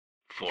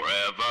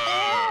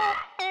Forever.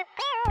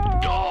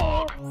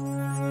 Dog.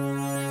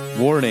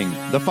 Warning,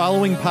 the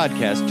following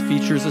podcast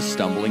features a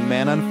stumbling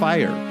man on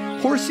fire,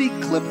 horsey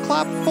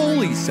clip-clop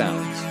Foley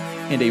sounds,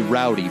 and a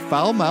rowdy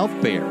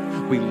foul-mouthed bear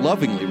we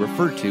lovingly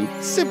refer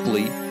to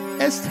simply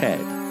as Ted.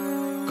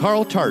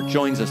 Carl Tart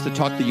joins us to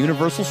talk the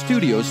Universal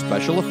Studios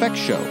special effects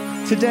show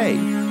today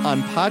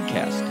on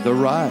Podcast The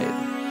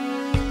Ride.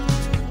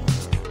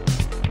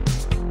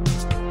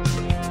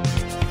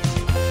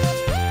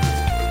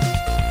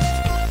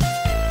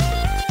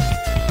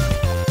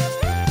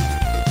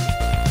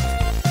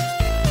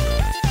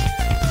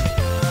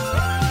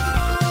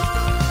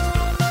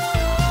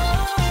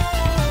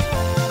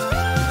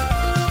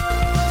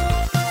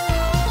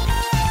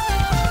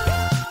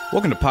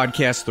 Welcome to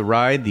Podcast The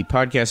Ride, the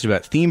podcast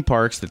about theme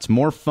parks that's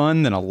more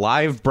fun than a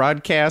live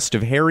broadcast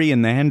of Harry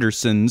and the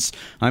Hendersons.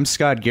 I'm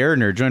Scott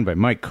Gardner, joined by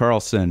Mike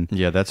Carlson.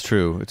 Yeah, that's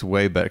true. It's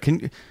way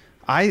better.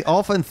 I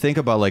often think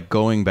about like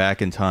going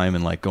back in time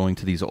and like going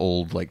to these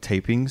old like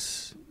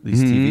tapings,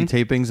 these TV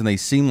tapings, and they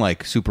seem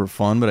like super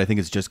fun, but I think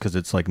it's just because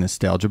it's like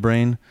nostalgia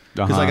brain.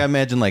 Because like I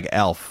imagine like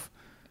Alf,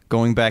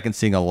 going back and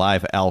seeing a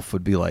live Alf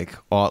would be like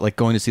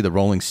going to see the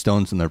Rolling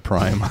Stones in their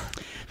prime.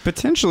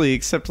 Potentially,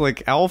 except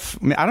like Alf,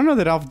 I don't know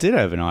that Alf did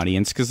have an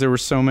audience because there were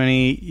so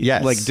many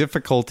like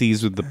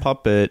difficulties with the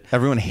puppet.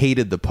 Everyone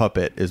hated the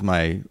puppet is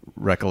my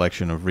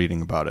recollection of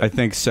reading about it. I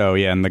think so,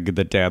 yeah, and the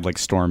dad like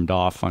stormed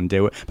off on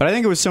day one. But I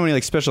think it was so many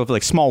like special,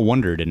 like Small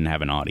Wonder didn't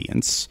have an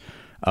audience.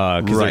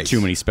 Because there are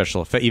too many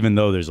special effects, even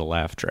though there's a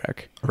laugh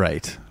track.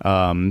 Right.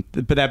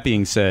 But that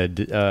being said,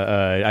 the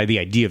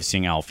idea of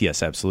seeing Alf,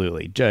 yes,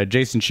 absolutely.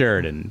 Jason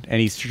Sheridan,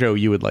 any show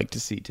you would like to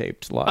see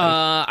taped live?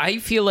 I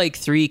feel like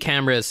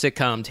 3-camera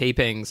sitcom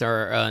tapings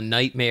are a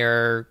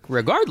nightmare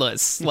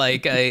regardless.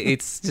 Like,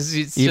 it's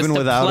just Even a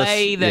without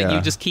play that yeah. you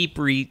just keep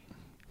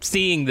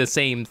seeing the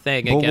same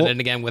thing again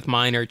and again with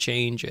minor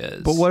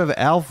changes. But what if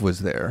Alf was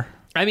there?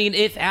 I mean,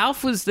 if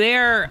Alf was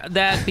there,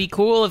 that'd be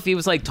cool if he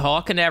was like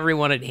talking to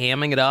everyone and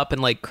hamming it up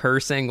and like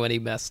cursing when he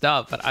messed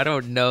up. But I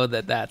don't know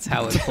that that's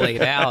how it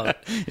played out.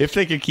 If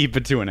they could keep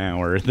it to an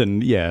hour,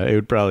 then yeah, it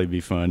would probably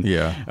be fun.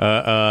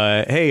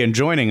 Yeah. Hey, and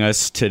joining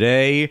us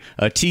today,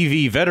 a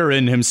TV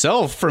veteran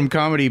himself from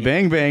Comedy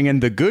Bang Bang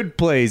and The Good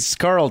Place,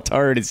 Carl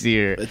Tart is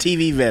here. A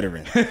TV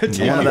veteran. One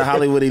of the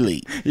Hollywood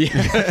elite.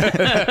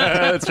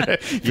 That's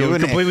right. Feel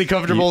completely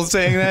comfortable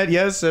saying that?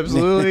 Yes,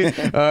 absolutely.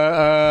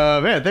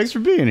 Man, thanks for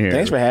being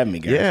here. Thanks for having me,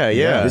 guys.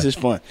 Yeah. This is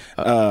fun.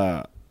 When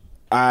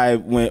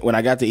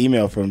I got the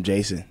email from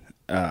Jason,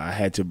 I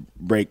had to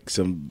break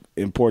some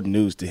important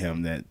news to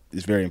him that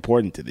is very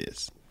important to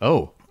this.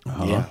 Oh.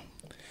 Yeah.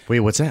 Wait,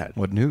 what's that?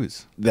 What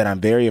news? That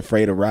I'm very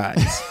afraid of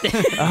rides.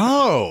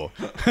 Oh.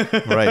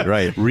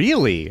 Right.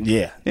 Really?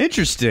 Yeah.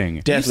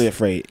 Interesting. Definitely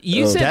afraid.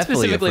 You said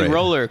definitely specifically afraid.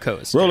 roller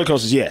coasters. Roller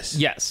coasters, yes.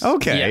 Yes.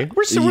 Okay.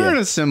 Yeah. We're in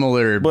a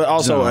similar But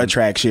also zone.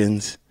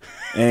 attractions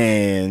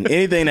and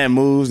anything that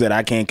moves that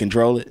I can't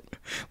control it.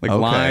 Like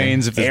Okay.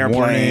 lines, if there's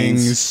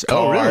warnings. Airplanes,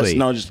 cars. Oh, really?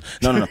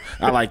 No.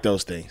 I like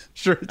those things.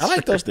 Sure. I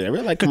like those things. I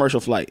really like commercial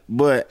flight.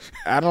 But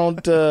I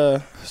don't,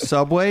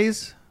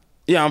 Subways?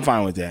 yeah, I'm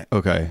fine with that.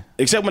 Okay.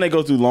 Except when they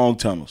go through long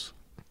tunnels.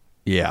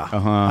 Yeah.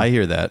 I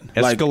hear that.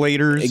 Like,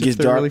 Escalators. it if gets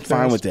they're dark. really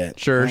Fine fast. with that.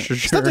 Sure.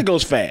 Stuff that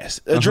goes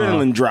fast.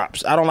 Adrenaline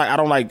drops. I don't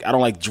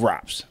like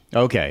drops.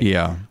 Okay.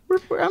 Yeah.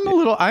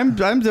 I'm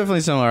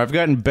definitely similar. I've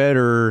gotten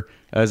better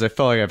as I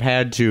felt like I've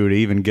had to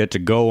even get to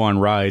go on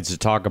rides to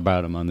talk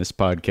about them on this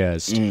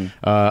podcast.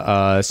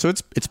 So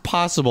it's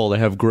possible to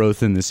have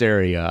growth in this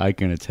area. I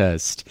can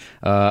attest.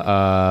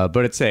 But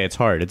it's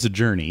hard. It's a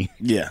journey.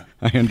 Yeah.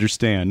 I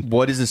understand.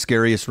 What is the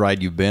scariest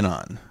ride you've been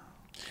on?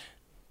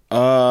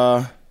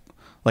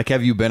 Like,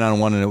 have you been on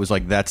one and it was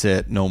like, that's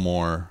it, no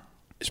more?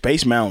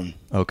 Space Mountain.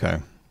 Okay.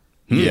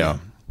 Yeah.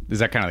 Is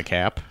that kind of the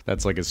cap?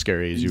 That's like as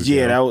scary as you would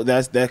Yeah, go?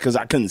 that's because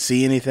I couldn't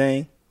see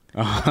anything.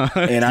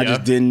 And I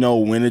just didn't know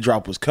when the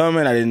drop was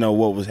coming. I didn't know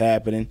what was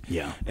happening.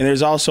 Yeah. And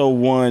there's also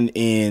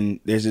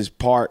there's this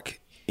park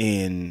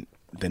in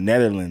the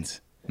Netherlands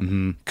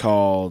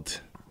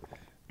called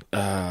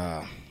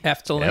Efteling.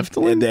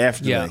 Efteling? the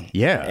Efteling.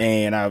 Yeah.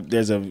 And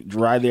there's a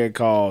ride there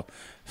called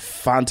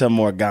Fanta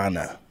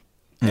Morgana.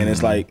 And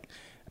it's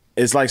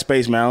like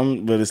Space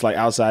Mountain, but it's like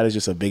outside it's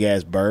just a big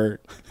ass bird.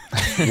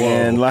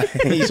 And like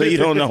so you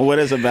don't know what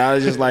it's about.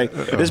 It's just like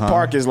this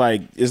park is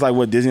like it's like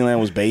what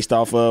Disneyland was based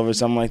off of or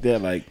something like that.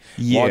 Like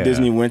Walt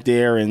Disney went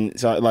there and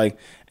so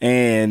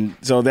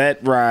that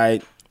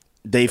ride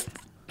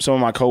some of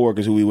my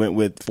coworkers who we went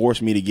with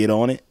forced me to get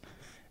on it.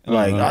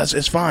 Like,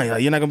 it's fine.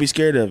 Like, you're not gonna be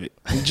scared of it.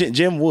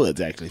 Jim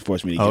Woods actually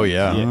forced me to get Oh, on it.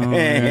 yeah.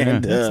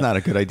 And, It's not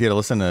a good idea to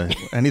listen to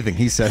anything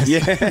he says.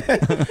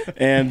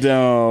 and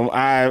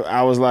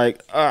I was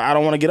like, I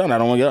don't want to get on it. I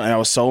don't want to get on it. And I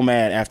was so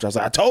mad after. I was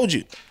like, I told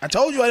you I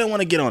didn't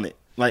want to get on it.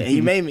 Like,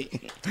 he made me.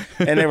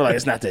 And they were like,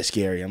 it's not that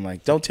scary. I'm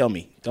like, don't tell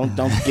me. Don't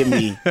give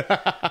me.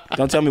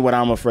 Don't tell me what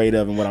I'm afraid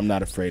of and what I'm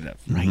not afraid of.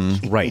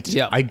 Right.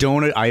 Yeah.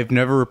 I've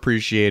never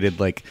appreciated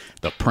like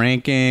the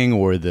pranking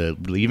or the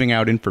leaving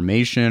out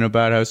information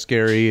about how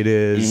scary it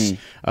is,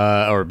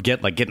 or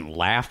getting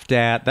laughed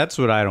at. That's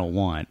what I don't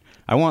want.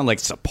 I want like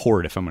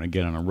support if I'm going to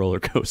get on a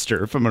roller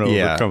coaster, if I'm going to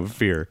Yeah. overcome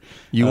fear.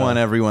 You want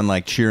everyone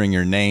like cheering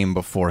your name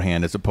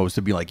beforehand, as opposed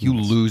to be like, "You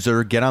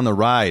loser, get on the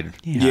ride."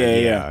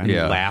 Yeah. And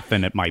Yeah.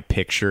 laughing at my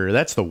picture.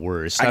 That's the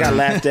worst. I got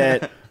laughed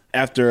at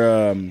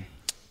after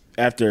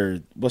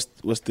what's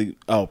the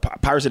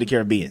Pirates of the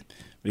Caribbean,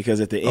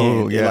 because at the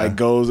end it like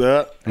goes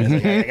up and,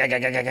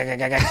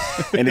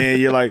 and then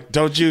you're like,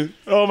 don't you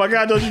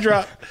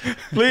drop,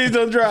 please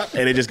don't drop,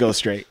 and it just goes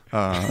straight.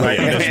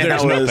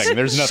 There's nothing.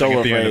 There's nothing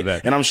at the end of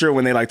that. And I'm sure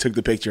when they like took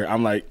the picture,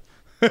 I'm like,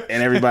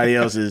 and everybody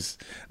else is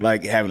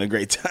like having a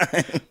great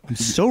time. I'm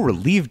so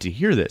relieved to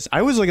hear this.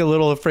 I was like a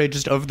little afraid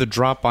just of the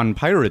drop on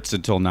Pirates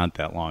until not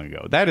that long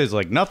ago. That is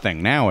like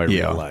nothing now, I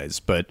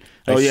realize. But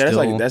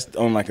That's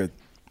on like a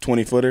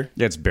 20-footer.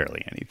 That's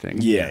barely anything.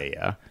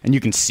 Yeah. And you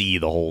can see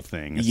the whole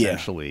thing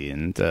essentially.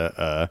 And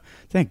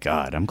thank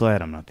God, I'm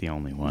glad I'm not the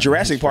only one.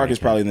 Jurassic Park is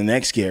probably the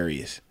next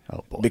scariest.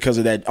 Oh, boy. Because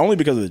of that, only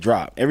because of the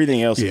drop.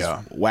 Everything else is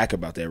whack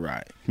about that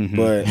ride.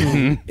 But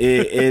when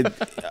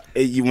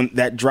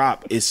that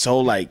drop is so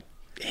like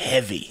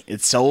heavy,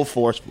 it's so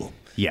forceful.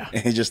 Yeah.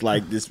 And it's just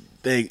like this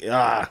big,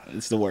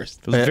 it's the worst.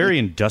 It was very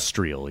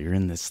industrial. You're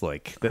in this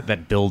like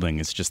that building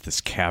is just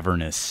this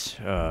cavernous.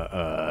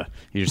 You're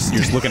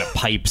just looking at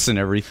pipes and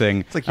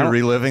everything. It's like you're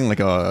reliving like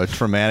a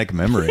traumatic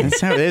memory.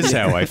 That is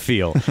how I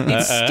feel.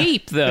 It's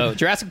steep though.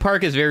 Jurassic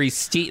Park is very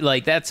steep.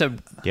 Like that's a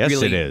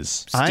really it is.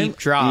 steep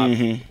drop.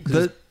 'Cause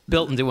it's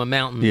built into a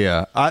mountain.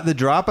 Yeah, the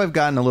drop I've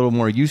gotten a little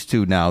more used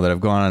to now that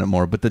I've gone on it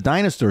more, but the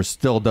dinosaur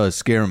still does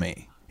scare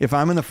me. If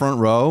I'm in the front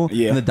row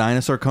and the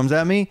dinosaur comes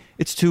at me,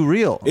 it's too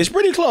real. It's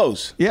pretty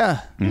close.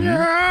 Yeah.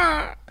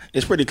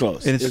 It's pretty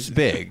close. And it's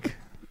big.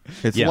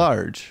 It's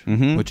large,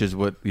 which is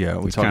what, we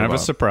It's talk kind about.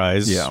 of a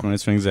surprise when it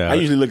swings out. I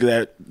usually look at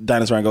that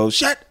dinosaur and go,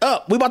 shut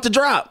up, we about to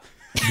drop.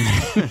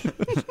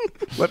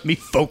 Let me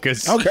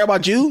focus. I don't care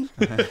about you.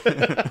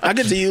 I'll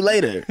get to you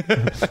later.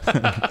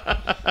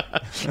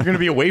 You're going to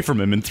be away from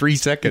him in 3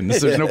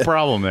 seconds. There's no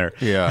problem there.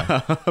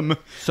 Yeah.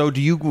 So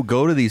do you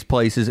go to these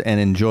places and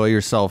enjoy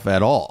yourself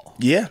at all?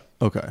 Yeah.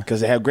 Okay.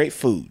 Because they have great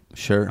food.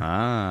 Sure.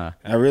 Ah,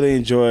 I really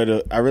enjoy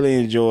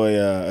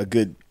a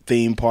good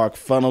theme park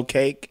funnel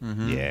cake.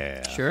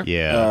 yeah. Sure.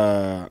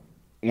 Yeah.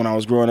 When I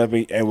was growing up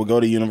and would go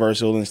to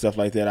Universal and stuff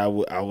like that, I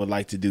would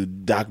like to do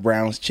Doc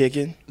Brown's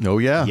chicken. Oh,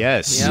 yeah.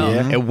 Yes.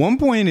 Yeah. At one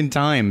point in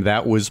time,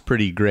 that was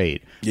pretty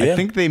great. Yeah. I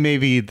think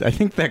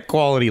that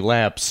quality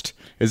lapsed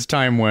as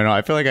time went on.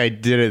 I feel like I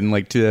did it in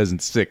like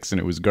 2006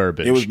 and it was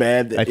garbage. It was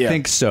bad? I Yeah.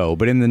 think so.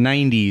 But in the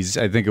 90s,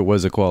 I think it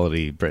was a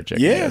quality bread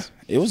chicken. Yeah, yes.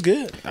 it was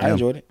good. I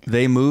enjoyed it.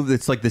 They moved.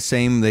 It's like the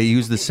same. They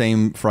use the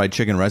same fried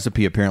chicken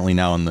recipe apparently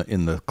now in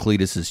the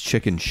Cletus's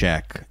Chicken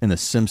Shack in the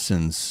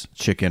Simpsons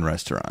chicken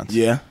restaurants.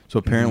 Yeah. So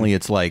apparently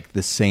it's like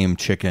the same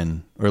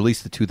chicken, or at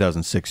least the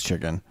 2006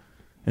 chicken,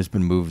 has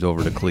been moved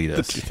over to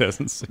Cletus.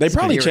 2006. They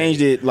probably You're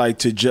changed it like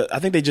to I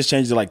think they just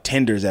changed it like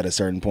tenders at a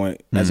certain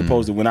point, as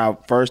opposed to when I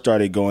first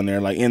started going there.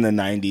 Like in the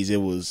 90s, it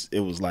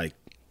was like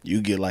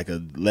you get like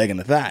a leg and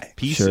a thigh.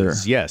 Pieces. Sure.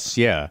 Yes,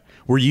 yeah.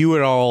 Were you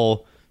at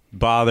all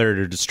bothered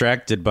or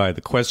distracted by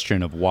the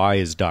question of why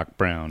is Doc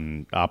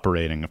Brown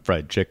operating a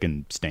fried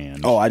chicken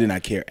stand? Oh, I did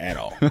not care at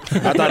all. I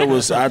thought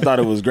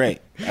it was great.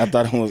 I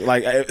thought it was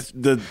like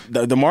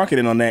the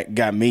marketing on that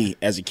got me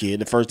as a kid.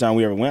 The first time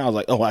we ever went, I was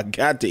like, "Oh, I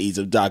got to eat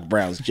some Doc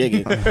Brown's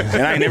chicken,"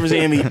 and I ain't never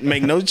seen him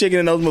make no chicken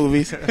in those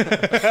movies.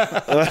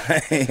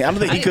 I don't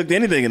think he cooked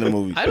anything in the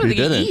movies. I don't think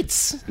didn't. he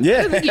eats. Yeah.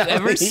 I don't think you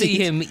ever see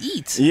him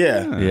eat.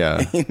 Yeah,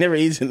 Yeah. he never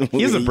eats in the movie.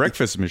 He has a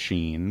breakfast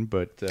machine,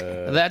 but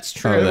That's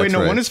true. Oh, wait, that's no,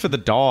 right. one is for the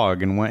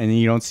dog, and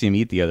you don't see him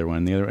eat the other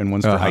one. And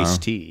one's for Uh-huh.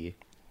 iced tea.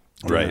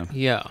 Right.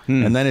 Yeah.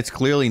 And then it's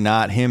clearly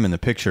not him in the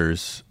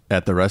pictures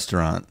at the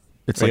restaurant.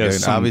 It's like Yeah,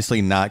 some-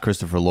 obviously not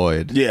Christopher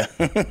Lloyd. Yeah,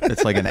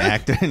 It's like an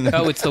actor.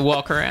 Oh, it's the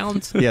walk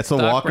around. Yeah, it's the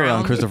Doc walk around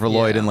Brown? Christopher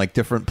Lloyd Yeah. in like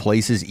different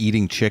places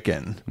eating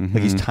chicken.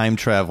 Like he's time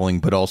traveling,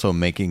 but also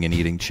making and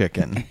eating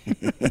chicken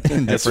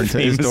in different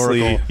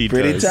historical. He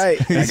pretty does.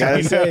 tight. I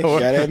gotta say,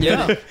 gotta admit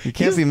Yeah. it. You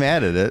can't be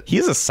mad at it. He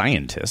is a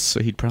scientist,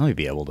 so he'd probably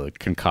be able to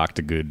concoct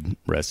a good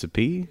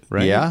recipe,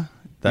 right? Yeah,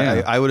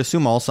 Yeah. I would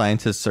assume all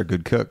scientists are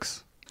good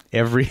cooks.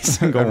 Every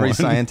single Every one.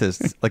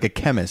 scientist, like a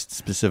chemist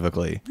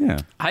specifically. Yeah.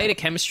 I had a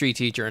chemistry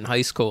teacher in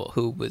high school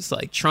who was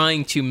like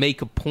trying to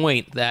make a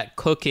point that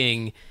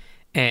cooking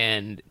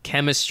and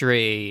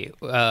chemistry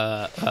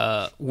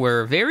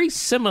were very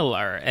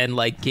similar, and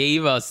like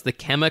gave us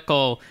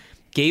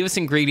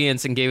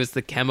ingredients and gave us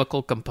the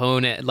chemical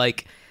component.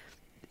 Like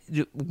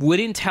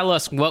wouldn't tell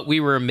us what we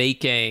were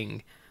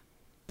making,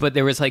 but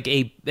there was like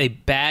a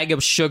bag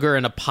of sugar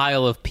and a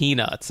pile of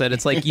peanuts. And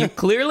it's like, you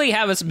clearly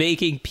have us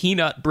making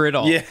peanut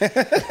brittle. Yeah.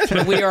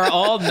 But we are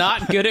all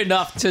not good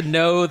enough to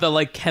know the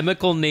like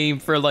chemical name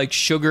for like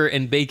sugar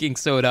and baking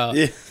soda.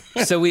 Yeah.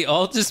 So we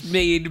all just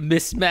made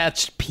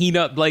mismatched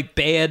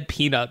bad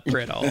peanut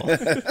brittle.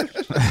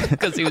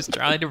 Because he was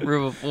trying to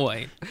prove a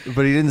point.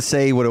 But he didn't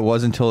say what it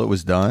was until it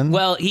was done.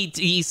 Well,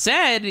 he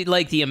said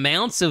like the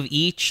amounts of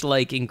each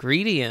like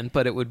ingredient,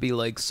 but it would be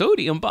like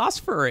sodium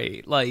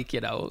phosphorate, like, you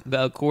know,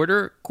 the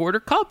quarter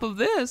cup of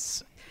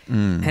this.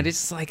 And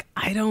it's like,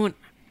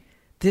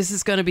 this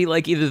is going to be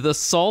like either the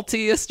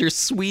saltiest or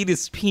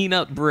sweetest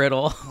peanut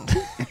brittle.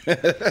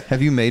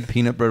 Have you made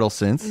peanut brittle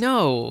since?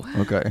 No.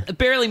 Okay. I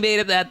barely made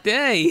it that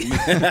day.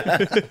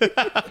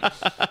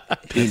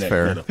 Peanut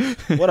fair.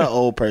 brittle. What an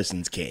old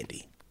person's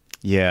candy.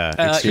 Yeah,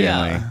 extremely.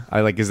 yeah.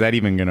 I like. Is that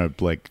even gonna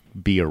like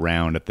be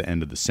around at the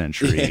end of the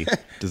century?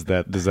 Does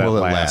that Will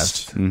it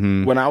last?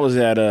 When I was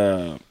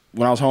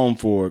home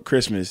for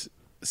Christmas,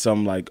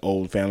 some like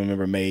old family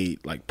member made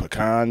like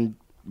pecan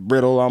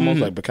brittle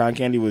almost. Like pecan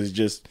candy was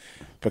just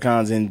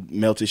pecans in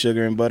melted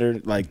sugar and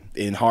butter, like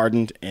and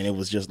hardened, and it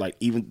was just like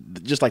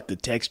the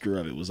texture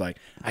of it was like,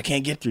 I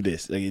can't get through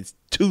this. Like it's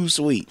too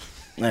sweet.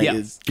 Like Yeah.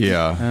 it's,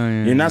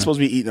 Yeah. you're not supposed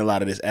to be eating a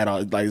lot of this at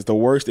all. Like it's the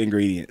worst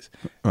ingredients.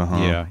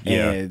 Yeah,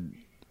 yeah. And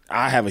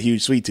I have a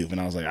huge sweet tooth, and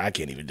I was like, I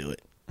can't even do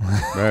it.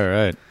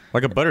 Right.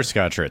 Like a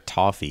butterscotch or a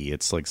toffee,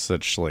 it's like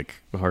such like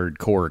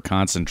hardcore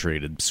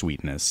concentrated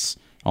sweetness,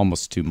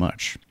 almost too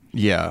much.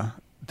 Yeah,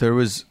 there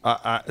was.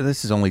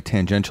 This is only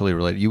tangentially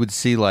related. You would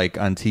see like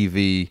on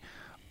TV,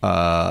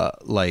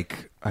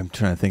 like I'm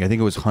trying to think. I think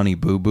it was Honey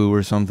Boo Boo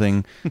or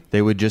something.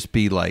 They would just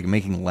be like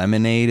making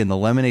lemonade, and the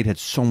lemonade had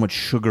so much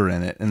sugar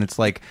in it, and it's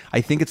like I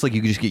think it's like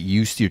you just get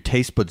used to your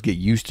taste buds get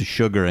used to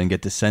sugar and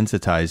get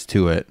desensitized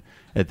to it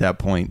at that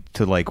point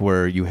to like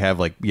where you have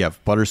like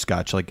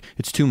butterscotch, like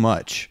it's too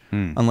much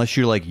unless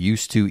you're like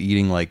used to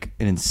eating like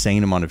an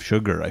insane amount of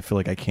sugar. I feel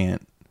like I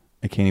can't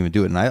even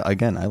do it. And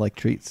I like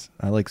treats.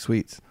 I like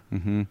sweets.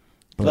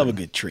 Love a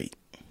good treat.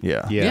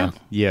 Yeah.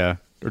 Yeah.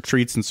 Or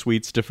treats and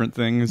sweets, different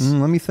things.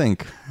 Let me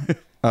think.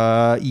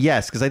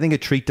 Yes, because I think a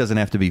treat doesn't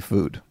have to be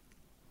food.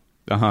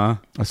 Uh-huh.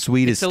 A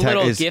sweet It's is a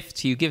little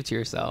gift you give to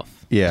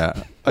yourself.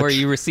 Yeah. Or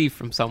you receive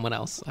from someone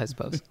else, I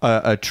suppose.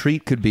 A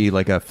treat could be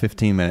like a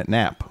 15-minute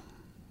nap.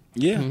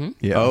 Yeah.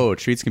 Yeah. Oh,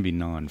 treats can be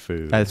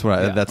non-food. That's what.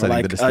 Yeah. That's I think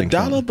Like the a distinction.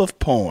 dollop of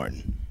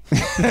porn.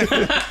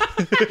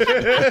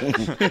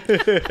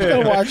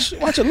 Gonna watch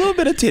a little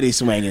bit of titty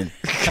swinging.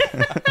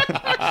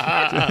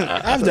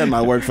 I've done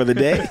my work for the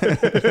day.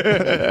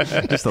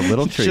 Just a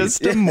little treat.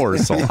 Just a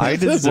morsel. I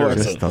deserve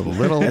morsel. just a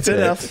little. That's bit.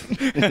 enough.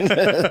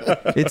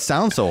 It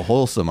sounds so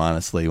wholesome,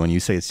 honestly, when you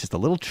say it's just a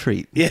little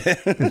treat. Yeah.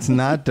 It's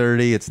not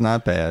dirty. It's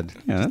not bad.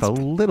 Yeah, just a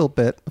little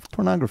bit of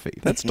pornography.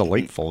 That's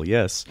delightful.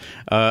 Yes.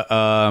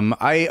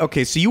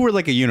 Okay. So you were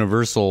like a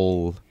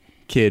Universal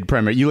kid,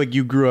 primarily.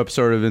 You grew up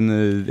sort of in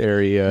the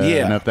area.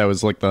 Yeah. Enough that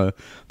was like the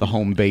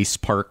home base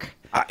park.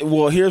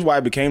 Well, here's why I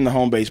became the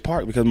home base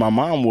park, because my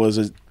mom was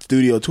a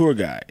studio tour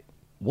guide.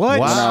 What?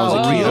 Wow. When I was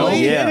a kid. No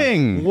Yeah.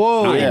 kidding.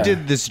 Whoa. I Yeah.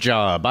 did this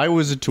job. I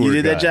was a tour You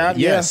did that guide. job?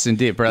 Yes, Yeah.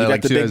 indeed. Probably You got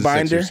like the big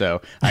 2006 or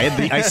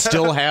binder? so. I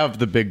still have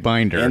the big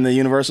binder. And the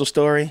Universal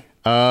story.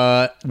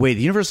 Wait,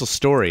 the Universal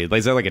Story. Like,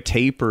 is that like a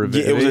tape or a Yeah,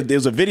 video? it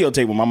was a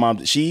videotape with my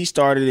mom. She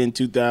started in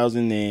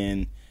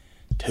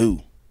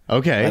 2002.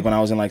 Okay. Like when I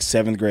was in like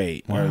 7th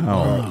grade.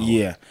 Wow.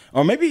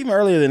 Or maybe even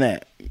earlier than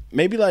that.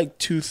 Maybe like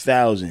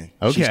 2000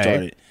 she Okay.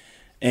 started.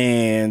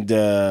 And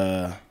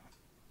I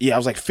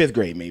was like 5th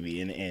grade maybe.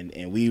 And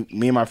me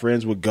and my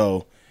friends would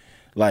go,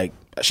 like,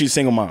 she's a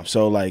single mom.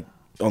 So like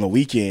on the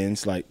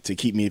weekends, like to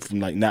keep me from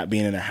like not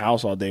being in the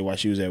house all day while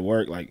she was at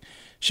work, like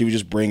she would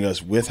just bring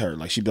us with her.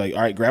 Like she'd be like,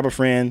 all right, grab a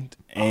friend.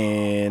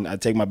 And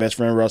I'd take my best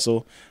friend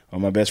Russell or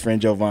my best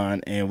friend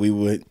Jovan, and we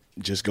would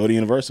just go to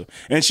Universal.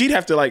 And she'd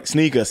have to like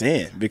sneak us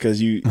in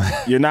because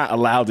you're not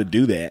allowed to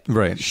do that.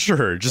 Right.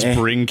 Sure. Just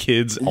bring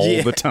kids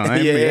all the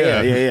time.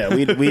 Yeah.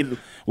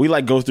 We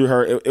like go through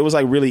her. It was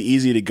like really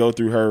easy to go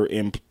through her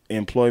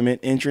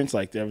employment entrance.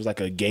 Like there was like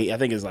a gate. I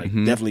think it's like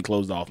definitely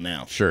closed off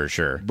now.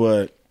 Sure.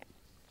 But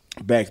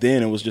back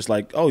then it was just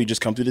like, oh, you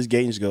just come through this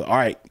gate and just go, all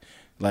right.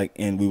 Like,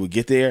 and we would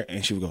get there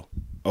and she would go,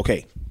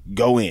 okay,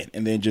 go in.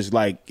 And then just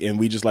like, and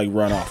we just like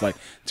run off, like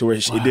to where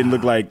it didn't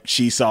look like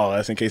she saw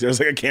us in case there was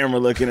like a camera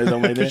looking or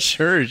something like that.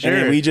 Sure. And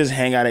then we just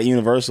hang out at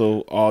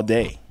Universal all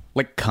day.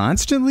 Like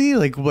constantly?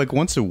 Like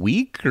once a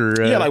week? Or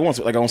Yeah, like once,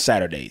 like on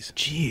Saturdays.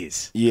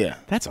 Jeez. Yeah.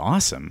 That's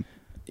awesome.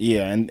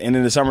 Yeah. And in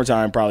the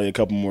summertime, probably a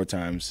couple more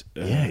times.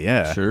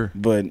 Yeah. Sure.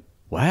 But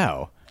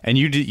Wow. And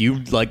you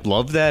like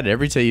loved that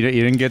every time you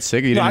didn't get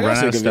sick. You didn't run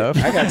out of stuff.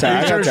 I got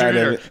tired. I got tired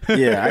Sure. of it.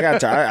 Yeah, I got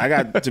tired. I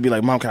got to be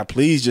like, Mom, can I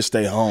please just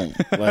stay home?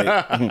 Like,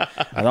 I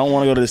don't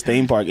want to go to this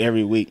theme park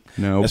every week.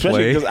 No,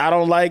 especially play. because I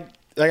don't like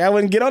I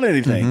wouldn't get on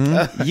anything.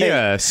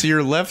 Yeah, so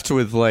you're left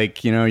with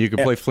like, you could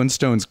play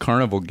Flintstones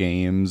carnival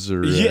games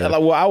or Yeah,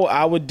 like well,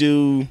 I would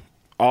do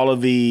all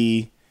of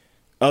the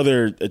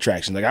other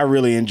attractions. Like I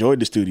really enjoyed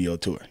the studio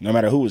tour, no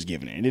matter who was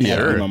giving it. It didn't have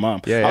to Sure. be my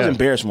mom. Yeah, I was yeah.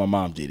 embarrassed when my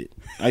mom did it.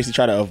 I used to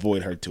try to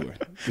avoid her tour.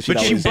 but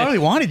she probably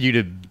wanted you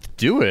to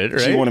do it,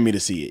 right? She wanted me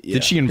to see it. Yeah.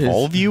 Did she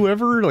involve you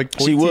ever? Like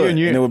point She to would, you and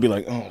you? and it would be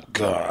like, oh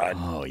God.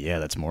 Oh yeah,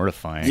 that's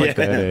mortifying. Yeah. At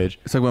that age.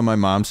 It's like when my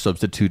mom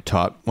substitute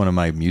taught one of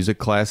my music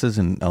classes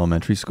in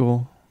elementary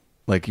school.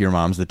 Like your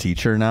mom's the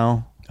teacher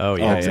now. Oh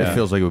yeah, It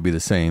feels like it would be the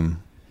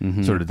same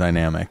sort of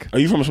dynamic. Are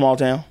you from a small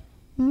town?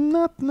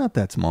 Not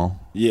that small.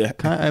 Yeah.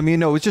 I mean,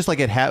 no, it's just like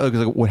it was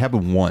like what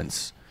happened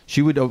once.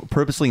 She would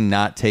purposely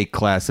not take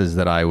classes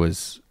that I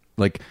was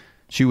like.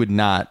 She would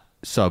not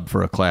sub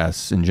for a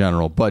class in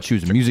general, but she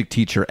was a music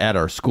teacher at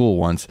our school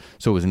once,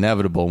 so it was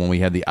inevitable when we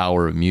had the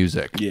hour of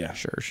music. Yeah.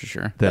 Sure.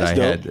 That That's I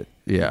dope. had.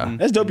 Yeah.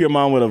 That's dope. Your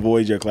mom would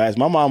avoid your class.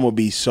 My mom would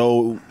be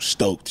so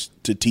stoked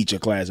to teach a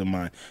class of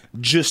mine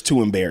just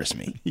to embarrass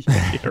me.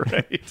 Yeah,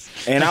 right.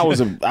 And I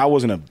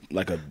wasn't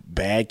a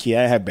bad kid.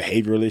 I had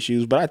behavioral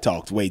issues, but I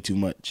talked way too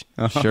much.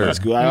 Sure. That's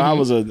cool. I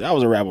was a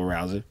rabble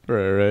rouser.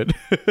 Right.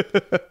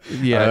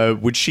 Yeah.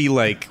 Would she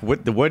like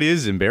what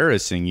is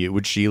embarrassing you?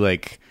 Would she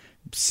like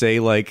say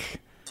like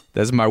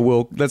that's my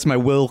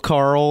Will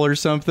Carl or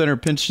something, or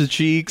pinch the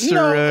cheeks,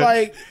 No, or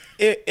like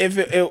if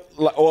it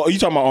like, well, are you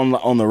talking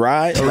about on the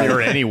ride?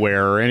 or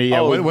anywhere or any?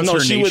 Yeah, what's no, her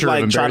she nature would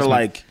like of try to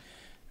embarrassment?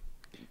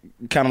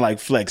 like kind of like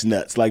flex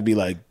nuts, like be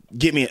like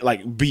get me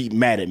like be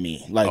mad at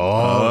me, like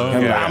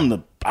and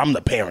like, I'm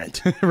the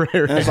parent. Right.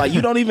 And it's like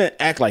you don't even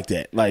act like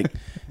that. Like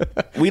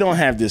we don't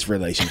have this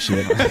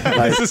relationship.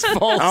 Like, This is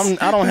false.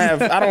 I don't have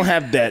that.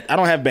 I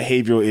don't have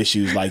behavioral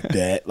issues like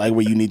that. Like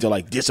where you need to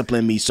like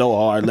discipline me so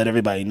hard, let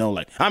everybody know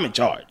like I'm in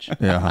charge.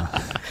 Yeah.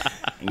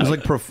 It was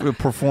like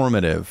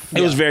performative.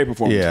 It was very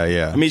performative.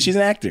 Yeah. I mean, she's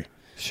an actor.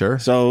 Sure.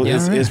 So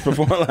it's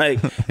perform like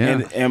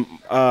and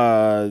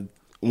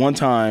one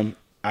time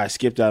I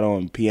skipped out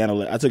on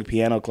piano. I took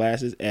piano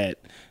classes at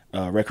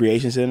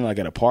recreation center, like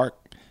at a park,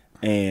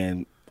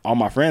 and all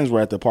my friends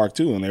were at the park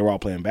too, and they were all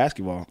playing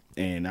basketball.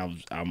 And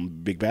I'm a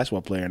big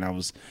basketball player, and I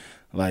was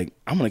like,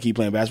 I'm gonna keep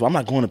playing basketball. I'm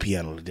not going to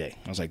piano today.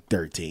 I was like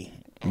 13,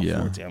 or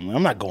 14. I'm like,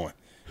 I'm not going.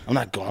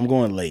 I'm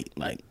going late.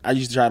 Like I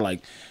used to try to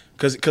like.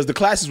 Because the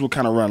classes would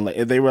kind of run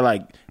late. They were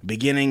like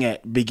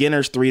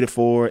beginners 3 to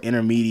 4,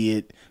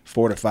 intermediate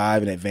 4 to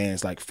 5, and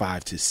advanced like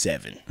 5 to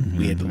 7. Mm-hmm.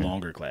 We had the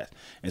longer class,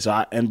 and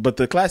so but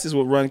the classes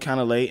would run kind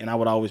of late, and I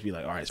would always be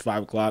like, all right, it's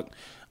 5 o'clock.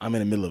 I'm in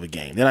the middle of a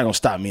game. They're not gonna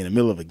stop me in the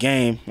middle of a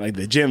game. Like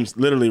the gym's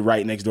literally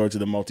right next door to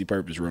the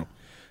multi-purpose room,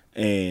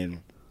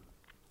 and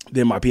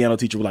then my piano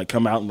teacher would like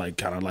come out and like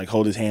kind of like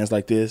hold his hands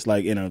like this,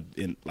 like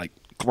in like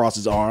cross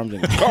his arms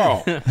and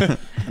Carl, and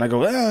I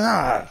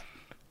go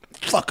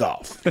fuck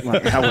off.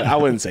 Like, I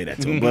wouldn't say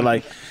that to him, but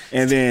like,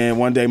 and then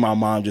one day my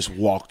mom just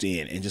walked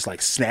in and just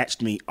like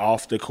snatched me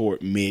off the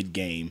court mid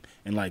game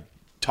and like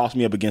tossed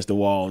me up against the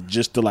wall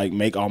just to like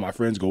make all my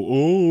friends go,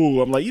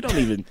 oh. I'm like, you don't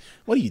even.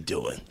 What are you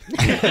doing?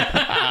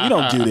 You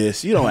don't do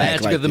this. You don't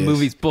act Magic like of the this.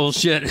 movie's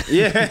bullshit.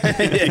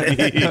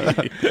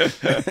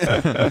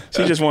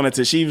 She just wanted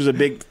to. She was a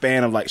big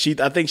fan of like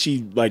I think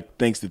she like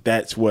thinks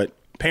that's what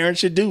parents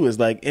should do is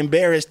like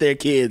embarrass their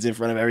kids in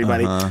front of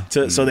everybody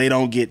so they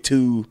don't get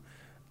too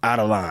out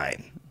of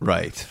line.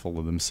 Right. Full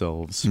of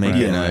themselves.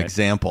 Making Right. an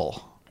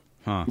example.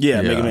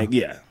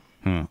 Yeah.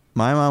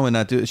 My mom would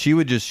not do it. She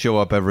would just show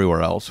up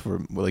everywhere else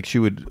for like she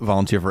would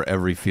volunteer for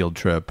every field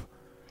trip.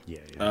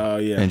 Oh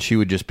yeah. And she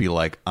would just be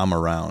like, I'm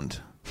around.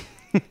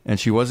 And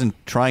she wasn't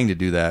trying to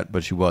do that,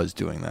 but she was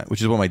doing that,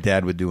 which is what my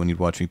dad would do when he'd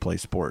watch me play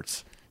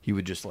sports. He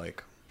would just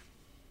like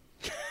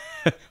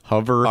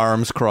Hover.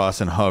 arms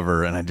cross and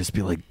hover, and I'd just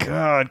be like,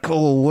 God, go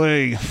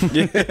away.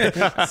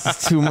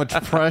 It's too much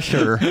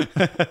pressure.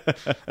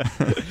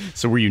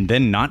 So were you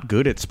then not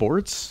good at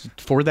sports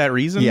for that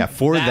reason? Yeah,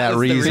 for That that was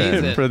the reason.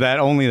 reason. For that,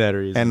 only that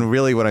reason. And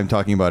really what I'm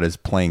talking about is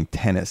playing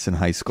tennis in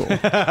high school.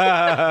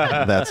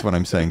 That's what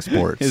I'm saying,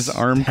 sports. his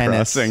arm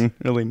Tennis. crossing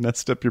really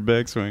messed up your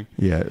backswing.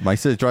 Yeah,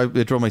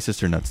 it drove my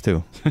sister nuts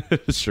too.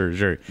 Sure.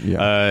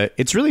 Yeah.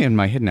 It's really in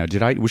my head now.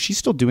 Was she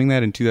still doing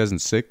that in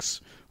 2006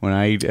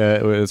 when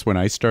that's when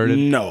I started?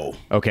 No.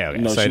 Okay.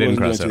 No, So she I didn't wasn't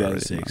cross doing that already.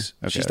 2006.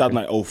 Okay, She stopped in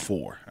like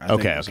 04. I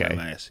think was her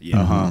last.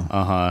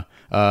 Yeah.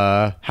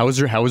 How was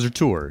her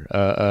tour?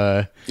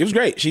 It was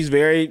great. She was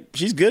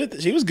good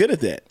at she was good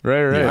at that.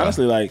 Right. Yeah,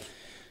 honestly, like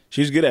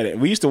she's good at it.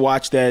 We used to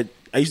watch that.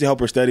 I used to help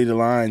her study the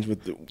lines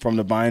from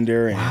the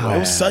binder, and it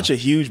was such a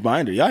huge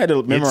binder. Y'all had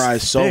to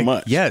memorize It's so thick.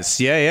 much.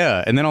 Yes,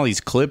 yeah. And then all these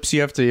clips you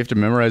have to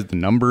memorize the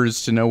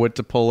numbers to know what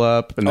to pull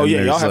up. And Oh then yeah,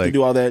 y'all there's, have to like-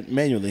 do all that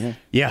manually, huh?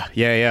 Yeah.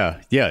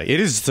 It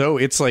is so.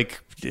 It's like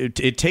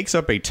it takes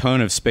up a ton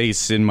of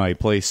space in my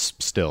place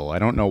still. I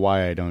don't know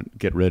why I don't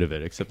get rid of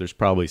it, except there's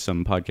probably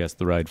some podcast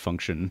the ride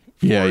function.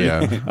 For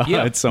Yeah. it,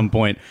 at some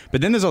point. But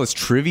then there's all this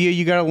trivia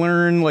you got to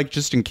learn, like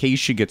just in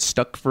case you get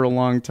stuck for a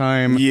long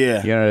time.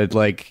 Yeah.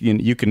 Like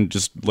you can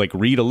just like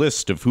read a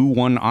list of who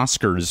won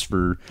Oscars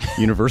for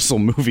Universal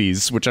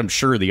movies, which I'm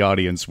sure the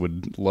audience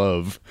would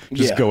love.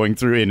 Just Yeah. going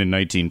through in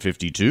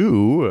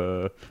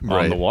 1952 on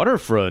Right. the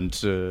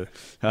waterfront.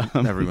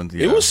 Everyone's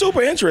It was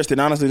super interesting,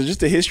 honestly. Just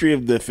the history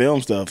of the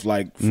film stuff,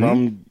 like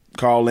from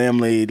Carl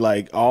Laemmle,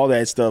 like all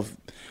that stuff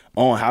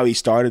on how he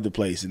started the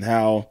place and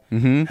how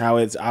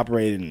it's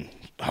operating.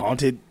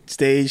 Haunted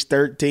Stage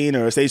 13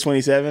 or Stage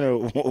 27 or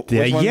which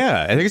one?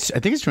 Yeah. I think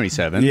it's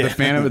 27. Yeah. The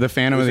Phantom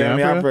of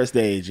the Opera.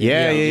 stage.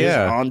 Yeah. It's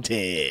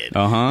haunted.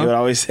 Uh-huh. They would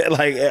always say,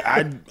 like,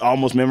 I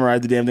almost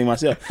memorized the damn thing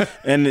myself.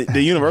 And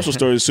the Universal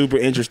story is super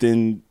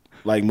interesting.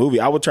 Like movie,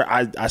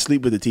 I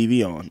sleep with the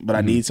TV on, but I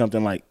need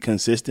something like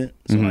consistent.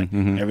 So like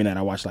every night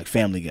I watch like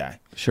Family Guy,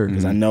 Sure.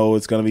 because I know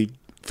it's gonna be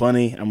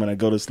funny. I'm gonna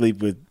go to sleep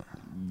with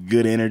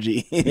good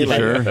energy,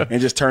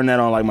 and just turn that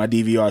on like my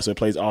DVR so it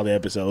plays all the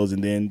episodes,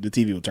 and then the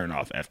TV will turn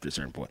off after a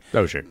certain point.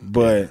 Oh, sure.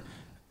 But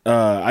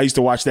I used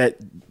to watch that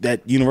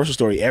Universal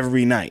story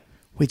every night.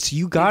 Wait, so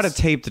you got a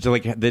tape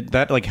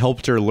that like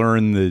helped her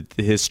learn the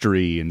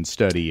history and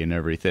study and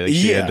everything. Like,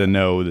 she had to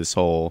know this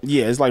whole.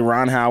 Yeah, it's like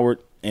Ron Howard,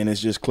 and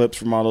it's just clips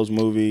from all those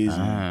movies.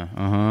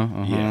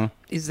 Yeah.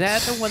 Is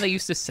that the one they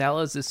used to sell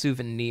as a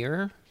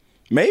souvenir?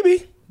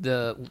 Maybe.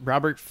 The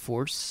Robert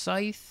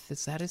Forsyth,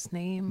 is that his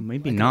name?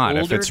 Maybe Like an not.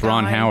 If older it's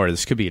Ron guy? Howard,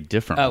 this could be a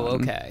different Oh,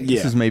 one. okay. Yeah.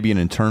 This is maybe an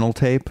internal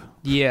tape.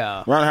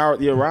 Yeah. Ron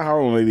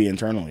Howard may be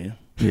internal. Yeah.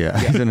 Yeah,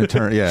 he's an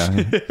internal. Yeah,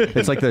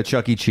 it's like the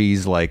Chuck E.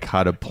 Cheese, like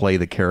how to play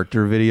the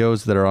character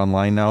videos that are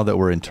online now that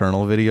were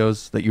internal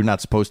videos that you're not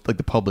supposed, like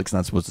the public's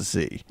not supposed to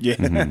see.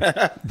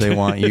 Yeah. They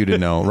want you to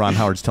know. Ron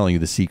Howard's telling you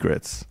the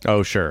secrets.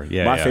 Oh, sure.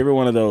 Yeah. My favorite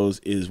one of those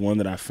is one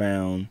that I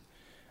found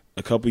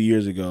a couple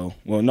years ago.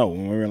 Well, no,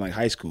 when we were in like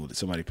high school, that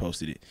somebody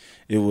posted it.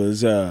 It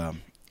was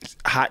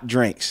hot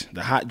drinks,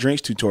 the hot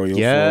drinks tutorial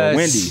for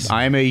Wendy's.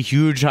 I'm a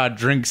huge hot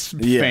drinks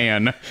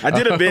fan. I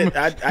did a bit.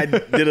 I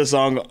did a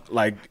song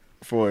like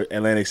for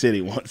Atlantic City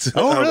once.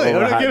 Oh, really? over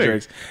Oh, no hot kidding.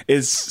 drinks.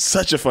 It's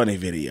such a funny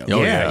video.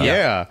 Oh,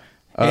 Yeah.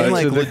 And,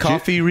 like, so the legit-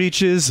 coffee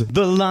reaches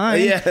the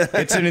line. Yeah.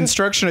 It's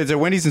a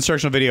Wendy's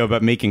instructional video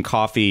about making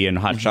coffee and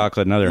hot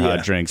chocolate and other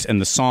hot drinks, and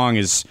the song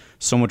is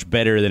so much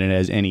better than it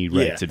has any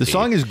right Yeah. to The be.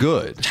 song is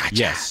good.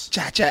 yes.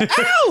 Cha-cha,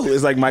 ow!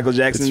 It's like Michael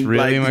Jackson. It's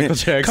really like, Michael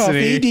Jackson-y.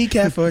 Coffee,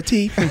 decaf for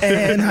tea,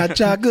 and hot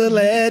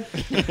chocolate.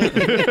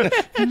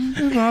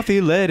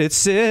 Coffee, let it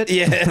sit.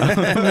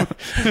 Yeah.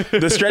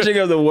 The stretching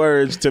of the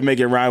words to make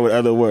it rhyme with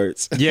other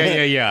words.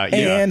 Yeah.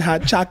 And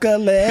hot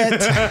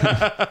chocolate.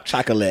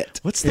 Chocolate.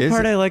 What's the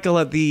part I like a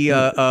lot?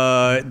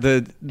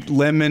 The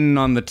lemon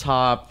on the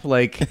top,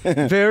 like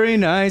very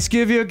nice.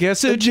 Give your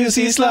guest a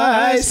juicy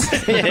slice.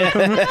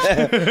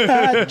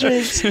 Hot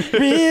drinks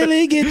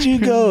really get you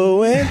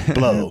going.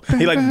 Blow.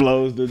 He like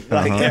blows the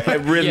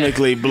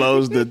rhythmically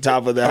blows the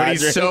top of the hot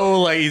But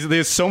drink.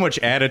 there's so much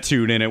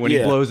attitude in it when he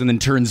Yeah. blows and then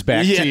turns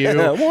back to you.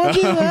 Won't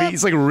you laugh?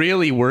 He's like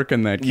really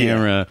working that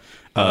camera.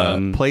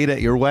 Played at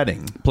your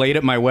wedding. Played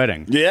at my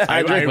wedding. Yeah,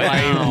 I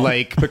Wow.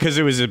 like because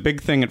it was a big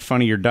thing at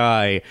Funny or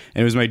Die,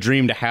 and it was my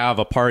dream to have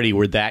a party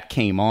where that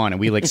came on, and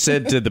we like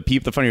said to the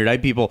Funny or Die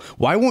people,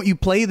 "Why won't you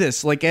play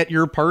this like at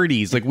your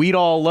parties? Like we'd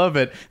all love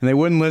it," and they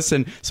wouldn't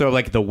listen. So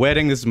like the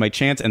wedding, this is my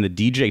chance, and the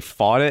DJ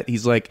fought it.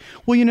 He's like,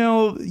 "Well,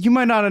 you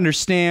might not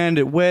understand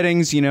at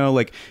weddings,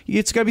 like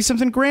it's got to be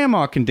something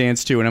Grandma can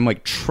dance to," and I'm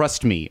like,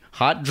 "Trust me,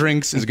 hot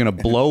drinks is gonna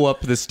blow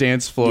up this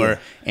dance floor,"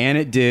 and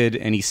it did,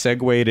 and he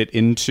segued it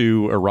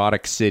into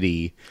Erotic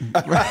City. He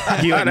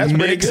like, That's pretty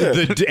mixed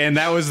good. and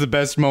that was the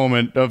best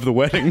moment of the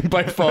wedding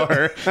by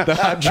far. The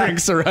Hot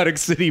Drinks Erotic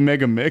City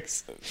mega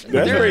mix.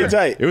 That's pretty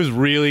tight. It was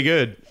really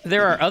good.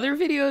 There are other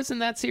videos in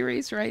that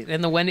series, right?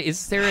 And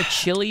is there a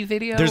chili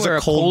video? There's or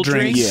a cold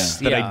drink Yeah.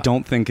 that I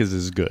don't think is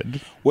as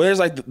good. Well, there's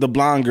like the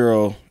blonde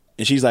girl,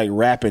 and she's like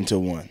rapping to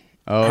one.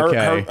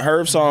 Okay.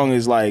 Her song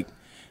is like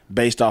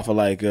based off of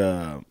like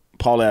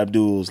Paula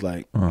Abdul's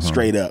like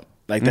Straight Up.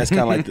 Like that's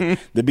kind of like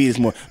the beat is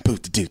more,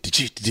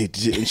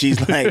 and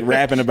she's like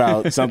rapping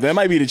about something. That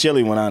might be the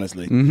chili one,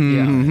 honestly.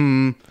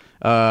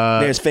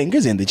 There's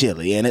fingers in the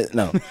chili, and it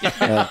no.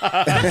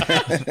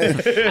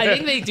 I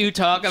think they do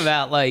talk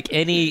about like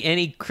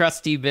any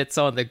crusty bits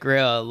on the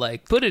grill,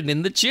 like put it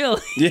in the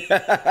chili.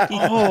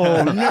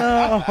 Oh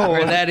no!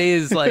 Or that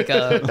is like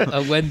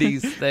a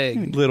Wendy's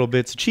thing. Little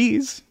bits of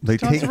cheese. They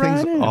take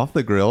things off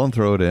the grill and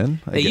throw it in.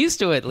 They used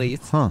to at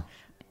least. Huh.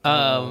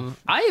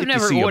 I have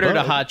never see a ordered a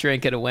bug. hot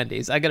drink at a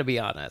Wendy's. I gotta be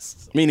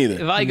honest. Me neither.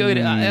 If I go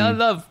to, I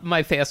love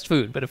my fast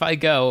food, but if I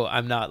go,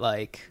 I'm not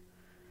like,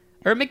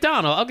 or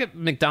McDonald's. I'll get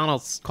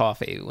McDonald's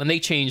coffee. When they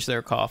changed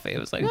their coffee, it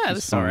was like,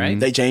 this is all right.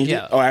 They changed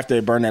Yeah. it. Oh, after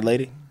they burned that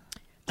lady.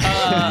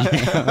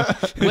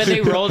 When they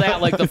rolled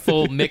out like the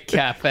full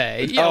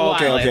McCafe, Oh, a while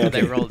okay, after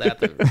okay. they rolled out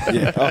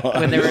the,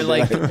 when they were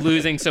like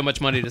losing so much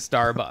money to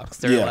Starbucks,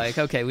 they're Yeah. like,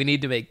 okay, we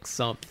need to make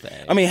something.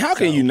 I mean, how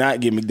can you not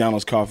get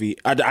McDonald's coffee?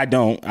 I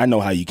don't. I know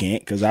how you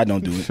can't because I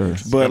don't do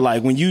it. But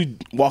like when you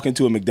walk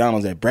into a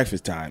McDonald's at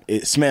breakfast time,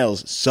 it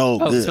smells so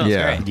Oh, it good. smells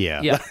Yeah.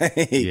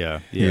 great. Yeah.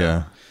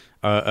 Yeah.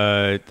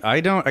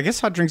 I guess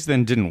hot drinks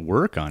then didn't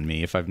work on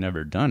me if I've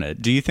never done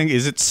it. Do you think,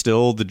 is it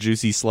still the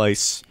juicy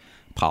slice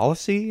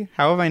policy?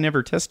 How have I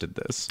never tested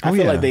this? I feel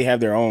yeah. like they have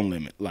their own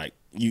limit. Like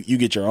you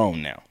get your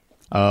own now.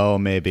 Oh,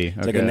 maybe.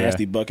 It's like a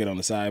nasty bucket on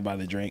the side by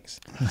the drinks.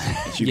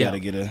 That you Yeah. gotta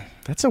get a.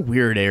 That's a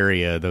weird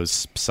area,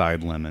 those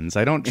side lemons.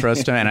 I don't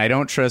trust them, and I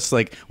don't trust,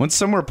 like, once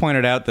somewhere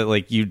pointed out that,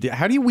 like,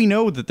 how do we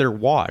know that they're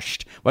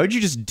washed? Why would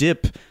you just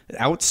dip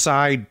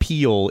outside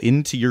peel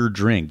into your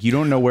drink? You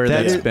don't know where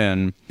That that's is-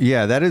 been.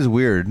 Yeah, that is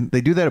weird.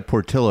 They do that at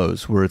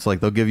Portillo's where it's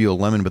like they'll give you a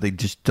lemon, but they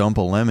just dump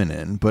a lemon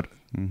in. But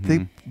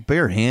they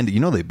barehanded,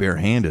 they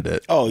barehanded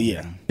it. Oh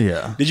yeah.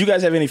 Yeah. Did you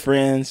guys have any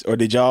friends, or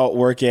did y'all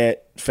work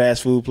at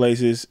fast food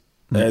places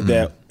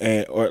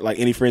or like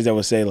any friends that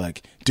would say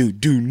like, "Dude,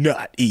 do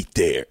not eat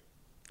there."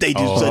 They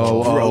do such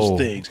gross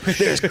things.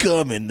 There's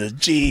cum in the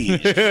cheese.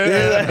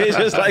 It's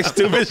just like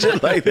stupid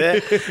shit like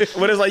that.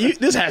 But it's like,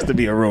 this has to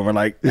be a rumor.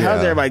 Like,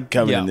 how's everybody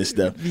coming in this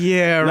stuff?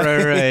 Yeah,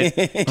 right.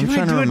 I'm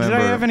trying to remember. Did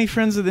I have any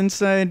friends with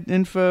inside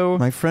info?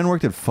 My friend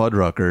worked at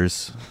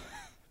Fuddruckers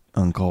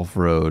on Gulf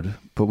Road,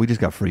 but we just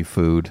got free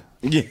food.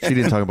 Yeah. She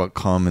didn't talk about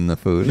cum in the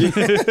food.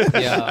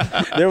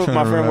 Yeah.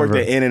 My friend worked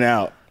at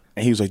In-N-Out.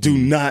 And he was like, do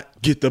not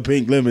get the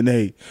pink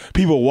lemonade.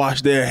 People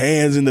wash their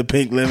hands in the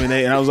pink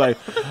lemonade. And I was like,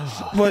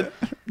 but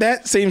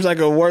that seems like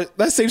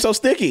that seems so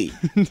sticky.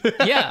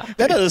 Yeah.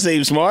 That doesn't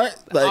seem smart.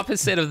 Like,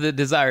 Opposite of the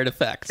desired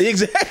effects.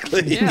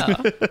 exactly. Yeah.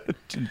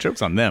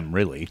 Joke's on them,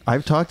 really.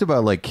 I've talked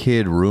about like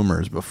kid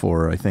rumors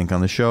before, I think, on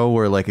the show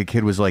where like a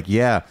kid was like,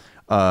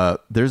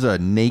 there's a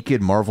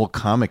naked Marvel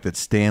comic that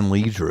Stan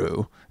Lee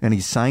drew, and he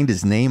signed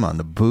his name on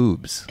the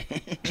boobs.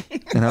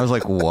 And I was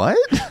like, what?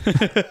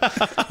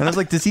 And I was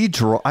like, does he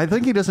draw? I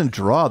think he doesn't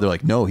draw. They're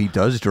like, no, he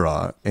does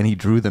draw, and he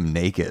drew them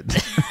naked.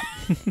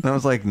 And I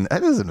was like,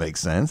 that doesn't make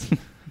sense.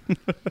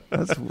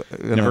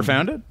 Never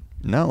found it?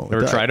 No.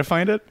 Ever try to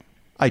find it?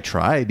 I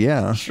tried,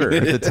 yeah. Sure.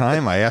 At the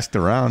time, I asked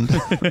around.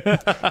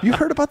 You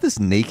heard about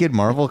this naked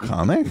Marvel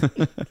comic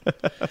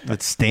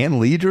that Stan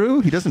Lee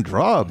drew? He doesn't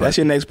draw, but That's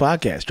your next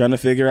podcast, trying to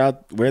figure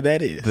out where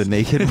that is. the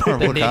naked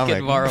Marvel The comic.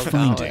 naked Marvel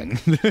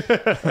comic.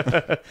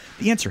 The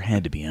answer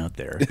had to be out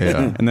there.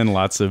 Yeah. And then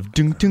lots of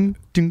ding, ding,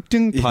 ding,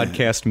 ding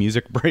podcast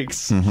music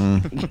breaks.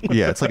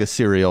 Yeah, it's like a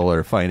serial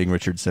or Finding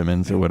Richard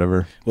Simmons or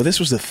whatever. Well, this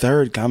was the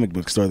third comic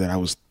book store that I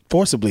was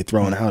forcibly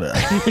thrown out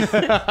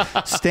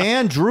of.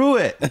 Stan drew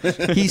it.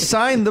 He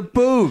signed the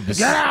boobs.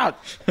 Get out!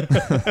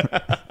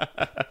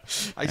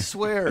 I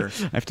swear.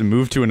 I have to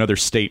move to another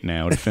state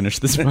now to finish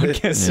this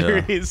podcast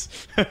series.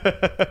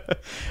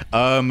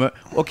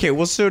 Okay,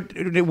 well, so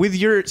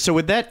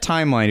with that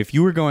timeline, if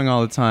you were going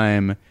all the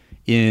time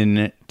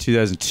in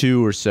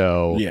 2002 or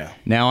so,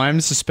 now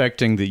I'm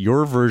suspecting that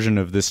your version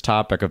of this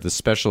topic of the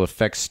special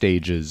effects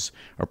stages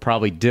are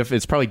probably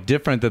it's probably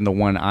different than the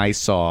one I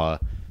saw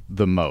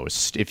the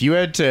most. If you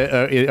had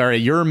to, or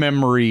your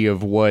memory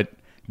of what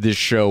this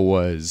show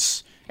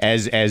was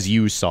as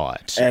you saw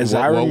it,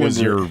 what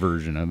was your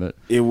version of it?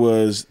 It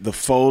was the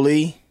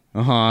Foley,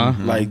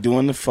 Mm-hmm. like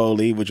doing the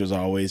Foley, which was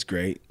always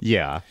great.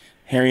 Yeah.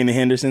 Harry and the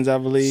Hendersons, I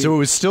believe. So it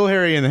was still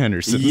Harry and the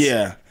Hendersons.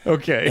 Yeah.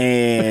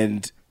 Okay.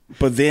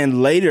 But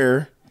then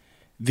later,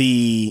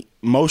 the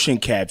motion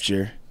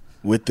capture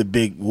with the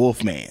big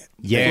wolf man.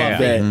 Yeah.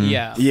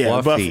 Yeah.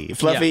 Yeah, Fluffy.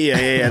 Fluffy,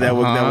 yeah, that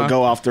would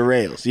go off the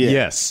rails. Yeah.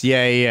 Yes.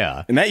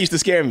 Yeah. And that used to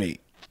scare me.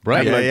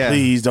 Right. I'd be like, Yeah.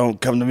 please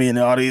don't come to me in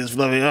the audience,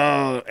 Fluffy.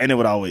 Oh, and it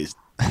would always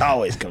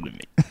come to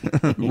me.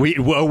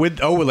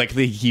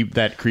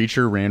 That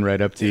creature ran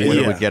right up to you. When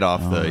Yeah. it would get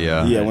off the,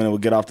 Yeah, when it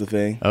would get off the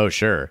thing. Oh,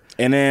 sure.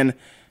 And then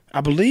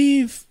I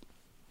believe,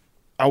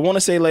 I want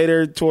to say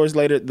towards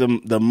later,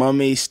 the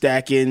mummy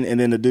stacking, and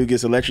then the dude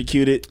gets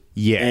electrocuted.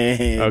 Yeah.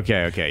 And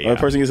Okay. Or Yeah. the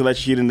person gets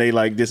electrocuted and they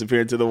like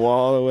disappear into the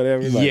wall or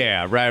whatever. Like,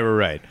 Yeah.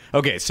 Right.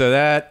 Okay. So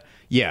that.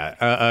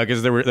 Yeah,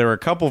 because there were a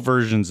couple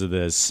versions of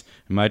this.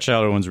 My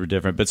childhood ones were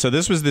different, but so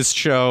this was this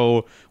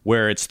show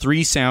where it's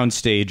 3 sound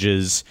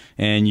stages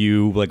and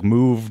you like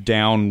move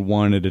down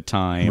one at a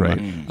time.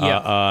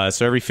 Right.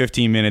 So every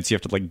 15 minutes you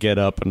have to like get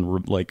up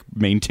and like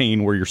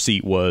maintain where your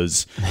seat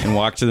was and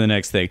walk to the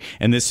next thing.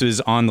 And this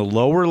is on the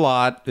lower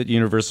lot at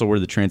Universal where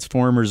the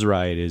Transformers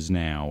ride is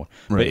now.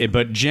 Right.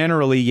 But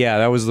generally, yeah,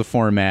 that was the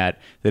format.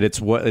 That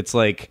it's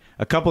like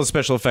a couple of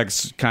special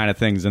effects kind of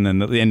things, and then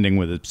the ending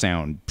with a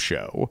sound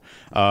show.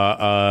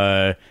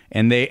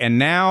 And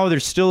now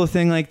there's still a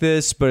thing like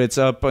this, but it's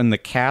up in the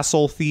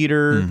Castle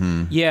Theater.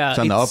 Yeah. It's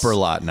on the upper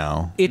lot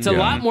now. It's a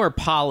lot more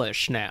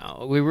polished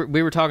now. We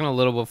were talking a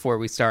little before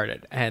we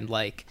started, and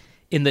like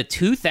in the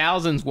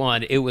 2000s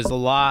one, it was a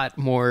lot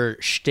more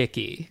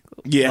shticky.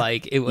 Yeah.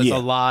 Like it was a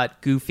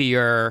lot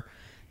goofier.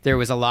 There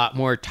was a lot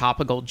more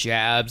topical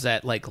jabs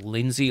at like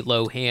Lindsay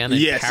Lohan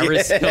and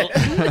Paris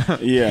Hilton.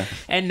 Yeah.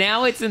 And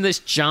now it's in this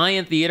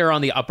giant theater on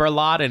the upper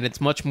lot, and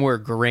it's much more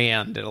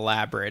grand and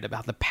elaborate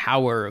about the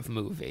power of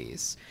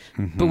movies.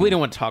 But we don't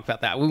want to talk about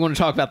that. We want to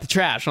talk about the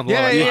trash on the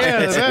lower lot.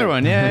 the bad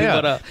one.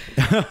 Yeah.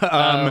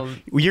 But,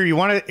 You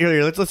want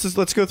to?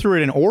 Let's go through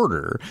it in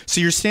order.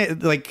 So you're saying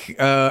like,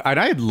 and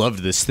I loved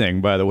this thing,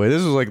 by the way.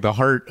 This was like the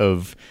heart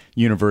of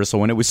Universal,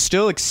 when it was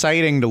still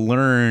exciting to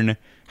learn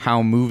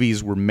how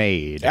movies were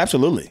made.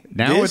 Absolutely.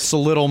 Now it's a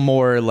little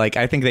more like,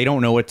 I think they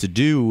don't know what to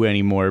do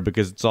anymore,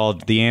 because it's all,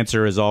 the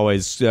answer is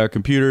always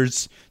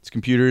computers. It's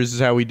computers is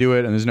how we do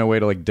it, and there's no way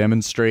to like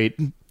demonstrate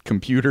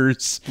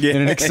computers in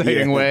an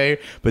exciting way.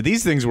 But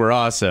these things were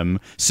awesome.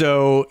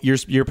 So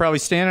you're probably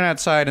standing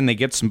outside, and they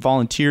get some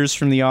volunteers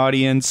from the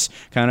audience,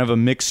 kind of a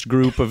mixed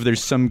group of,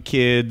 there's some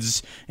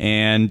kids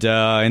and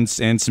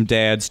some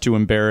dads to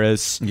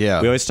embarrass.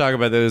 Yeah. We always talk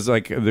about those,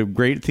 like the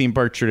great theme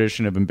park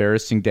tradition of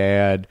embarrassing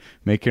dad,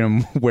 making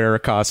him wear a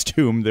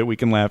costume that we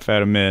can laugh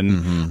at him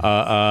in.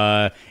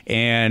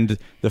 And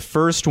the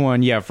first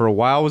one, for a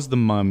while was The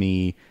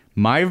Mummy.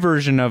 My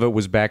version of it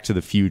was Back to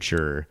the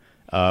Future.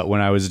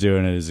 when I was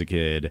doing it as a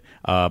kid.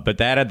 But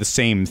that had the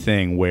same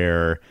thing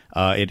where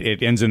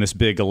it ends in this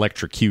big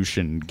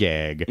electrocution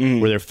gag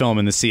where they're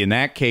filming the scene. In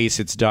that case,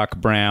 it's Doc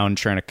Brown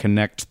trying to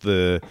connect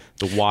the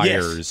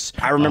wires.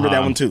 Yes, I remember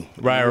that one too.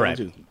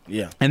 Right.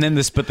 Yeah. And then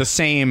but the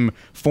same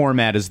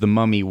format as the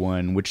Mummy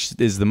one, which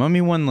is the Mummy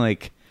one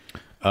like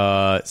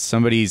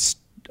somebody's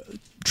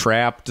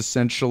trapped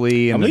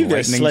essentially, and then they're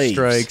lightning slaves.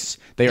 strikes.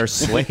 They are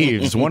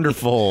slaves.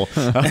 Wonderful.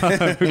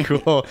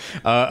 Cool.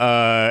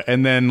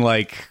 And then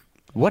like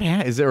what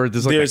is there?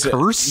 There's like a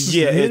curse.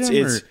 Yeah, hit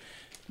him,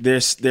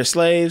 it's they're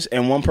slaves,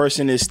 and one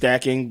person is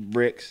stacking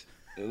bricks.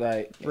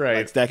 Right.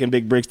 Like stacking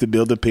big bricks to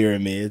build the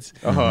pyramids,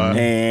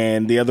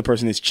 and the other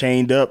person is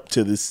chained up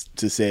to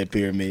said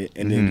pyramid,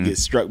 and then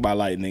gets struck by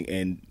lightning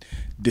and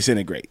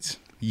disintegrates.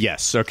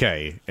 Yes.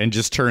 Okay. And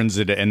just turns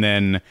it, and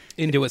then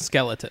Into a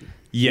skeleton.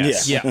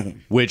 yes, Yeah.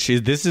 Which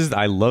is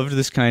I loved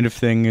this kind of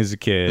thing as a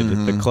kid.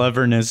 The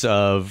cleverness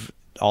of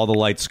all the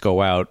lights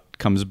go out,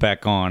 comes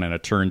back on, and a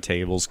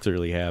turntable's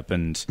clearly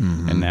happened,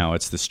 and now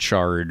it's this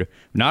charred.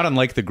 Not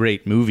unlike the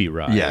Great Movie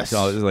Ride. Yes.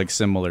 It's like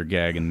similar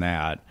gag in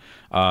that.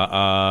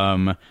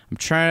 I'm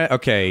trying.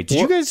 Okay, did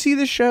you guys see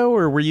this show,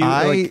 or were you?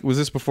 Was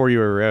this before you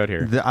were out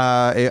here?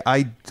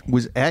 I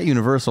was at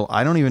Universal.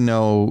 I don't even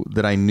know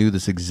that I knew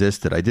this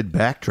existed. I did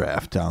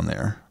Backdraft down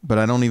there, but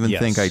I don't even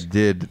think I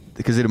did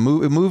because it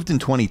moved in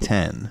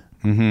 2010.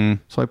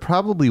 So I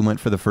probably went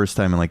for the first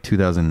time in like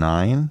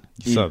 2009.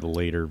 You saw the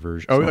later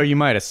version. Oh, you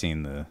might have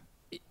seen the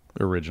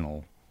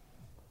original.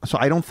 So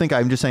I don't think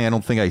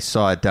I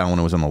saw it down when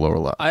it was on the lower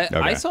level.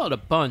 I saw it a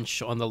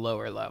bunch on the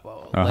lower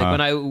level. Like when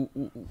I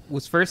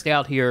was first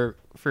out here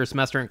for a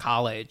semester in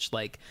college,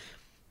 like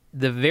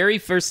the very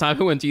first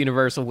time I went to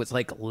Universal was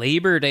like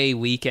Labor Day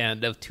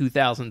weekend of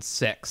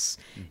 2006.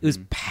 It was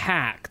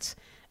packed.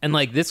 And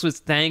like this was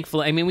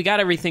thankful. I mean, we got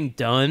everything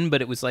done,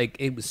 but it was like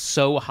it was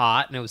so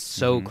hot and it was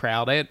so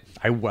crowded.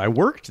 I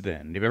worked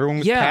then. If everyone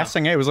was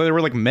passing out, it was like there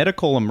were like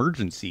medical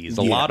emergencies,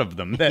 a lot of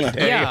them that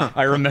day. Yeah.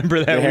 I remember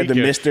that. They had the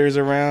weekend. misters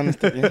around. And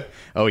stuff, yeah.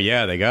 Oh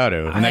yeah, they got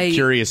to. And that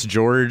Curious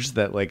George,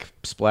 that like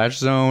splash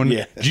zone.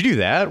 Yeah. Did you do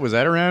that? Was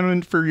that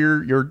around for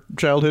your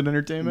childhood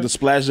entertainment? The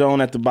splash zone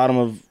at the bottom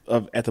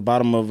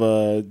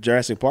of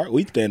Jurassic Park.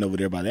 We stand over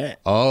there by that.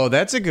 Oh,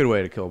 that's a good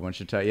way to kill a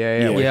bunch of time.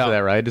 Yeah. Wait for that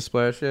ride to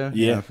splash.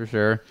 Yeah, for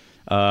sure.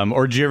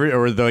 Or did you ever,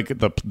 or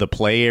the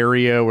play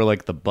area where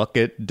like the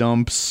bucket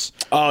dumps?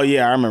 Oh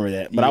yeah, I remember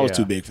that, but I was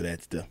too big for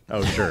that still.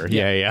 Oh sure,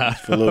 yeah.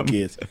 For little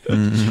kids.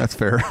 That's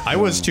fair. I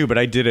was too, but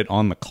I did it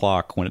on the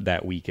clock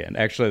that weekend.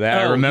 Actually,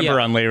 I remember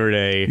on Labor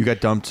Day. You got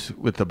dumped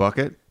with the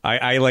bucket?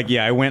 I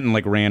went and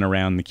like ran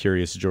around the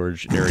Curious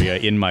George area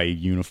in my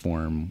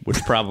uniform,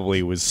 which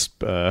probably was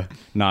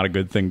not a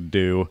good thing to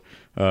do.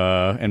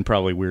 And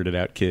probably weirded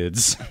out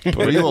kids.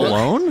 Were you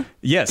alone?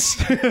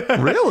 Yes.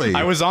 Really?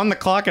 I was on the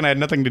clock and I had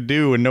nothing to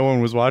do and no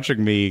one was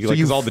watching me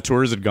because all the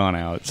tours had gone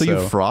out. So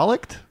you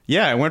frolicked?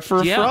 Yeah, I went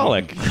for a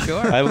frolic.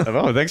 Sure.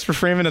 Thanks for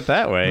framing it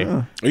that way.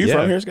 Are you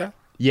from here, Scott?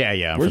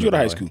 Yeah. Where'd you go to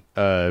high school?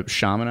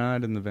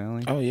 Chaminade in the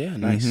Valley. Oh yeah,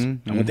 nice. I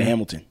went to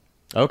Hamilton.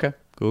 Okay.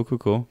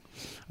 Cool.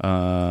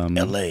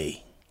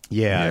 L.A.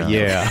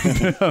 Yeah.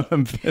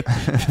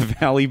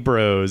 Valley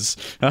Bros.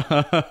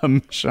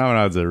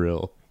 Chaminade's a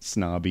real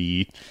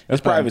snobby.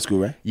 That's private school,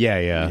 right?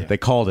 Yeah. They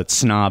called it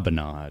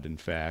Snobinade, in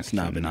fact.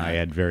 Snobinade. And I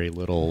had very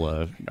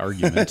little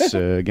arguments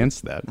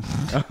against that.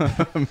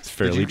 It's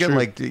fairly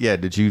true.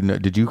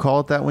 Did you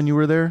call it that when you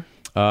were there?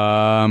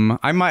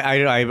 I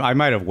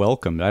might have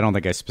welcomed. I don't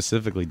think I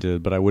specifically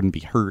did, but I wouldn't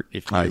be hurt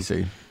if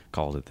you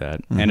called it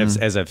that. And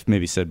as I've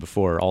maybe said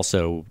before,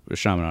 also a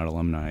Chaminade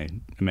alumni,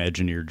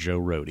 Imagineer Joe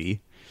Rohde.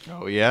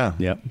 Oh yeah.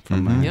 Yep,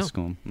 from my high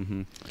school.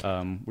 We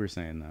were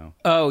saying though.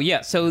 Oh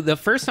yeah. So the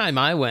first time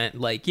I went,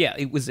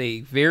 it was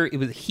a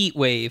heat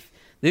wave.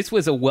 This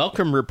was a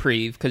welcome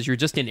reprieve because you're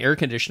just in air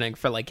conditioning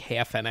for like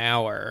half an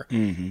hour.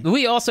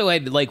 We also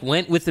had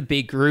went with a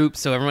big group,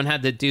 so everyone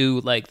had to do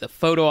like the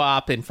photo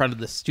op in front of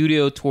the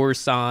studio tour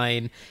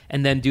sign,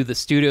 and then do the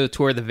studio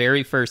tour the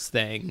very first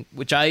thing.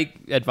 Which I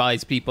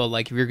advise people,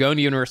 like if you're going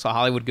to Universal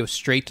Hollywood, go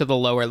straight to the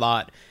lower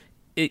lot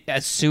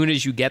as soon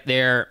as you get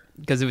there.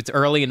 Because if it's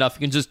early enough,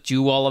 you can just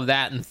do all of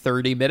that in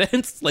 30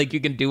 minutes. Like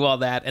you can do all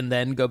that and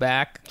then go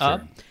back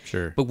up.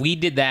 Sure. But we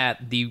did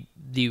that the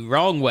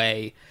wrong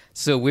way.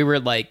 So we were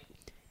like,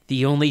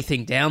 the only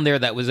thing down there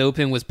that was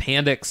open was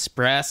Panda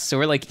Express. So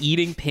we're like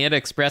eating Panda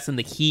Express in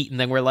the heat. And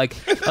then we're like,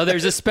 oh,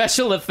 there's a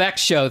special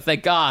effects show.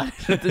 Thank God.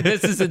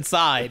 This is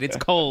inside. It's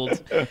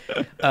cold.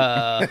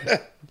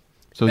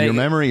 So your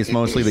memory is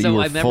mostly that you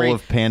were full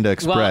of Panda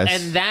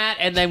Express. Well,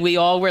 and then we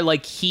all were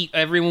like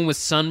everyone was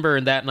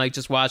sunburned that night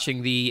just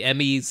watching the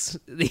Emmys.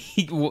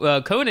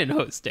 Conan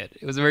hosted.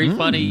 It was a very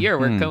funny year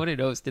where Conan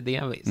hosted the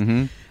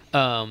Emmys.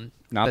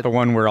 Not the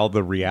one where all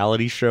the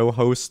reality show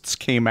hosts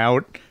came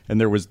out and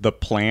the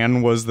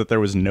plan was that there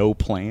was no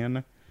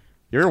plan.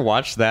 You ever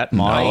watched that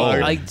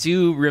monologue? I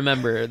do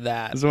remember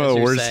that. It's one of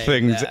the worst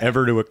things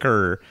ever to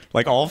occur.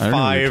 Like all I don't know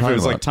what you're five, it talking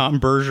was like about. Tom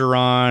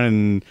Bergeron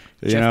and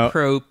Jeff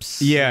Probst.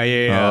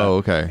 Yeah. Oh,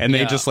 okay. And they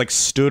Yeah. just like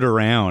stood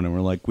around and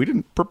were like, we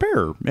didn't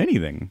prepare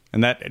anything,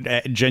 and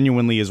that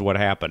genuinely is what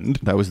happened.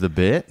 That was the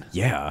bit?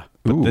 Yeah,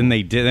 but Ooh. then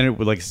they did, and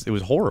it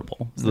was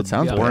horrible. It's That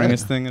sounds the bad.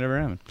 boringest thing that ever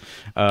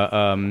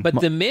happened. But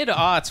the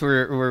mid-aughts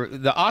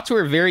were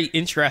a very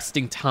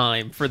interesting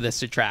time for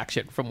this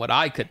attraction, from what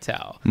I could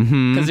tell.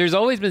 Because there's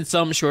always been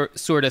some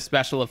sort of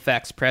special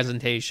effects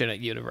presentation at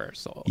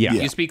Universal. Yeah.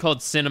 It used to be called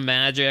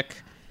Cinemagic.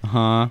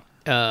 Huh?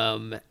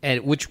 And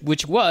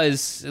which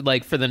was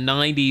like for the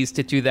 90s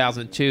to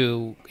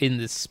 2002 in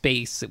this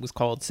space, it was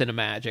called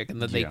Cinemagic, and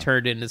then they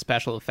turned into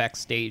special effects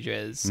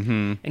stages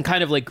and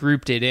kind of like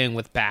grouped it in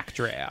with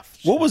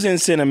Backdraft. What was in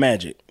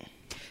Cinemagic?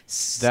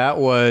 That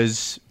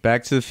was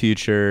Back to the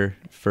Future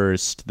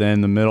first.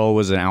 Then the middle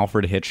was an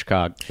Alfred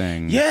Hitchcock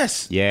thing.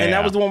 Yes. Yeah. And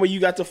that was the one where you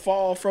got to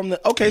fall from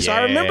the. Okay, so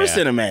I remember Yeah.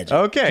 Cinemagic.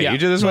 Okay, Yeah. you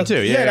did this one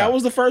too. Yeah, that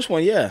was the first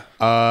one. Yeah.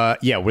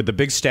 yeah, with the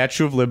big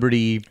Statue of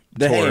Liberty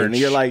The torch. hand. And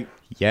you're like,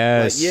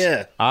 yes, like,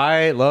 yeah.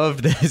 I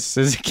loved this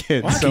as a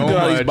kid why I so keep doing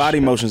all these much. body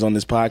motions on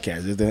this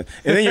podcast? And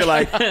then you're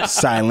like,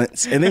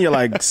 silence. And then you're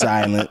like,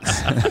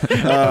 silence.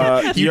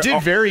 You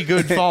did very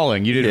good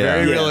falling. You did Yeah.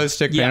 very Yeah.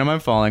 realistic pantomime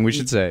falling. We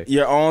should say.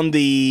 You're on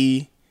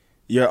the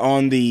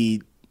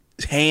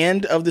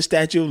hand of the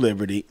Statue of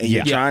Liberty, and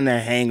you're Yeah. trying to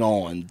hang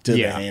on to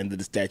Yeah. the hand of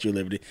the Statue of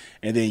Liberty,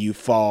 and then you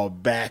fall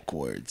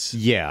backwards.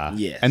 Yeah.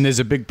 Yes. And there's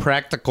a big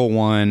practical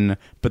one,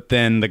 but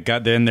then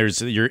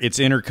it's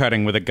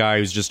intercutting with a guy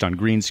who's just on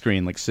green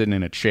screen, like sitting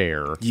in a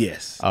chair.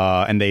 Yes.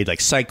 And they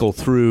like cycle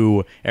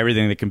through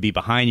everything that can be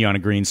behind you on a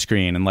green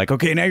screen, and like,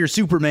 okay, now you're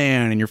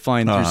Superman, and you're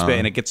flying through space,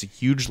 and it gets a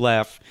huge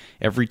laugh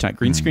every time.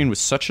 Green screen was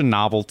such a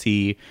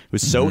novelty; it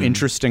was so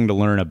interesting to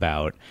learn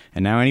about,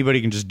 and now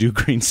anybody can just do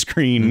green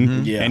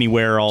screen Yeah. anywhere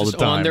all Just the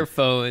time on their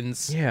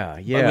phones. Yeah,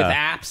 But yeah. with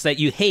apps that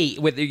you hate,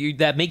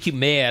 that make you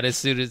mad as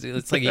soon as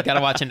it's like you got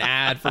to watch an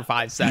ad for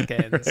 5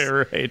 seconds.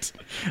 Right.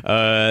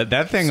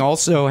 That thing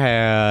also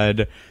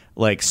had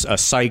like a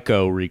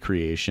Psycho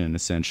recreation,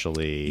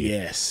 essentially.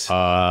 Yes.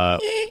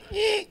 Yup.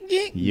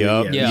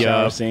 Yeah.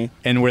 Yup. Scene.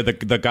 And where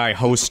the guy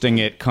hosting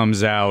it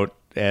comes out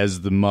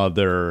as the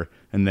mother,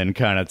 and then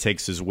kind of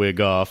takes his wig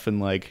off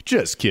and like,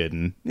 just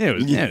kidding. It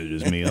was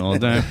just me the whole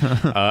time.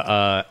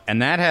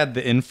 And that had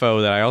the info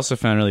that I also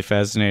found really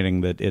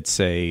fascinating, that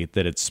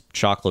it's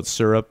chocolate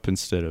syrup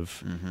instead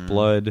of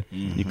blood.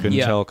 You couldn't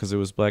Yeah. tell because it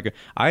was black.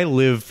 I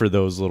live for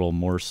those little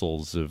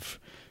morsels of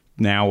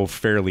now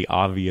fairly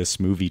obvious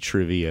movie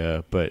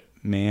trivia, but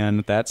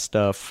man, that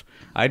stuff.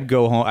 I'd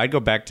go home. I'd go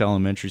back to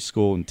elementary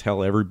school and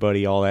tell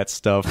everybody all that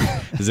stuff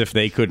as if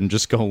they couldn't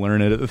just go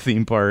learn it at the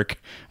theme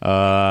park.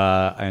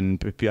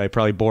 And I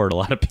probably bored a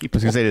lot of people.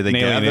 I was going to say, did they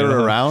nailing gather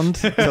it. around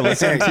to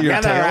listen to your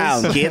Gather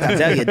tales? around, kid. I'll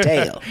tell you a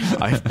tale.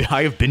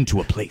 I have been to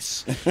a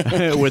place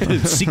where the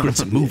secrets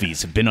of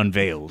movies have been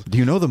unveiled. Do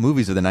you know the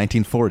movies of the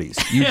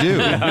 1940s? You do.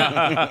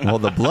 Well,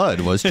 the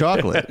blood was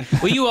chocolate.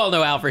 Well, you all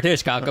know Alfred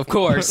Hitchcock, of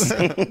course,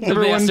 the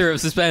master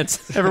of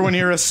suspense. Everyone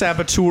here a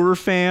Saboteur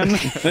fan?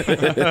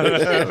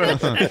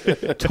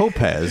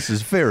 Topaz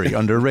is very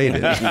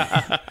underrated.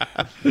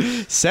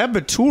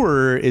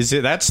 Saboteur is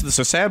the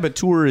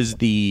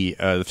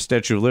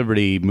Statue of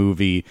Liberty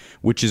movie,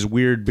 which is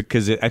weird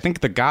because I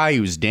think the guy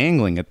who's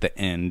dangling at the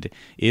end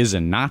is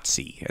a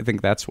Nazi. I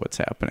think that's what's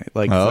happening.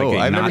 Oh, a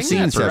I've never Nazi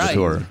seen person.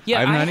 Saboteur.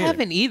 Yeah, I've I not either.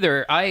 haven't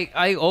either.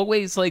 I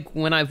always like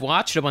when I've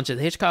watched a bunch of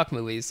the Hitchcock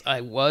movies,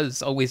 I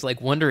was always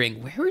like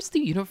wondering where is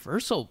the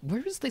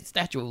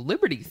Statue of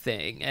Liberty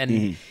thing, and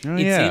it's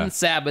yeah. in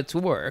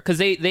Saboteur because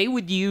they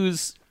would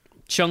use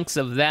chunks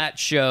of that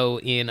show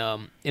in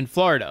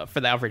Florida for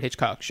the Alfred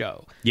Hitchcock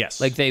show.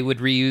 Yes. like they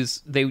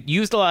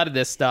used a lot of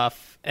this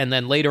stuff, and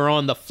then later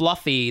on the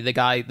Fluffy,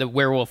 the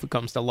werewolf who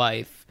comes to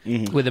life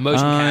with the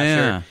motion capture.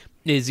 Yeah.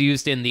 Is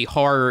used in the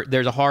horror.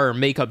 There's a horror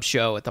makeup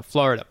show at the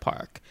Florida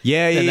park.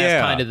 Yeah. And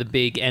that's kind of the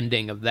big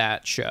ending of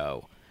that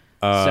show.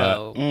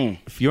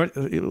 If you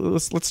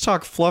let's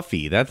talk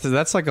Fluffy.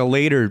 That's like a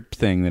later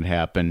thing that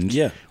happened.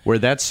 Yeah. Where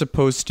that's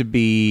supposed to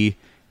be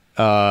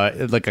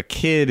like a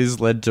kid is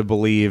led to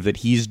believe that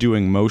he's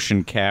doing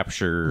motion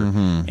capture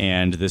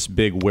and this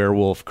big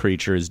werewolf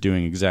creature is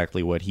doing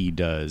exactly what he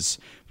does.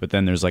 But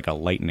then there's like a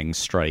lightning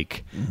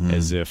strike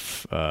as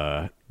if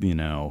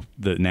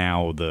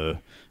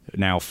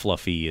now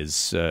Fluffy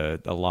is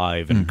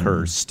alive and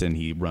cursed, and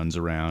he runs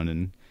around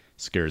and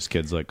scares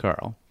kids like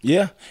Carl.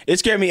 Yeah. It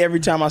scared me every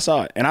time I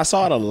saw it. And I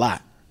saw it a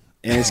lot.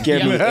 And it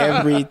scared me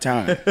every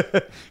time.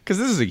 Because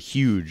this is a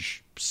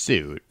huge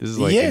suit. This is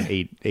like Yeah.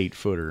 an eight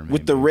footer.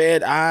 With the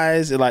red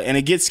eyes, and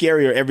it gets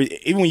scarier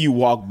even when you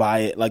walk by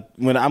it. Like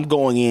when I'm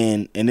going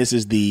in, and this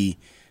is the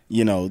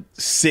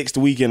 6th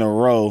week in a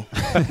row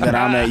that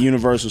I'm at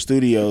Universal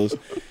Studios,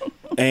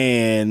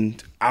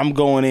 and I'm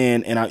going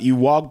in, and you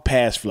walk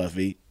past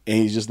Fluffy, and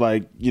he's just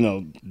like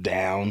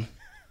down,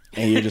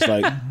 and you're just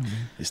like,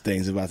 this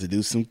thing's about to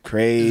do some He's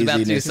crazy. about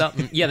to do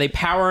something. Yeah, they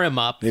power him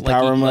up. They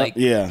power him up,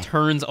 yeah.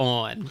 Turns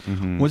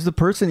on. Was the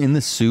person in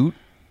the suit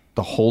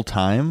the whole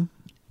time?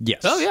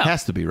 Yes. Oh, yeah.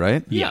 Has to be,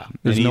 right? Yeah.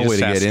 There's And he no way just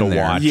to has get in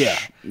there. watch Yeah,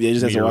 you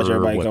just have to watch mirror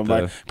everybody what come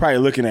by. Probably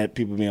looking at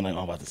people being like, "Oh,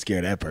 I'm about to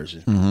scare that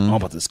person. I'm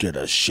about to scare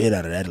the shit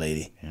out of that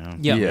lady." Yeah.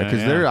 Yeah,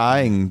 because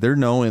they're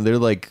knowing, they're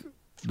like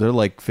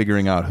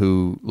figuring out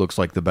who looks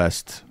like the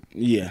best,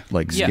 Yeah,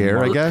 like Yeah. scare,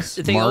 I Well, guess.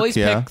 They Mark, always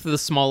yeah. pick the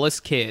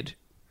smallest kid,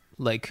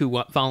 like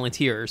who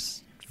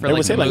volunteers for they like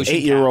would say like motion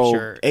 8-year-old,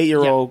 capture.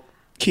 8-year-old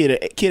kid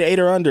 8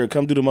 or under,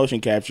 come do the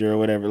motion capture or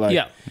whatever. Like,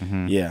 Yeah.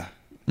 yeah.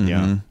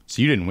 Yeah.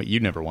 So you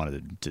never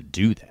wanted to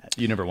do that.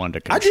 You never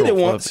wanted to I control did it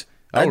Fluffy. once.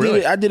 Oh,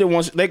 really? I did it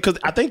once because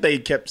I think they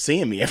kept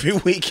seeing me every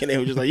week, and they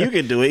were just like, "You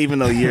can do it, even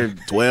though you're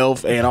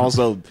 12 and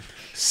also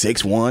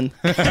 6'1".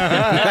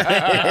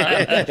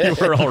 You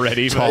were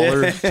already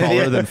taller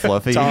than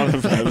Fluffy. Taller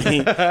than Fluffy.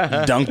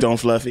 Dunked on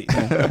Fluffy.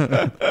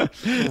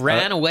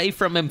 Ran away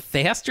from him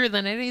faster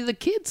than any of the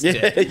kids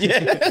did.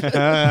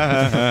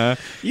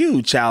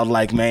 You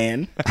childlike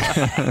man,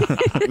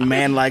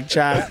 man-like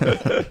child.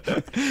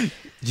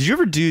 Did you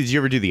ever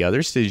do the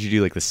others? Did you do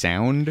like the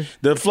sound?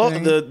 The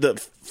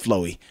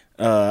flowy.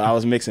 I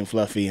was mixing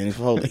Fluffy and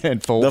Foley.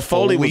 And the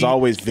Foley was Foley?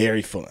 always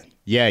very fun.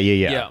 Yeah.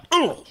 Yeah.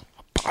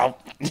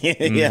 Pop. Yeah.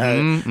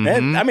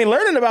 That- I mean,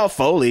 learning about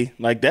Foley,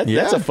 like that's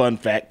Yeah. a fun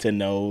fact to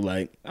know.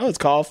 Like, oh, it's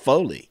called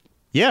Foley.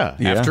 Yeah.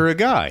 Yeah. After a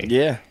guy.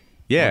 Yeah.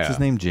 Yeah. What's his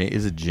name?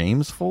 Is it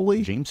James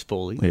Foley? James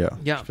Foley. Yeah.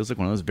 Yeah. Feels like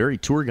one of those very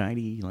tour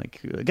guidey,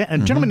 like a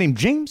gentleman named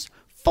James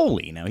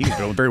Foley. Now, he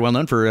was very well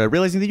known for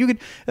realizing that you could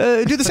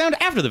do the sound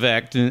after the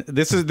fact.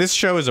 This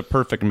show is a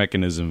perfect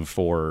mechanism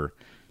for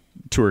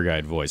tour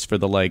guide voice, for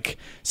the like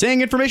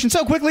saying information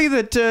so quickly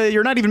that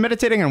you're not even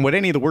meditating on what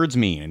any of the words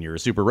mean, and you're a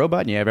super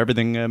robot and you have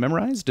everything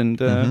memorized, and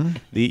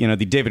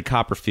the David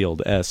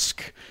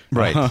Copperfield-esque,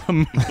 Right.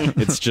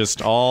 It's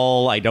just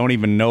all, I don't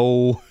even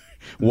know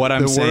what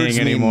I'm The saying words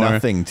anymore. mean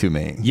nothing to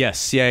me.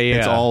 Yes, yeah.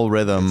 It's all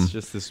rhythm. It's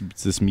just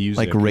this music,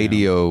 Like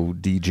radio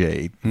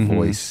DJ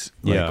voice,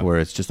 like Yeah. where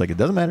it's just like it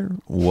doesn't matter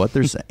what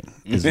they're saying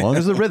as long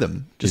as the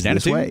rhythm just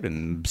is this way. attitude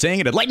and saying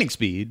it at lightning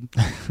speed,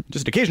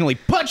 just occasionally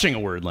punching a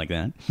word like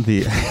that.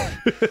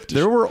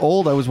 There were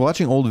I was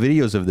watching old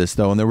videos of this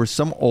though, and there were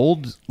some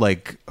old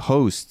like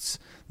hosts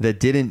that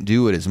didn't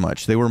do it as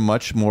much. They were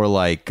much more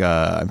like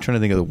I'm trying to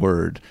think of the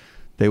word.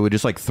 They would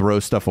just like throw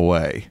stuff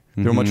away.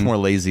 They were much more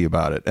lazy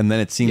about it. And then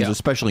it seems,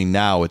 especially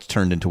now, it's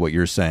turned into what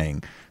you're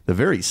saying. The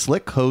very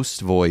slick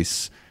host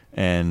voice,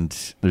 and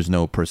there's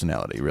no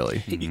personality,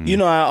 really. You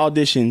know, I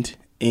auditioned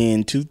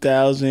in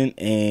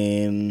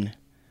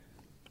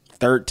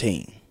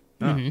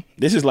 2013.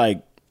 This is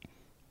like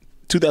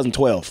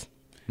 2012.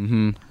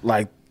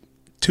 Like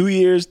 3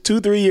 years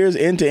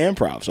into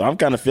improv. So I'm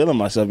kind of feeling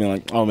myself being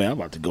like, oh man, I'm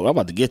about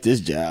to get this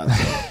job.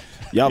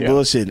 Y'all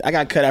bullshit. I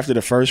got cut after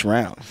the first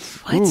round.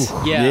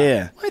 What?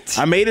 Yeah. What?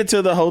 I made it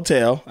to the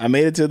hotel. I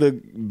made it to the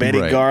Betty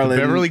Right. Garland.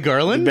 Beverly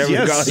Garland? Beverly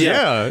Yes, Garland.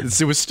 yeah.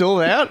 It was still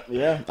that?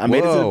 Yeah. I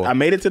Whoa.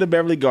 made it to the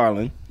Beverly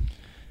Garland.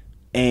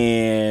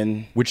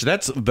 And Which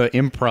that's the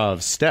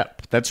improv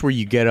step. That's where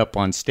you get up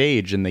on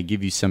stage and they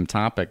give you some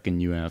topic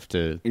and you have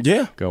to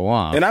go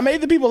off. And I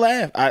made the people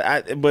laugh.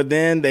 But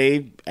then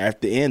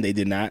at the end, they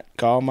did not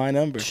call my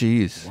number.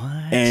 Jeez.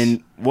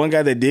 And one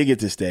guy that did get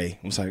to stay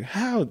was like,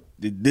 how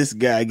did this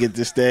guy get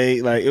to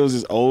stay? Like, it was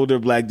this older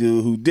black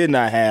dude who did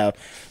not have,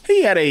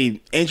 he had a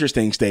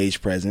interesting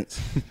stage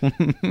presence,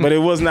 but it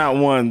was not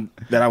one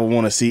that I would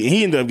want to see. And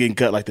he ended up getting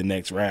cut like the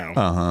next round.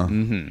 Uh-huh.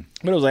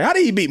 But it was like, how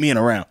did he beat me in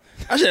a round?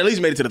 I should at least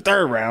made it to the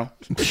third round.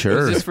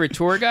 Sure. Is this for a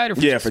tour guide or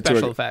for Yeah, for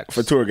special tour, effects?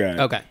 for tour guide.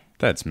 Okay.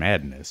 That's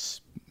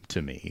madness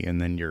to me. And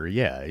then you're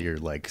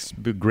like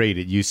great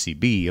at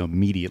UCB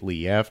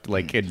immediately after,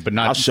 like, but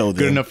not I'll show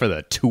good them. enough for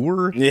the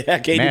tour. Yeah, I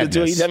can't do the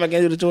tour. You tell me I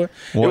can't do the tour?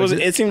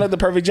 It seemed like the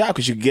perfect job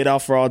because you could get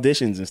off for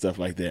auditions and stuff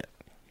like that.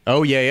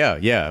 Oh yeah.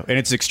 And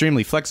it's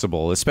extremely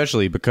flexible,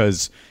 especially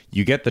because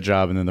you get the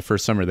job and then the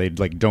first summer they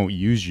like don't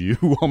use you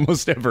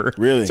almost ever.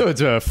 Really? So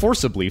it's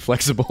forcibly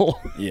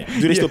flexible. Yeah.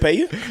 Do they still pay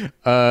you?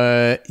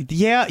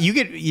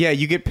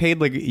 You get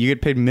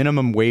paid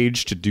minimum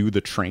wage to do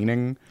the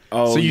training.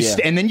 Oh, so you yeah.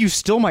 and then you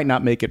still might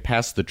not make it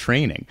past the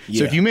training. So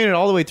Yeah. if you made it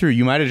all the way through,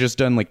 you might have just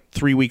done like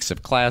 3 weeks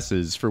of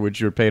classes for which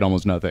you were paid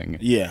almost nothing.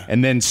 Yeah.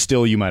 And then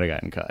still you might have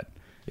gotten cut.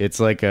 It's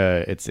like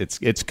it's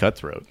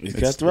cutthroat. It's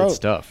cutthroat. It's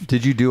tough.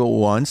 Did you do it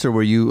once, or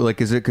were you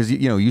like? Is it because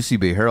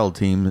UCB Herald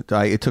team?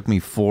 It took me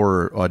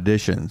 4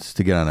 auditions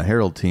to get on a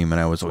Herald team, and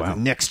I was like,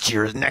 next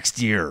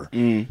year.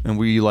 And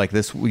were you like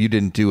this? You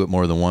didn't do it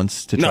more than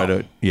once to try No.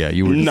 to? Yeah,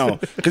 you were. No,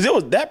 because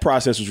that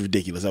process was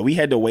ridiculous. Like, we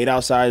had to wait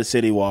outside the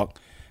City Walk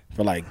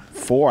for like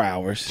 4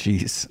 hours.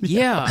 Jeez.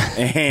 Yeah.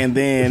 And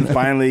then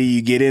finally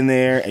you get in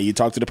there and you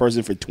talk to the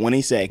person for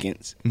 20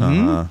 seconds.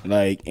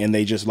 Like, and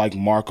they just like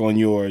mark on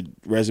your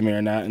resume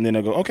or not. And then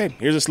they'll go, okay,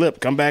 here's a slip.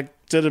 Come back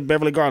to the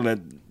Beverly Garden at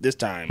this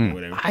time or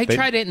whatever. I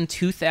tried it in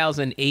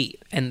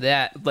 2008, and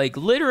that, like,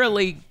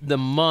 literally the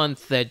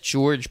month that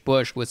George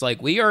Bush was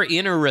like, we are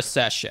in a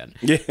recession.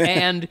 Yeah.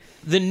 And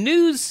the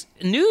news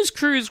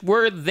crews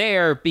were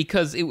there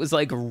because it was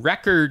like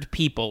record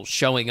people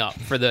showing up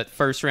for the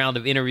first round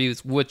of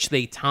interviews, which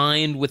they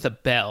timed with a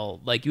bell.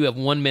 Like, you have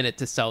 1 minute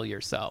to sell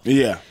yourself.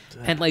 Yeah.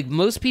 And, like,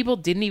 most people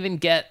didn't even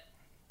get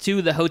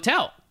to the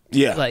hotel.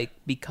 Yeah. Like,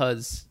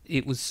 because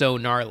it was so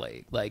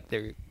gnarly. Like,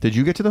 they're... Did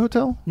you get to the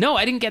hotel? No,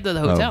 I didn't get to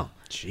the hotel.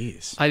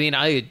 Jeez. I mean,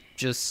 I had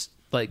just,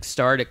 like,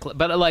 started...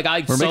 but, like,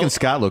 We're making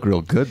Scott look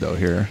real good, though,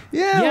 here.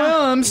 Yeah,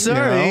 well, I'm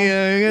sorry.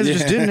 You guys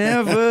just didn't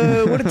have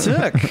what it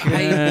took.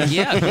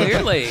 yeah,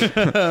 clearly.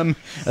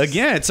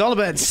 Again, it's all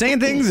about saying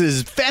things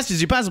as fast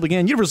as you possibly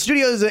can. Universal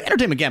Studios,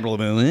 entertainment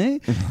capital.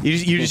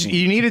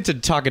 You needed to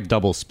talk at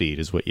double speed,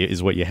 is what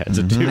you had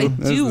to do. I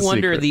That's do the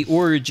wonder secret. the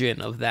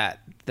origin of that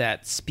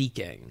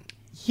speaking.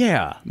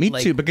 Yeah, me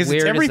Like, too, because where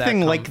it's does that everything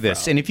come like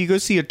this. from? And if you go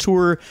see a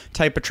tour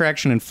type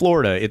attraction in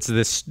Florida, it's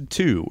this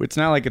too. It's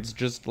not like it's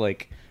just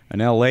like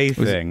an LA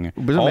thing.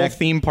 was it All Mac-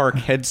 theme park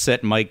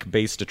headset mic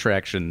based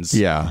attractions.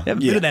 Yeah. have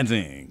a bit of that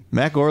thing.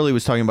 Matt Gorley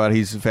was talking about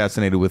he's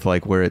fascinated with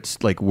like where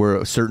it's like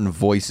where certain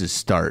voices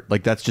start.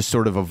 Like that's just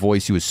sort of a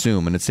voice you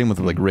assume, and it's same with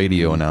like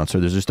radio announcer.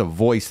 There's just a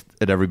voice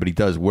that everybody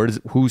does.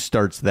 Who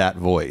starts that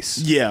voice?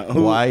 Yeah.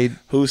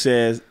 Who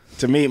says,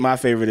 to me, my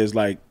favorite is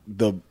like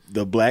the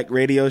black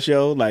radio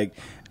show, like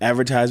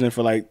advertisement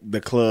for like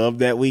the club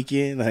that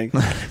weekend. Like,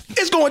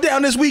 it's going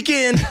down this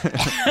weekend.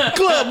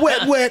 Club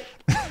wet, wet.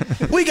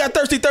 We got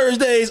Thirsty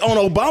Thursdays on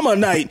Obama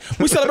night.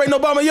 We celebrating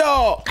Obama,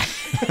 y'all.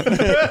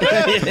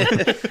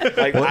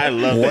 Like, I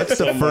love that. What's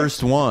the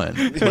first one?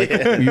 Like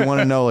you want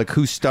to know like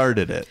who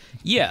started it?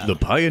 Yeah. The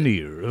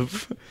pioneer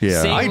of.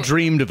 Yeah. Same- I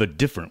dreamed of a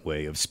different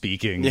way of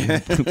speaking.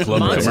 Club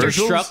Monster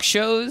commercials. truck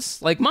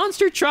shows, like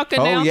Monster Truck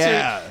announcer,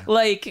 yeah.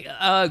 like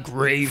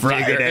Grave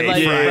Friday, Digger,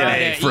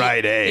 like,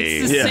 Friday.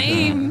 It's the Yeah.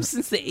 same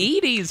since the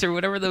 80s or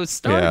whatever those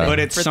started. Yeah. But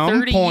at for some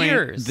 30 point,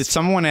 years.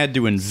 someone had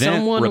to invent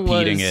Someone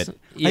repeating was- it.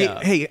 yeah.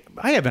 Hey,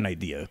 I have an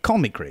idea. Call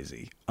me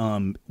crazy.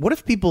 What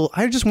if people?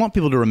 I just want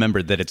people to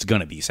remember that it's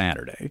gonna be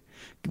Saturday.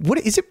 Would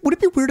it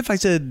be weird if I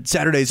said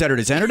Saturday?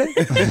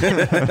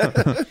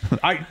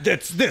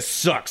 This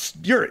sucks.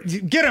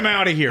 Get him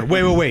out of here.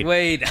 Wait.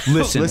 Wait.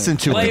 Listen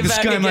to Play him. This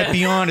back guy might again.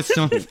 be on to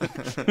something.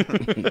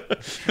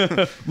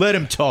 Let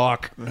him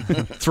talk.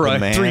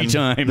 Three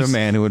times. The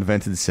man who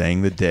invented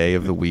saying the day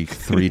of the week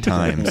 3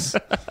 times.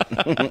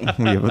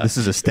 This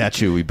is a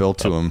statue we built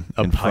to him.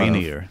 A in front of-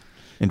 pioneer.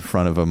 in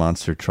front of a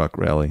monster truck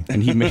rally.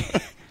 And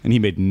he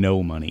made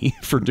no money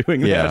for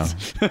doing Yeah,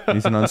 that.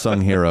 he's an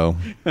unsung hero.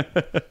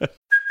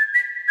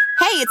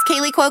 Hey, it's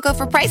Kaylee Cuoco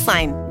for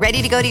Priceline.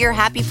 Ready to go to your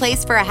happy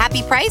place for a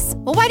happy price?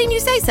 Well, why didn't you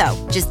say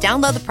so? Just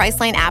download the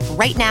Priceline app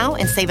right now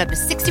and save up to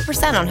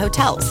 60% on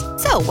hotels.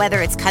 So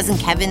whether it's Cousin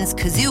Kevin's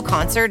Kazoo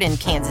Concert in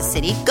Kansas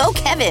City, go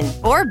Kevin,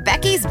 or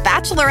Becky's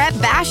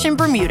Bachelorette Bash in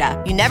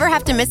Bermuda, you never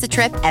have to miss a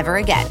trip ever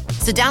again.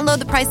 So download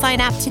the Priceline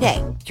app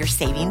today. Your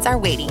savings are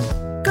waiting.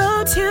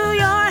 Go to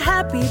your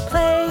happy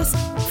place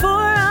for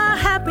a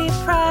happy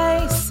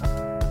price.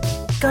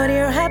 Go to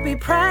your happy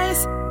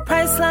price,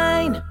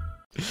 Priceline.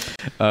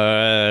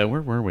 Where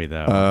were we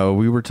though?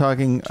 We were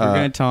talking. We're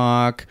going to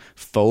talk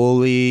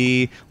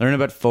Foley, learn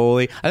about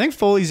Foley. I think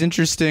Foley's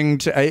interesting.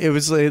 It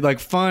was like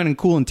fun and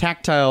cool and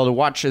tactile to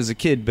watch as a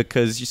kid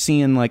because you're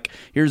seeing like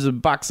here's a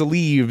box of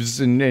leaves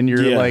and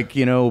you're Yeah. like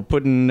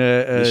putting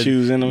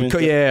shoes in them and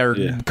stuff.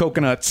 or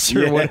coconuts or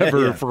Yeah,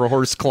 whatever yeah. for a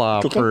horse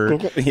clop or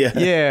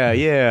Yeah.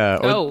 yeah.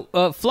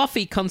 Or-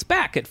 Fluffy comes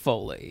back at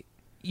Foley.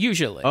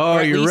 Usually. Oh, or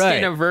at you're least right.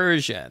 in a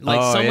version.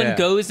 Like Oh, someone yeah.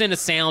 goes in a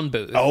sound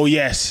booth. Oh,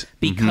 yes.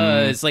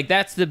 Because like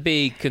that's the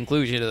big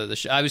conclusion of the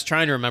show. I was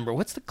trying to remember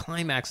what's the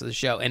climax of the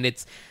show, and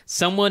it's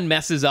someone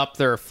messes up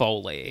their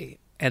Foley,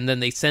 and then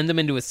they send them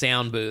into a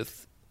sound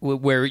booth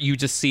where you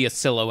just see a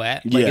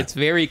silhouette. Like Yeah. it's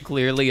very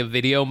clearly a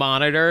video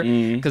monitor.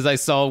 Because I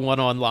saw one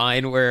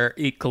online where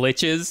it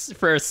glitches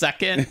for a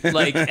second,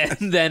 like,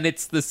 and then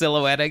it's the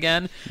silhouette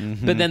again.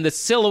 But then the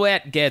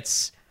silhouette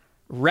gets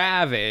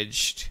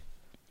ravaged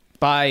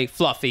by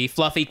Fluffy.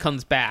 Fluffy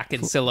comes back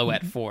in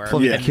silhouette form.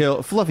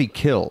 Fluffy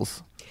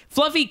kills.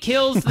 Fluffy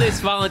kills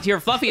this volunteer.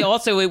 Fluffy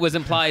also, it was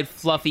implied,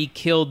 Fluffy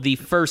killed the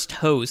first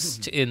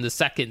host in the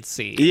second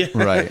scene. Yeah.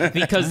 Right.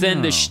 Because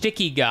then the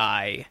shticky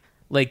guy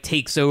like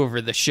takes over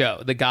the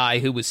show. The guy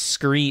who was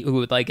who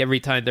would like every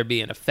time there'd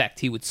be an effect,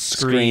 he would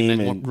scream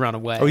and run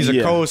away. Oh, he's a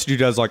Yeah. co-host who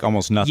does like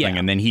almost nothing, Yeah.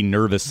 and then he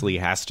nervously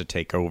has to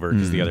take over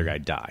because the other guy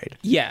died.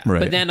 Yeah, Right.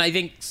 but then I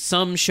think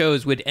some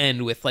shows would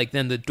end with like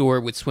then the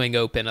door would swing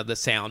open of the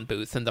sound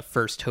booth and the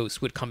first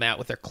host would come out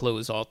with their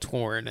clothes all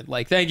torn and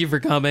like, thank you for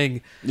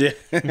coming. Yeah.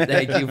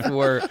 Thank you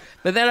for.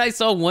 But then I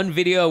saw one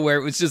video where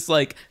it was just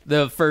like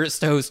the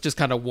first host just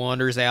kind of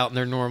wanders out in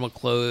their normal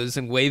clothes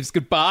and waves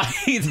goodbye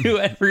to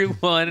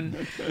everyone.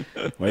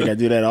 Well, you got to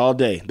do that all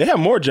day. They have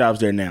more jobs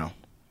there now.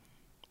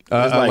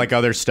 There's Like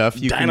other stuff.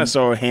 You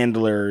Dinosaur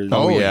handlers.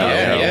 Oh,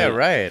 yeah. yeah,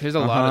 right. There's a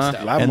lot of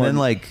stuff. A lot And more-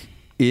 then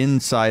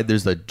inside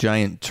there's a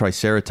giant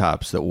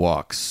triceratops that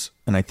walks,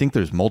 and I think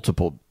there's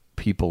multiple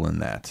people in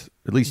that.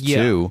 At least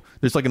Yeah. 2.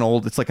 There's like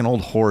it's like an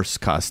old horse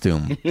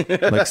costume.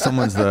 Like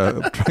someone's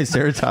the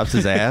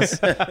Triceratops' ass.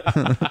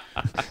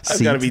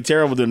 It's got to be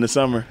terrible during the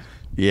summer.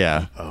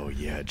 Yeah. Oh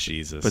yeah,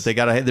 Jesus. But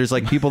there's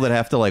like people that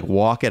have to like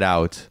walk it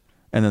out,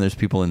 and then there's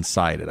people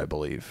inside it, I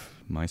believe.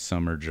 my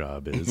summer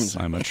job is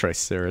I'm a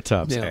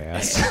Triceratops Yeah.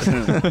 ass.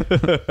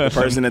 The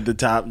person at the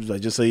top was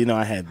like, just so you know,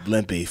 I had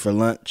Blimpie for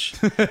lunch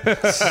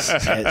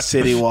at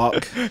City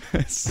Walk.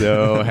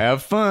 So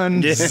have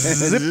fun.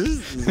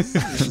 Zip.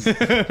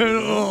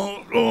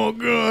 oh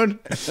god.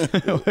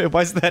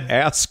 Why is that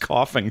ass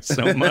coughing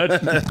so much?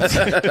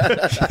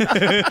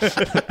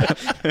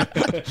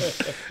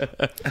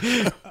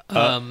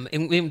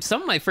 In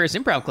some of my first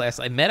improv class,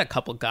 I met a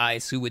couple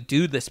guys who would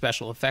do the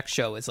special effects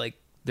show as like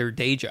their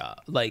day job.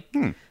 Like,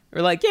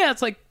 or like, yeah,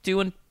 it's like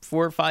doing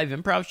 4 or 5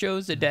 improv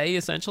shows a day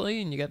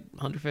essentially, and you get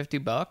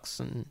 $150,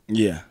 and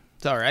Yeah.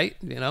 it's all right,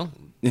 you know,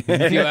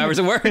 a few hours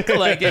of work.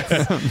 Like, it's,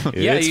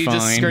 yeah, It's you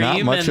just fine. scream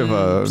Not much and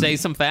of a- say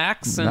some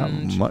facts,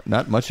 and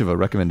Not much of a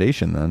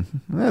recommendation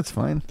then. That's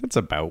fine. That's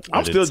about what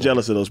I'm still it's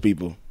jealous of those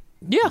people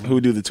yeah, who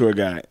do the tour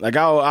guide. Like,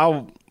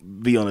 I'll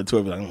be on the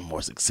tour, but like, I'm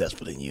more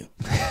successful than you.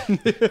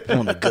 I'm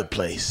on a good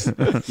place.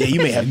 Yeah, you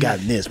may have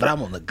gotten this, but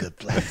I'm on a good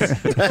place.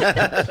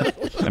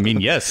 I mean,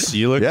 yes,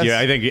 you look. Yes. Yeah,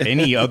 I think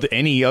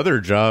any other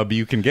job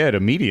you can get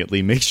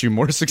immediately makes you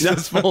more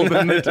successful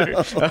than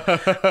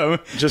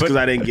the Just because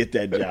I didn't get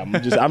that job,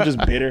 I'm just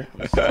bitter,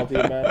 I'm salty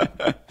about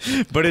it.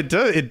 But it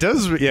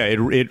does. Yeah,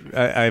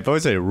 I've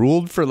always said it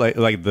ruled for like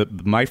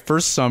my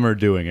first summer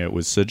doing it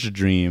was such a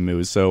dream. It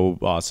was so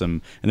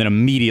awesome, and then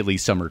immediately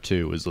summer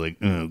 2 was like,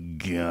 oh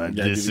god,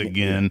 this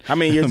again. How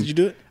many years did you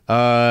do it?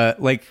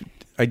 Like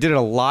I did it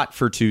a lot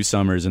for 2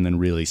 summers, and then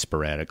really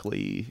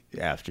sporadically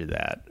after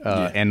that,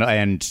 and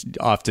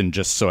often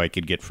just so I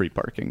could get free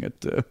parking at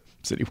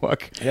City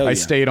Walk. Hell I yeah.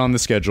 stayed on the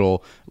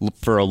schedule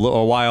for a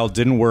while.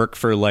 Didn't work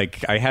for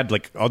I had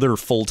like other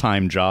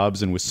full-time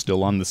jobs and was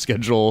still on the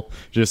schedule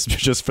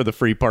just for the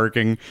free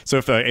parking. So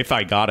if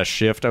I got a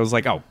shift, I was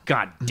like, oh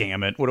god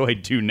damn it, what do I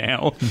do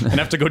now? And I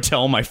have to go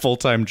tell my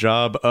full-time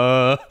job,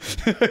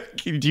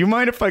 do you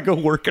mind if I go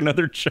work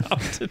another job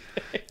today?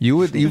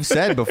 You've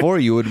said before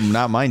you would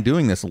not mind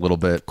doing this a little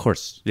bit. Of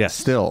course, yes.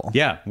 Still.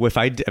 Yeah, if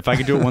I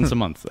could do it once a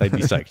month, I'd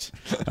be psyched.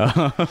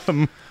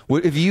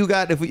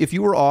 If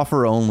you were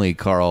offer only,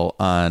 Carl,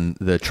 on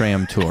the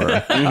tram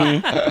tour,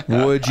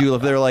 would you?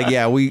 If they're like,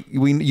 yeah, we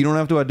you don't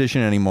have to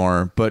audition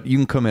anymore, but you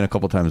can come in a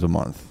couple times a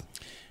month.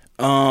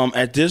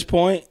 At this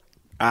point,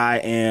 I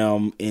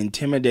am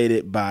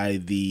intimidated by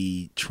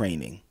the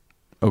training.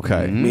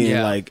 Okay. Meaning,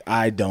 Yeah. like,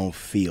 I don't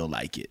feel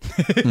like it.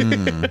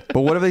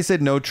 But what if they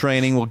said no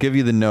training? We'll give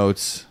you the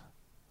notes.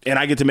 And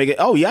I get to make it,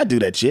 oh, yeah, I do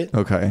that shit.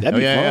 Okay. That'd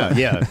be fun.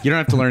 yeah. You don't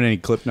have to learn any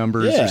clip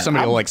numbers. Yeah, Or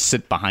somebody will I'm- like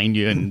sit behind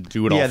you and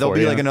do it all Yeah, there'll for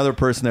be you. like another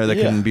person there that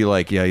Yeah. can be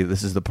like, yeah,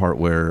 this is the part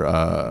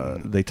where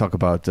they talk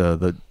about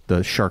the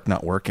shark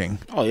not working.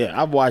 Oh, yeah.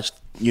 I've watched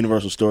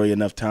Universal Story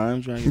enough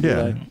times, right? You'd be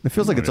Yeah, like, it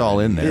feels like it's all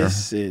in there.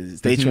 this is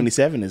Stage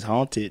 27 is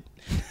haunted.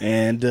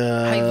 And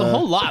the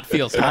whole lot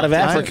feels out of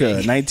haunted.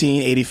 Africa,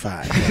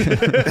 1985.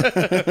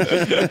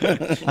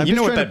 You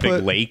know what that trying to big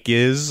put- lake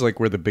is, like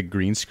where the big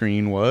green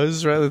screen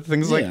was, rather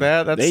things like Yeah.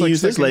 that. That's they like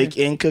use this second- lake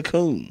in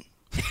Cocoon.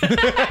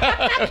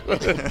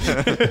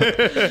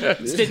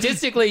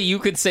 Statistically, you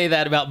could say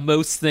that about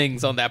most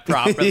things on that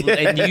property,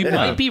 and you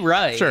might be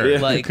right. Sure.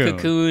 Like Cocoon.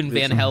 Cocoon,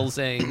 Van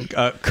Helsing.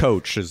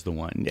 Coach is the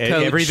one. Coach.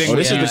 Everything. Oh,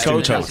 this Yeah. is the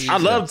Coach Yeah. House. I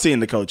loved seeing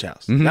the Coach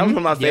House. That was one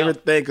of my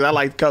favorite things because I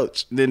liked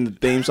Coach. Then the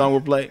theme song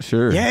would play.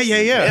 Sure. Yeah.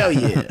 Hell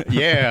yeah.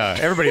 Yeah.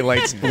 Everybody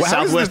likes.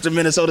 Southwestern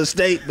Minnesota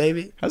State,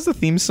 baby. How's the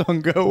theme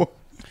song go?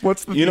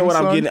 What's the You know theme what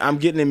song? I'm getting? I'm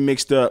getting it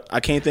mixed up. I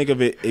can't think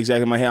of it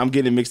exactly in my head. I'm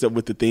getting it mixed up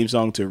with the theme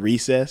song to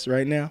Recess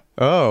right now.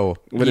 Oh,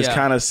 But it's Yeah.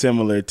 kind of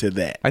similar to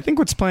that. I think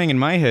what's playing in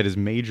my head is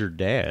Major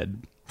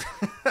Dad.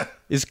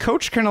 Is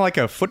Coach kind of like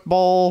a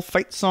football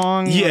fight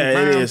song?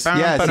 Yeah, it is.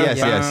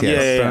 Yes.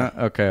 Yeah.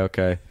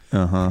 Okay.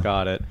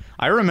 Got it.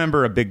 I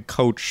remember a big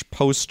Coach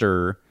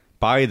poster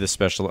by the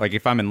special. Like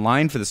if I'm in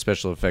line for the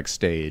special effects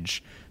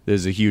stage,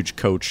 there's a huge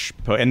Coach,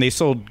 and they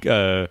sold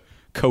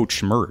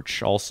Coach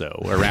merch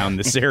also around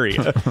this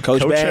area.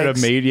 Coach had a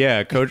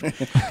bags? Coach.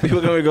 People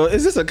are going to go,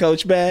 is this a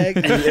Coach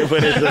bag? But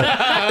it's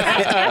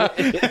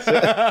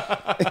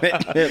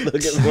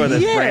look at more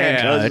than brand.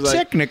 Yeah, Coach is like,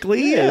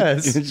 technically,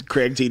 yes. It's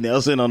Craig T.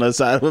 Nelson on the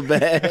side of a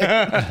bag.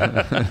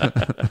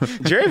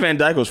 Jerry Van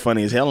Dyke was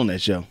funny as hell on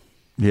that show.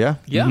 Yeah.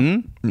 Yeah.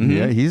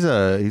 Yeah. He's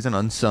an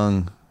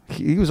unsung.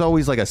 He was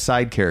always like a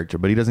side character,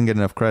 but he doesn't get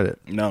enough credit.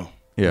 No.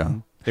 Yeah.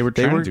 They were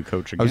trying to do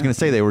Coach again. I was going to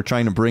say they were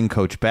trying to bring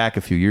Coach back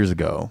a few years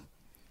ago.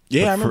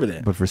 Yeah, I But remember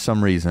that. But for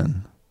some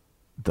reason,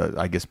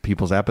 I guess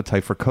people's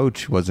appetite for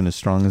Coach wasn't as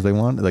strong as they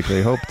wanted, like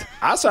they hoped.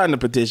 I signed the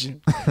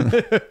petition.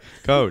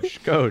 Coach.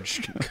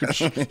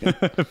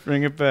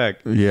 Bring it back.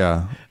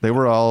 Yeah. They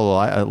were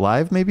all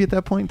alive maybe at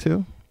that point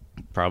too.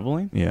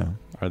 Probably. Yeah.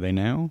 Are they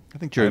now? I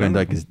think Jerry Van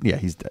Dyke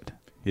he's dead.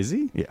 Is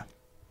he? Yeah.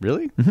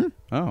 Really? Mm-hmm.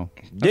 Oh.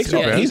 Dick's,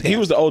 Yeah, he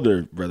was the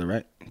older brother,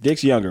 right?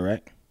 Dick's younger,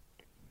 right?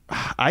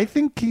 I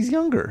think he's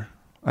younger.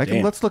 I can.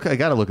 Damn. Let's look. I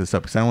gotta look this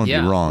up because I don't want to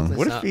Yeah, be wrong. look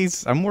What this if up.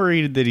 he's? I'm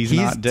worried that he's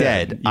not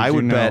dead. You I do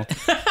would know. bet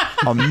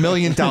 $1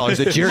 million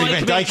that Jerry Mike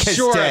Van makes Dyke is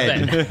sure of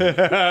dead.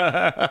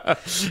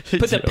 it.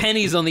 Put the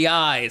pennies on the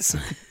eyes.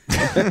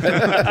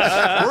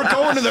 We're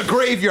going to the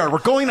graveyard. We're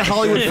going to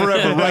Hollywood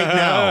Forever right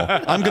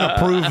now. I'm going to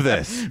prove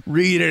this.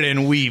 Read it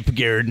and weep,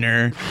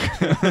 Gardner.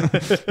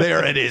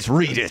 There it is.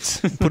 Read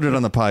it. Put it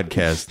on the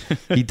podcast.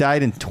 He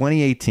died in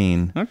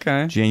 2018.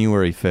 Okay.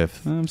 January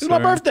 5th. I'm It's my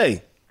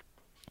birthday.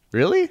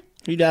 Really?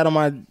 He died on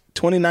my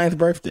 29th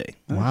birthday.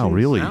 Wow,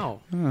 really?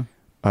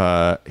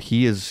 Wow.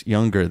 He is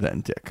younger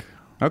than Dick.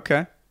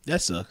 Okay.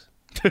 That sucks.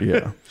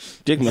 Yeah.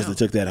 Dick must have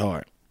took that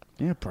hard.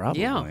 Yeah,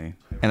 probably. Yeah.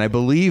 And I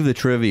believe the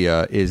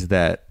trivia is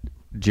that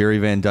Jerry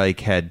Van Dyke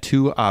had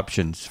two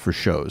options for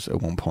shows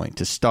at one point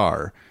to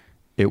star.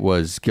 It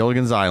was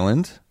Gilligan's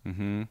Island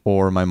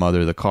or My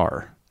Mother the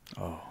Car.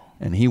 Oh.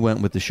 And he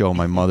went with the show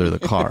My Mother the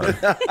Car.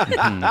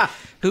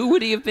 Who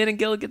would he have been in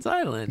Gilligan's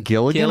Island?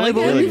 Gilligan, I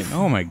believe.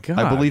 Oh my god.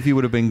 I believe he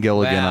would have been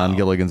Gilligan Wow. on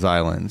Gilligan's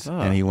Island.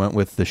 And he went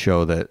with the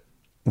show that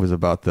was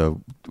about the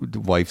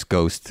wife's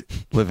ghost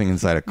living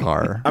inside a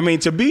car. I mean,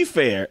 to be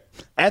fair,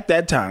 at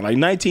that time, like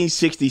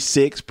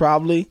 1966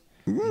 probably,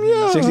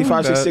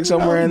 65, 66,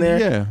 somewhere in there,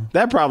 yeah.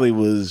 that probably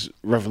was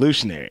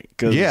revolutionary.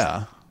 Cause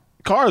Yeah.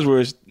 cars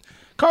were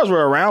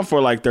around for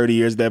like 30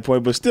 years at that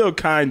point, but still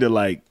kind of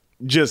like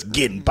just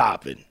getting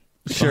popping.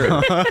 Sure.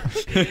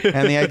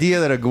 And the idea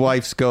that a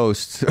wife's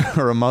ghost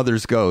or a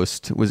mother's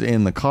ghost was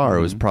in the car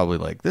was probably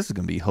like, this is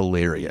going to be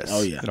hilarious.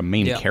 Oh, yeah. that a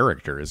main Yeah.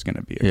 character is going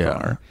to be a Yeah.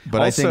 car. But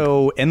But I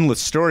also, endless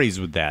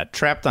stories with that.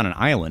 Trapped on an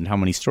island, how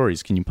many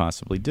stories can you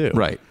possibly do?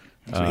 Right.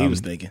 That's what he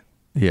was thinking.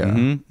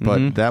 Yeah.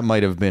 But that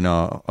might have been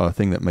a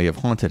thing that may have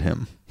haunted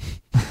him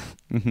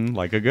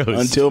Like a ghost.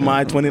 Until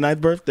my 29th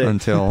birthday.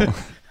 until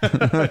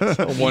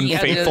one Yeah,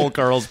 fateful yeah.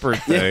 Carl's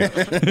birthday.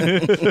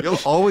 you'll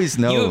always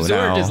know You absorbed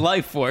now. his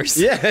life force.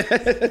 Yeah.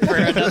 For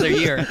another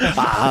year.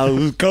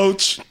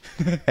 Coach.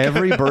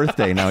 Every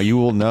birthday now you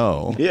will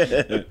know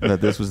that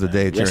this was the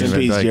day Rest Jerry in Van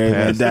peace, Dyke Jerry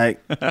Van passed.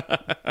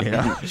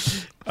 Dyke.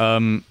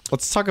 Yeah.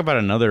 Let's talk about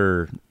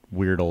another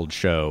weird old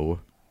show,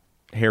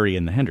 Harry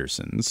and the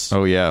Hendersons.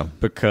 Oh yeah.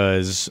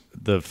 Because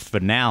the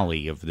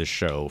finale of the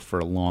show for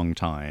a long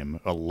time,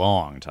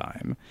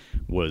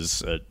 was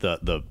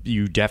the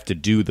you'd have to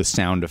do the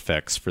sound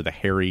effects for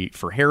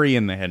Harry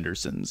and the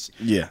Hendersons.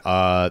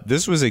 Yeah.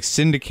 This was a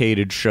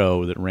syndicated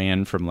show that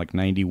ran from like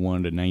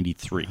 91 to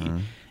 93.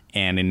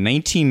 And in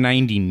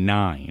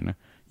 1999,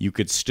 you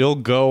could still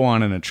go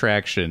on an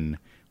attraction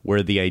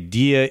where the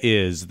idea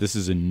is this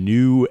is a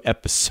new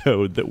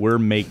episode that we're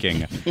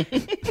making.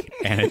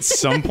 And at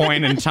some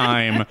point in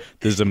time,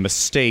 there's a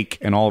mistake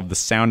and all of the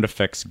sound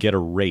effects get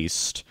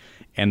erased.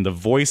 And the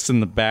voice in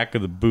the back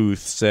of the booth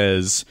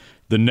says,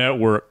 the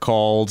network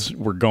called,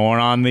 we're going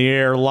on the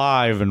air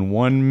live in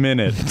 1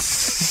 minute.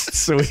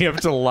 So we have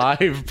to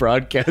live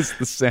broadcast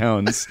the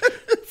sounds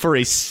for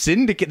a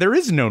syndicate. There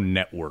is no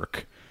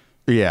network.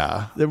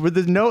 Yeah.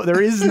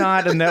 There is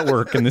not a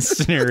network in this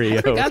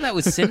scenario. God, that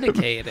was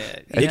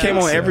syndicated. It came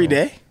on every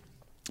day.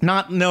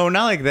 Not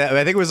like that.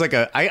 I think it was like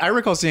I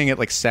recall seeing it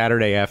like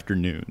Saturday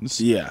afternoons.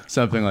 Yeah.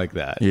 Something like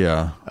that.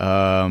 Yeah.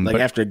 Like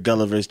after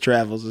Gulliver's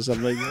Travels or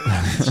something like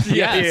that.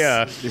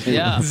 Yes.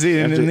 Yeah.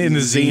 In the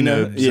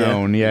Xena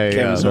zone. Yeah.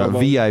 Kevin Sorbo.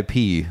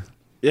 VIP.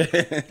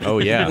 Oh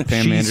yeah.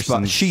 Pam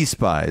Anderson. She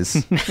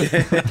Spies.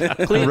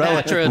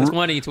 Cleopatra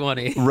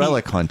 2020.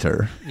 Relic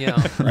Hunter.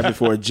 Yeah. Right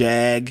before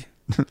Jag.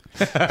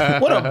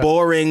 What a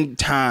boring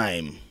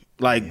time.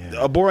 Like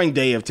a boring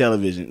day of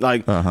television.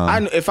 Like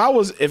if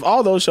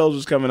all those shows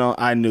was coming on,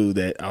 I knew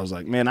that I was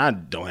like, man, I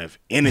don't have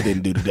anything to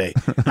do today.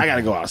 I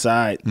gotta go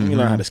outside. Let me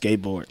learn how to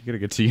skateboard. You gotta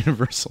get to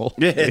Universal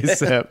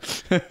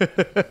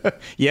ASAP.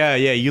 Yeah.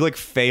 You like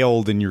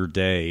failed in your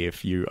day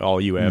if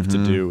all you have to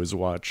do is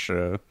watch.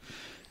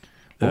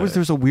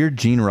 There's a weird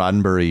Gene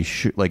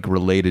Roddenberry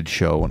related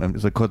show, and it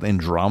was like called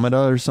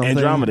Andromeda or something.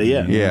 Andromeda,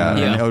 yeah. Yeah.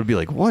 Yeah. And I would be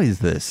like, what is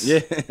this? Yeah.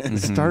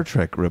 Star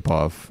Trek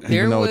ripoff. There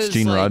Even though was it's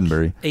Gene like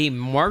Roddenberry. a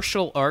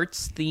martial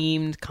arts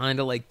themed kind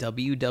of like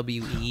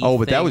WWE. Oh,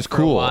 but that thing was for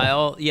cool. A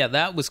while. Yeah,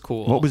 that was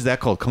cool. What was that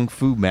called? Kung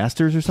Fu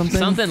Masters or something?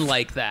 something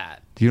like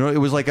that? Do you know? It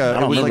was like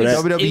don't remember that.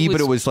 WWE, but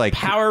it was like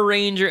Power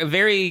Ranger,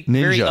 very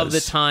Ninjas. of the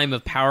time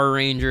of Power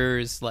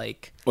Rangers.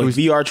 Like It was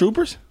VR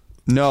Troopers?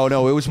 No,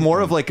 it was more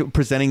of like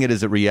presenting it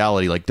as a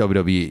reality, like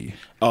WWE.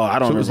 Oh, I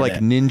don't So it was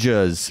remember like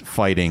ninjas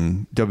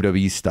fighting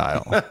WWE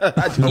style.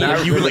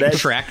 You remember like that.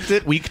 tracked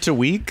it week to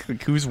week,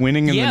 like who's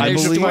winning in Yeah, the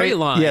there's next fight?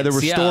 storylines. Yeah, there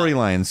were Yeah.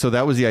 storylines, so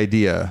that was the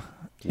idea.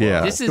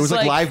 Yeah, This it is was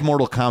like like- live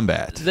Mortal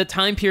Kombat. the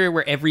time period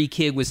where every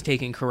kid was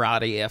taking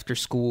karate after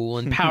school,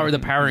 and the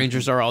Power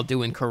Rangers are all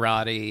doing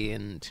karate,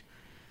 and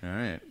All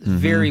right.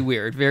 very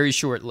weird, very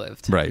short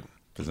lived. Right.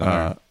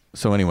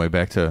 So anyway,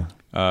 back to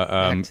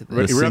Back to the-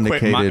 Real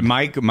quick, syndicated-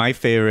 my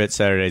favorite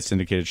Saturday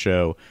syndicated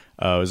show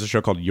was a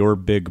show called Your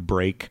Big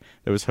Break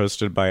that was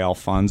hosted by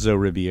Alfonso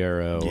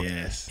Ribeiro.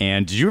 Yes.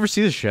 And did you ever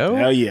see the show?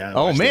 Hell yeah, I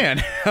Oh watched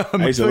man,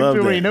 used to love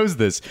everybody that. knows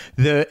this.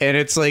 And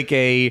it's like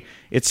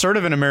it's sort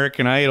of an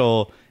American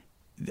Idol.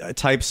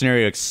 type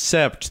scenario,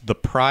 except the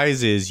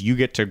prize is you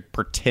get to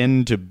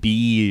pretend to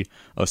be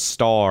a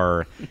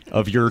star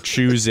of your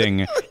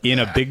choosing in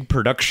a big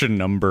production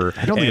number.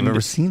 I don't think I've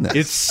ever seen that.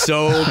 It's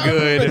so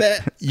good.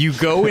 You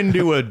go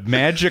into a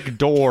magic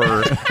door,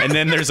 and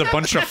then there's a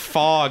bunch of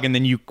fog, and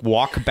then you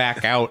walk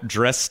back out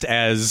dressed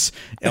as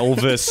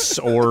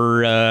Elvis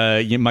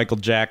or Michael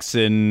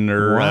Jackson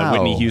or Wow.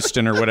 Whitney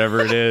Houston or whatever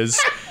it is.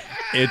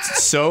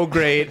 It's so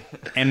great.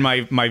 And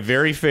my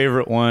very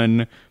favorite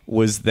one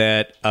was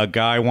that a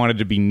guy wanted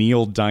to be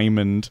Neil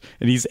Diamond,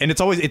 and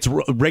it's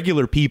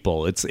regular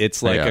people.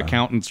 It's like Yeah.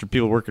 accountants or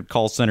people who work at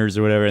call centers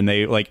or whatever, and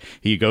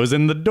he goes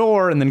in the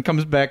door and then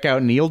comes back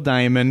out Neil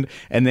Diamond,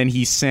 and then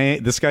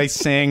this guy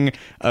sang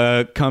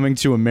Coming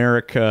to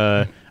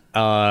America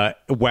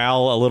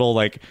while a little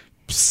like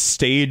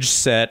stage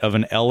set of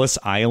an Ellis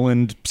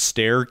Island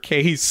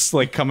staircase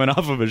like coming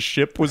off of a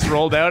ship was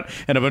rolled out,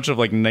 and a bunch of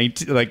like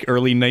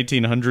early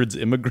 1900s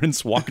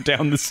immigrants walked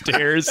down the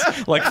stairs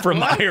like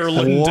from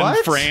Ireland and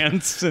What?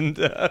 France and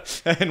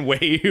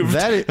waved.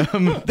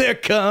 They're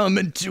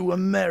coming to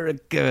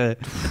America.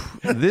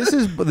 This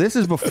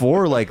is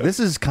before, like, this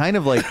is kind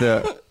of like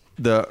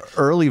the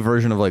early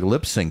version of like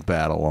lip sync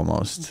battle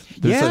almost.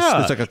 There's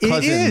like a cousin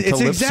it is. to It's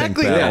lip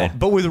exactly sync battle. that,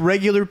 but with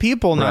regular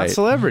people, not Right.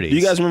 celebrities. Do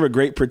you guys remember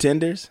Great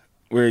Pretenders?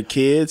 Where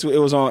kids, it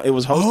was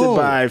hosted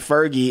by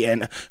Fergie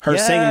and her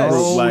Yes. singing group,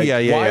 Oh, like yeah,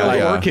 yeah, Wild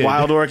yeah. Orchid.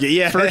 Wild Orchid,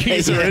 yeah,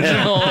 Fergie's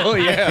original,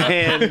 yeah.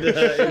 and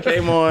it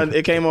came on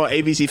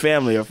ABC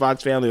Family or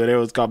Fox Family, whatever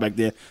it was called back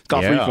then. It's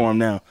called Yeah. Freeform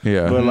now,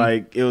 Yeah. but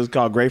like it was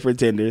called Great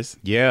Pretenders.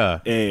 Yeah,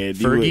 And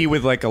you Fergie would-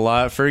 with like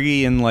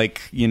Fergie in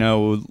like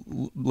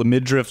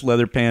midriff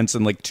leather pants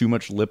and like too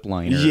much lip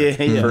liner. Yeah,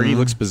 yeah. Fergie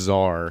looks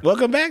bizarre.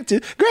 Welcome back to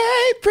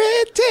Great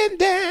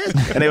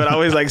Pretenders, and they would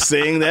always like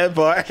sing that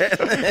part,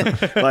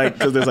 like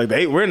because there's like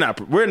we're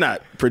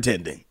not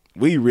pretending,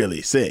 we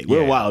really sing.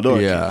 We're Yeah. Wild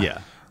Orchid. Yeah,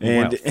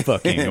 And Wild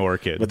fucking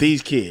Orchid. But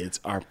these kids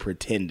are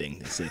pretending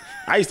to sing.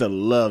 I used to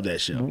love that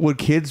show.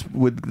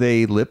 Would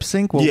they lip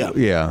sync? Well, Yeah.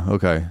 Yeah.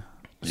 Okay.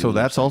 So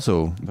that's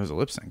also that was a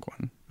lip sync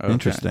one. Okay.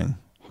 interesting.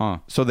 Huh?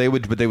 So they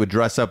would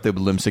dress up. They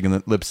would lip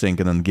sync,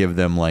 and then give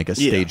them like a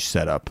Yeah. stage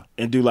setup.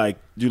 And do like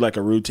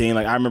a routine.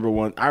 Like I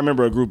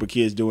remember a group of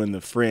kids doing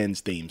the Friends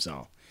theme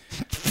song.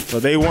 So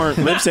they weren't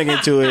lip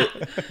syncing to it.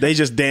 They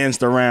just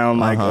danced around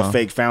like a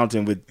fake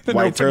fountain with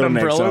white open turtlenecks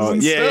umbrellas on.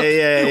 and Yeah, stuff?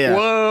 yeah.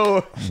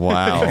 Whoa!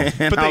 Wow.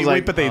 And I was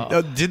like,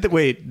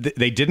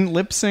 They didn't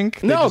lip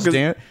sync. No, 'cause,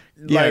 yeah,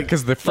 like-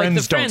 because the Like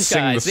friends the don't Friends sing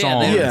guys, the yeah,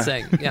 song. they Yeah. would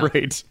sing. Yeah.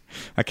 Right.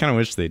 I kind of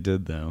wish they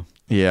did though.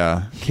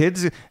 Yeah,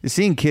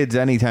 seeing kids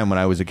anytime when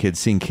I was a kid,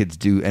 seeing kids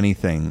do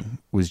anything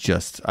was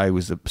just, I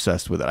was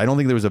obsessed with it. I don't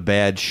think there was a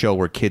bad show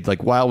where kids,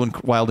 like Wild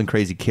and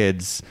Crazy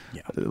Kids,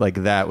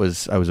 like that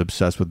was, I was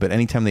obsessed with. But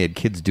anytime they had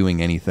kids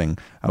doing anything,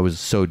 I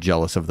was so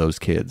jealous of those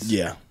kids.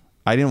 Yeah.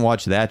 I didn't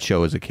watch that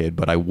show as a kid,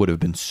 but I would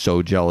have been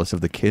so jealous of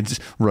the kids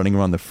running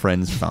around the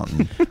Friends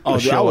fountain. Oh, A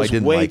dude, I show was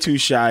didn't way like. too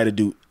shy to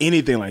do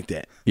anything like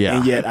that. Yeah.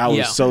 And yet I was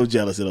Yeah. so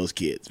jealous of those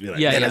kids. Be like,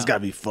 Yeah, man, yeah. that's gotta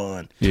be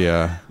fun.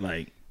 Yeah.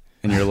 Like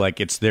And you're like,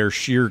 it's their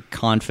sheer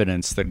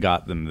confidence that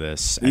got them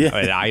this. And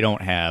Yeah. I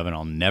don't have, and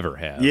I'll never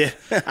have. yeah,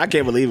 I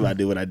can't believe I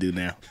do what I do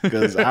now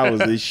because I was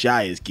the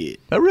shyest kid.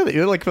 Oh, really?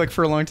 You're like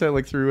for a long time,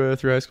 like through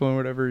high school and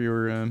whatever, you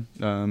were,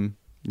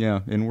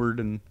 inward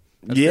and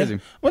that's yeah, crazy.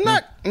 well,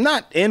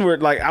 not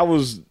inward. Like I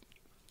was,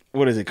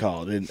 what is it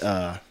called?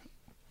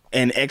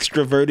 An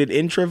extroverted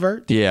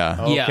introvert.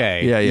 Yeah. Yeah.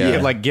 Okay. Yeah, yeah. You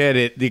could, like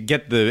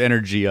get the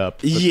energy up,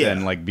 but Yeah.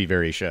 then like be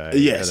very shy.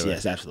 Yes,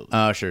 Otherwise. yes, absolutely.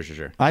 Oh, sure.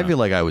 I feel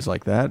like I was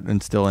like that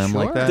and still am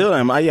like that. Still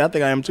am. I think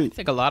I am too. I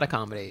think a lot of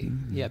comedy.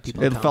 Yeah,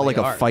 people. It in felt like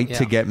comedy a are, fight yeah.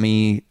 to get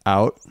me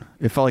out.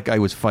 It felt like I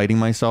was fighting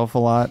myself a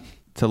lot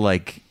to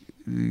like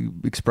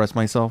express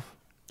myself.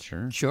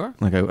 Sure. Sure.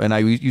 Like I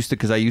used to,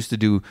 because I used to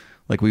do,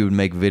 like, we would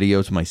make videos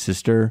with my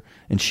sister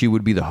and she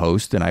would be the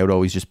host and I would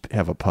always just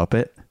have a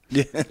puppet.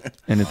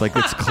 And it's like,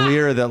 it's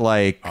clear that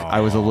like I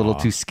was a little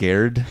too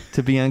scared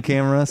to be on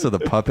camera. So the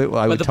puppet,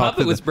 I would But the talk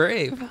puppet to was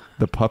brave.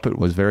 the puppet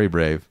was very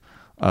brave.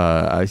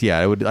 I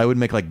would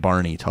make like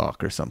Barney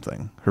talk or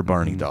something, her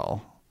Barney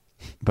doll.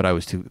 But I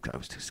was too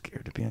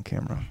scared to be on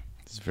camera.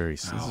 It's very.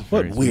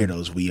 What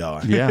weirdos we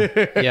are. Yeah,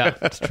 Yeah.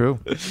 it's true.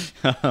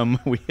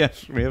 We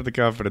have the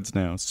confidence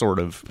now, sort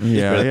of.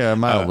 Yeah,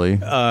 mildly.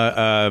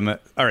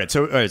 All right.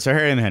 So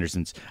Harry and the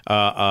Hendersons.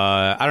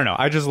 I don't know.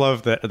 I just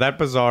love that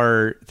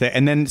bizarre thing.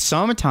 And then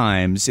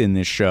sometimes in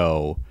this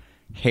show,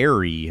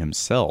 Harry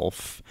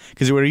himself,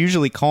 because it would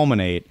usually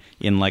culminate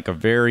in like a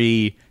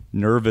very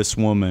nervous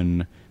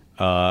woman.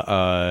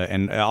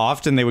 And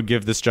often they would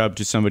give this job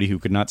to somebody who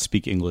could not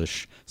speak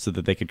English so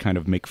that they could kind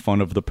of make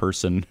fun of the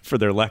person for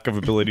their lack of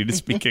ability to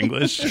speak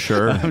English.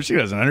 Sure. She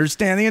doesn't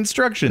understand the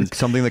instructions.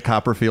 Something that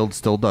Copperfield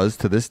still does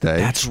to this day.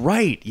 That's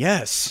right.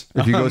 Yes.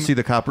 If you go see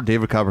the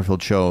David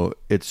Copperfield show,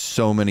 it's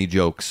so many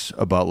jokes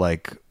about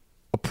like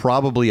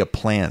probably a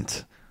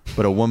plant,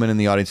 but a woman in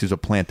the audience who's a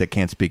plant that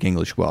can't speak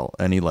English well,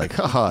 and he like,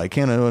 haha, I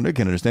can't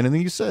understand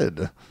anything you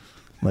said.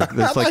 Like I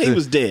that's thought like he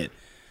was dead.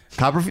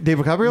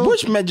 David Copperfield.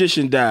 Which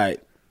magician died?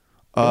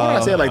 Why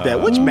did I say it like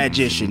that? Which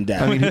magician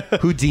died? I mean,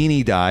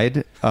 Houdini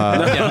died.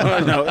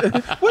 no.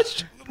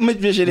 Which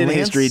magician in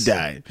history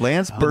died?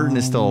 Lance Burton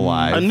is still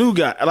alive. A new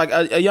guy, like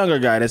a younger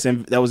guy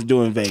that was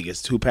doing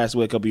Vegas, who passed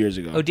away a couple years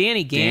ago. Oh,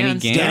 Danny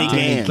Gans. Danny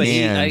Gans. But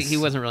Gans. he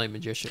wasn't really a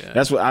magician.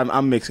 That's what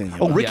I'm mixing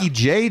him. Oh, up. Ricky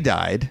Jay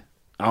died.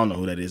 I don't know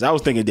who that is. I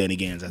was thinking Danny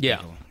Gans. I think.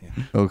 Yeah.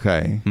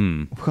 Okay.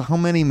 How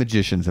many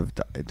magicians have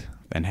died?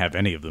 And have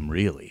any of them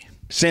really?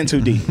 Since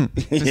Houdini.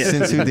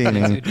 Since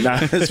Houdini. Now,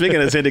 speaking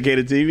of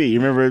syndicated TV, you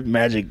remember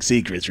Magic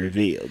Secrets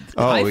Revealed?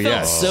 Oh, I felt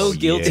yes. so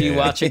guilty yeah.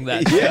 watching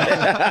that show.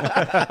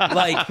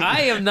 Like,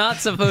 I am not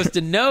supposed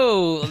to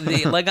know.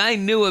 I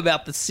knew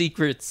about the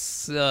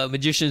secrets.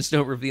 Magicians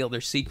don't reveal their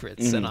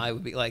secrets. And I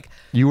would be like,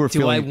 You were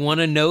do I feeling-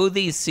 want to know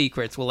these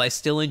secrets? Will I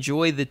still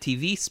enjoy the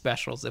TV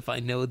specials if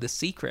I know the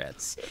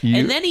secrets? You-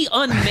 And then he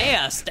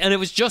unmasked, and it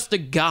was just a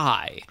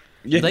guy.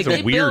 Yeah, Like it's a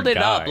they weird built it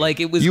guy. up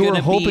like it was You were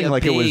going to be hoping a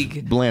like it was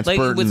big, Lance like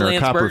it was Burton or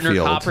Lance Burton or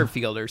Copperfield.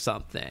 Copperfield or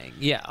something.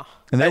 Yeah.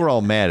 And they were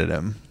all mad at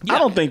him. I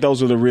don't think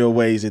those are the real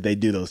ways that they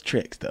do those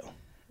tricks, though.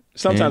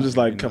 Sometimes it's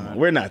like, come on,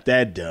 we're not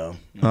that dumb.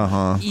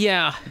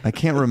 Yeah. I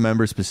can't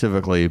remember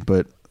specifically,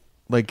 but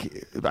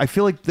like I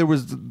feel like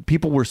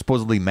people were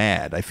supposedly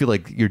mad. I feel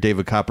like your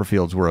David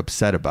Copperfields were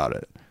upset about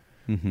it.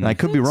 And I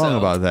could be wrong so.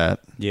 about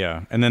that.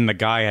 Yeah, and then the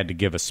guy had to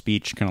give a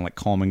speech, kind of like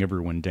calming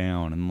everyone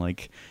down, and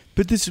like,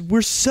 but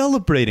we're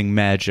celebrating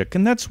magic,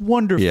 and that's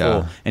wonderful.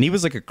 Yeah. And he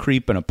was like a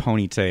creep in a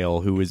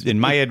ponytail who was in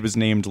my head was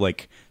named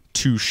like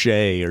Touche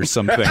or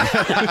something.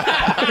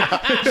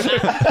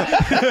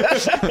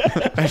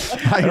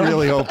 I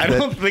really hope I that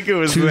don't think it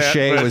was Touche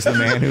that, but was the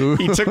man who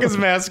he took his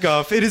mask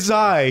off. It is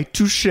I,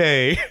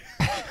 Touche.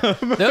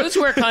 Those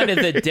were kind of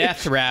the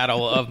death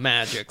rattle of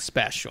Magic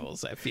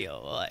specials, I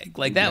feel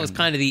like that was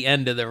kind of the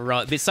end of the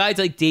run. Besides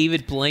like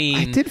David Blaine,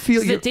 I did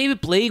feel the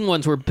David Blaine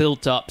ones were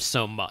built up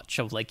so much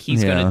of like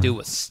he's Yeah. gonna do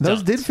a stunt.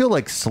 Those did feel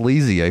like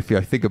sleazy. I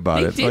think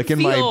about They it. did Like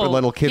in my feel-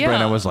 little kid brain, I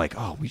yeah. was like,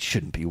 "Oh, we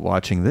shouldn't be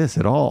watching this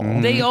at all."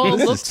 They all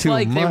This is looked too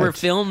like they were much.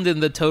 filmed in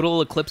the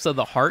Total Eclipse of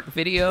the Heart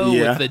video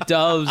Yeah. with the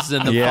doves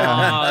and the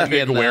Yeah. fog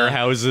Big and the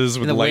warehouses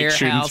with the light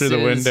shooting through the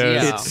warehouses,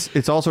 windows. yeah.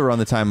 It's also around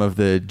the time of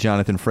the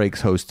Jonathan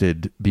Frakes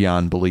hosted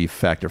Beyond Belief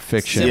Fact or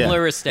Fiction,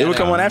 Similar It aesthetic. would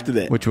come on after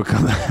that. which would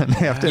come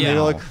out after. Yeah. They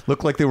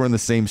look like they were in the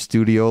same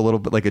studio a little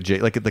bit, like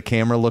the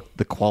camera looked,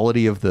 the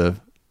quality of the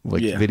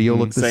video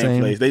looked the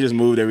same. place. They just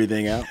moved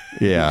everything out.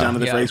 Yeah.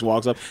 Jonathan Yeah. Frakes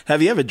walks up.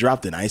 Have you ever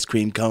dropped an ice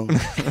cream cone?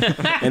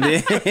 And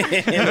then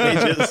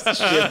they just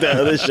shift the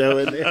other show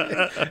in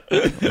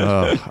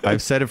there.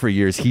 I've said it for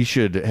years. He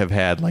should have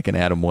had like an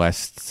Adam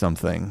West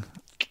something.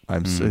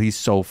 He's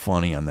so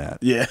funny on that.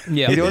 Yeah.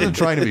 Yeah. He wasn't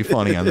trying to be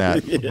funny on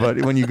that,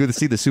 but when you go to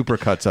see the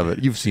supercuts of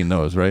it, you've seen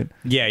those, right?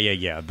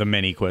 Yeah. The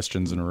many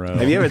questions in a row.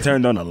 Have you ever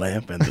turned on a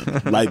lamp and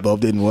the light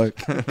bulb didn't work?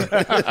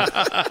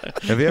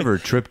 Have you ever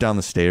tripped down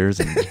the stairs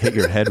and hit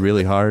your head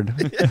really hard?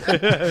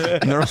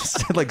 And they're all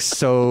said like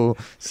so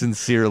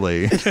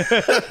sincerely.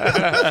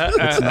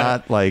 It's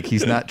not like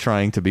he's not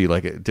trying to be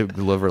like to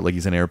deliver it like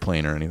he's an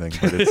airplane or anything,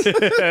 but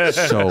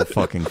it's so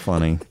fucking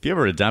funny. Have you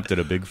ever adopted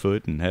a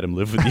Bigfoot and had him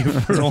live with you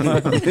for a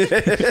while?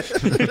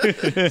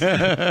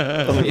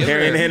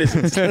 Harry and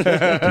Henderson. Do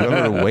you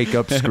ever wake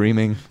up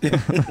screaming?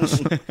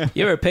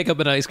 You ever pick up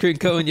an ice cream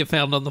cone you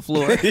found on the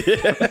floor?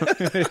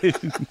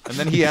 And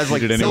then he has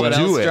like Did he'll anyone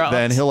else do it. drops?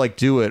 Then he'll like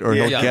do it, or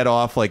he'll Yeah. get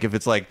off. Like if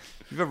it's like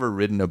you've ever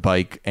ridden a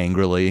bike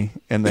angrily,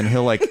 and then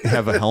he'll like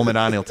have a helmet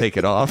on, he'll take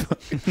it off.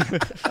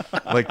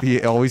 Like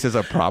he always has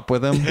a prop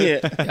with him.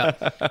 Yeah.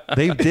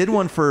 They did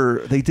one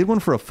for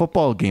a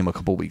football game a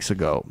couple weeks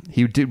ago.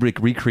 He did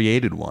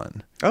recreated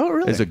one. Oh,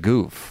 really? As a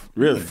goof.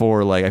 Really?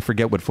 For like I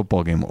forget what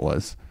football game it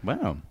was.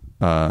 Wow.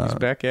 He's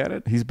back at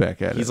it. He's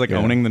back at it. He's like yeah.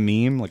 owning the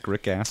meme, like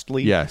Rick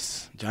Astley.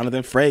 Yes.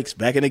 Jonathan Frakes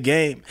back in the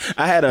game.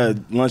 I had a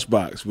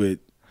lunchbox with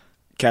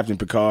Captain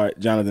Picard,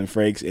 Jonathan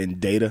Frakes,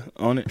 and Data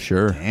on it.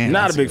 Sure.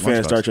 Not a big fan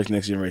of Star Trek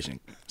Next Generation.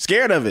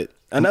 Scared of it.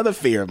 Another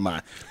fear of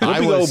mine.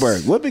 I was-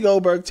 Whoopi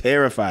Goldberg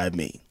terrified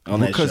me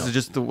on that Because show. of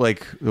just the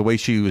way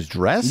she was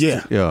dressed.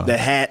 Yeah. Yeah. The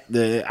hat.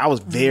 I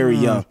was very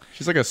young.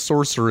 She's like a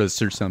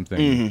sorceress or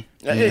something.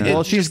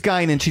 Well, she's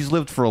Guinan. She's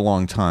lived for a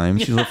long time.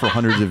 She's lived for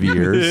hundreds of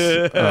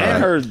years.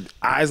 And her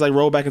eyes like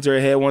rolled back into her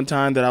head one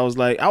time that I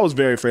was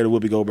very afraid of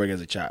Whoopi Goldberg as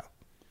a child.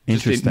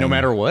 Interesting. No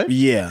matter what.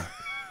 Yeah.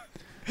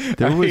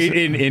 There was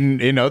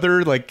in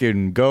other, like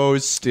in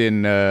Ghost,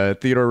 in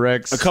Theodore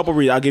Rex. A couple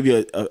reasons. I'll give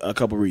you a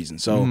couple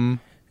reasons. So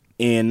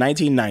in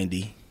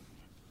 1990,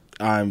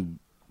 I'm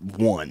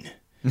one.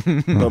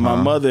 But my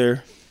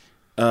mother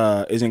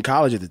is in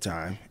college at the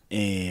time,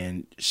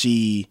 and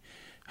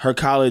her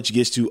college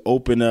gets to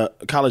open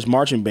up, college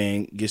marching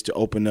band gets to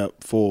open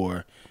up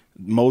for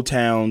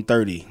Motown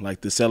 30,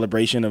 like the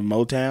celebration of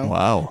Motown.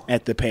 Wow.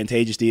 At the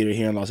Pantages Theater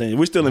here in Los Angeles.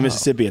 We're still in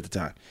Mississippi at the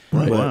time.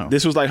 Right. But Wow.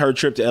 this was like her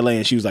trip to LA,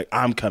 and she was like,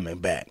 I'm coming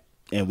back.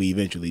 And we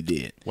eventually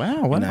did.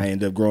 Wow. And I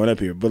ended up growing up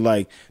here. But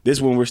like this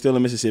one, we're still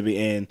in Mississippi,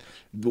 and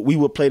we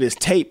would play this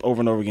tape over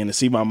and over again to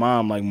see my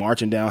mom like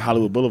marching down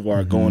Hollywood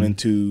Boulevard going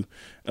into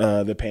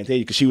the Pantages,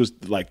 because she was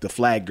like the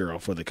flag girl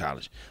for the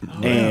college.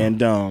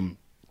 And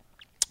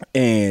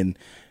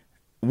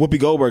Whoopi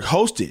Goldberg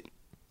hosted.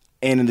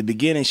 And in the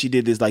beginning, she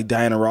did this like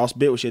Diana Ross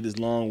bit where she had this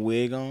long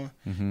wig on,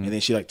 and then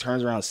she like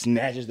turns around,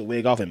 snatches the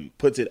wig off, and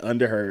puts it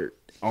under her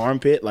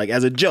armpit, like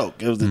as a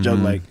joke. It was a joke,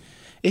 like,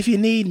 if you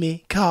need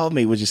me, call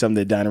me, which is something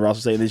that Diana Ross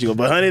would say. And then she go,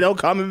 but honey, don't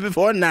call me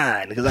before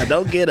 9 because I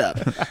don't get up.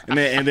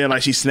 and then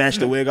like she snatched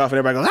the wig off, and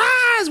everybody goes,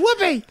 it's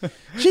Whoopi,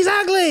 she's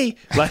ugly.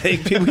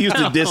 Like people used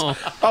to diss.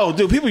 Oh,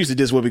 dude, people used to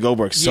diss Whoopi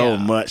Goldberg so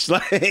much.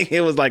 Like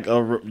it was like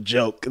a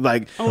joke.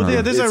 Like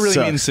there's a really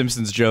sucks. mean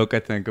Simpsons joke I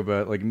think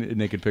about like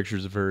naked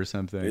pictures of her or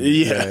something.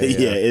 Yeah,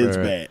 it's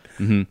bad.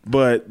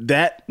 But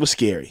that was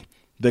scary.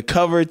 The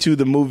cover to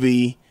the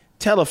movie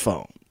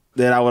Telephone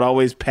that I would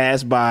always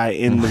pass by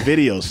in the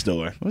video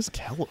store. What's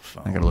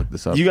Telephone? I gotta look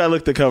this up. You gotta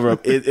look the cover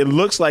up. It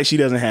looks like she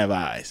doesn't have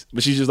eyes,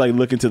 but she's just like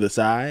looking to the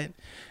side.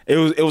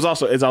 It's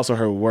also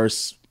her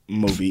worst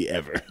movie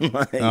ever.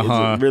 It's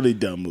a really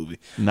dumb movie.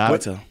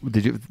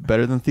 Did you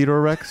better than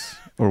Theodore Rex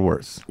or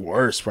worse?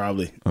 Worse,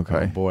 probably.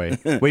 Okay, Boy,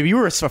 wait, you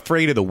were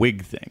afraid of the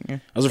wig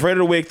thing. I was afraid of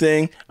the wig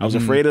thing. I was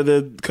afraid of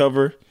the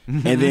cover,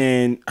 and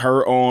then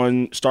her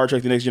on Star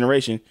Trek: The Next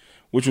Generation,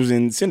 which was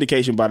in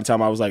syndication by the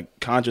time I was like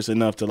conscious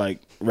enough to like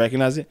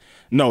recognize it.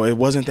 No, it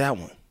wasn't that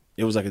one.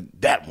 It was like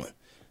that one.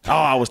 Oh,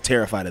 I was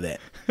terrified of that.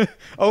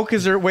 Oh,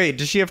 because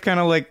does she have kind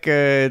of like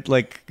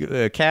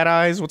cat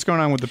eyes? What's going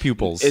on with the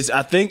pupils?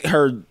 I think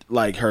her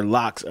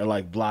locks are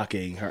like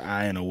blocking her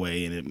eye in a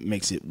way, and it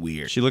makes it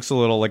weird. She looks a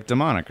little like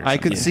demonic or something. I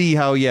could see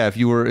how. Yeah, if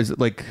you were, is it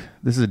like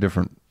this is a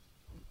different?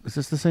 Is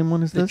this the same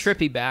one as The this?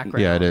 trippy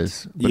background. Yeah, it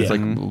is. But it's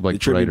like the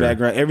trippy brighter.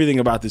 background. Everything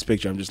about this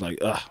picture, I'm just like,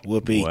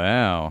 Whoopi.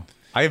 Wow.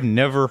 I have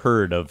never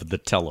heard of the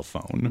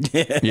Telephone.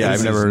 Yeah,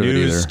 I've never heard of it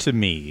news either. to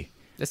me.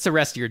 That's the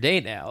rest of your day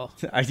now.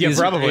 Yeah,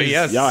 probably,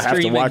 yes. Y'all have to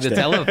Streaming watch the that.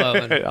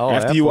 Telephone.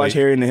 After you watch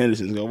Harry and the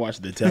Hendersons, go watch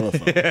The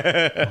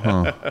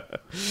Telephone.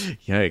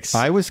 Yikes.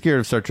 I was scared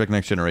of Star Trek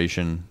Next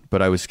Generation,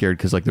 but I was scared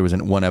because like there was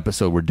one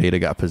episode where Data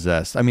got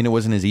possessed. I mean, it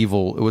wasn't his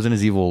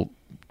evil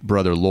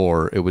brother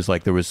Lore. It was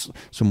like there was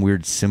some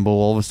weird symbol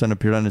all of a sudden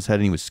appeared on his head,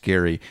 and he was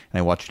scary. And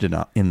I watched it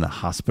in the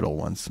hospital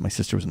once. My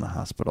sister was in the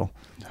hospital,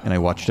 and I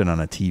watched it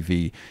on a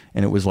TV,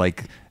 and it was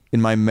like.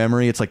 In my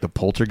memory, it's like the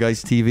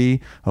Poltergeist TV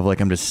of like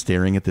I'm just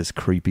staring at this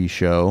creepy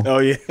show. Oh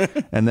yeah.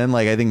 And then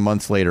like I think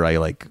months later, I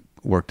like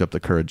worked up the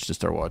courage to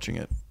start watching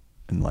it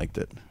and liked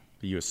it.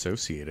 You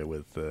associate it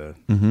with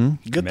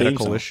Good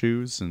medical theme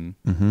issues and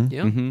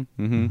Yeah.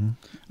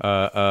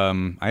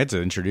 I had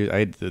to introduce.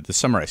 The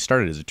summer I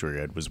started as a tour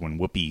guide was when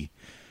Whoopi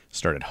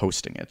started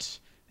hosting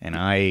it, and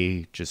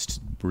I just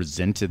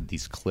resented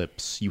these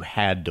clips. You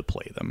had to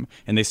play them,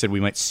 and they said we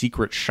might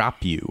secret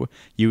shop you.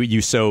 You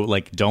so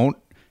like don't.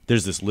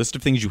 There's this list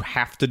of things you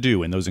have to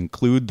do, and those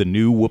include the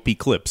new Whoopi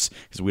clips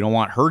because we don't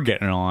want her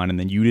getting on, and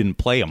then you didn't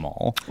play them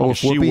all. Oh, if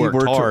she Whoopi worked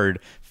were to- hard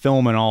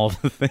filming all of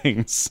the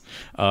things.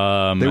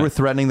 They were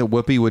threatening that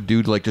Whoopi would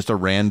do like just a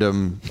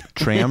random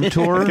tram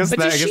tour. But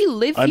does she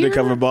live here?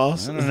 Undercover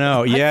boss. I don't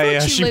know. Yeah,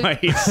 thought she she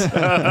might.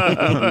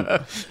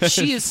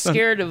 She is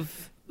scared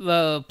of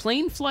the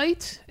plane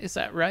flight. Is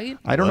that right?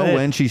 I don't know What?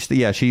 when she's.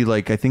 Yeah, she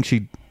like I think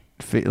she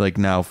like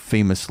now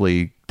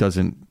famously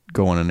doesn't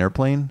go on an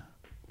airplane.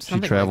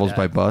 Something she travels like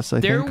by that. bus. I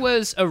There think.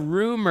 was a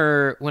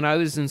rumor when I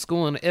was in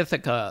school in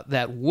Ithaca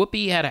that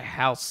Whoopi had a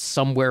house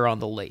somewhere on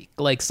the lake,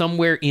 like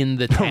somewhere in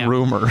the town.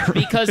 rumor.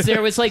 Because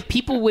there was like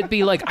people would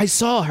be like, I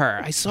saw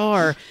her,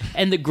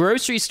 and the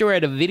grocery store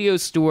had a video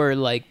store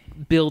like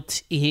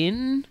built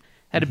in,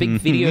 had a big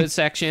video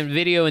section,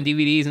 video and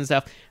DVDs and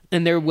stuff.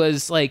 And there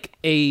was like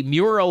a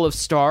mural of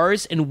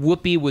stars, and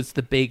Whoopi was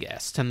the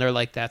biggest. And they're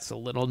like, that's a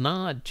little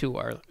nod to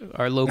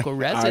our local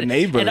resident.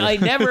 neighbor. And I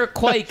never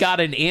quite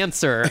got an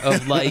answer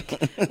of like,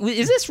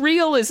 is this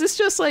real? Is this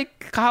just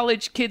like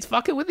college kids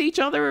fucking with each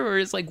other? Or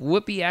is like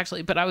Whoopi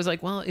actually? But I was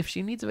like, well, if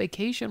she needs a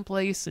vacation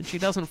place and she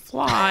doesn't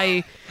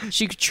fly,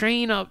 she could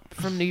train up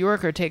from New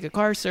York or take a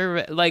car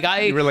service. Like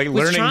I You were like was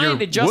learning trying your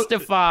to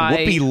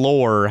justify. Whoopi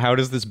lore. How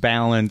does this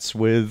balance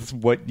with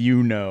what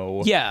you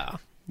know? Yeah.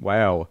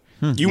 Wow.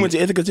 You went to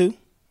Ithaca too?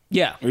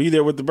 Yeah. Were you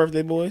there with the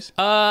birthday boys?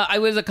 I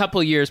was a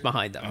couple years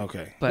behind them.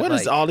 Okay. But What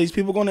is like, all these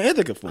people going to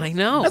Ithaca for? I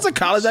know. That's a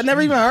college I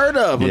never even heard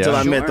of until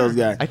I met those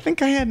guys. I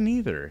think I hadn't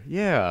either.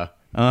 Yeah.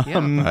 I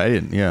didn't. Yeah, I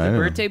didn't know.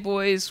 Birthday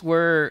boys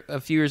were a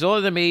few years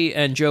older than me,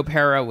 and Joe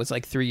Pera was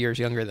like 3 years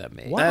younger than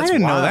me. I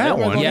didn't know wild. that Everyone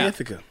one. going to Yeah.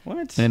 Ithaca.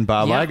 What? And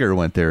Bob Yeah. Iger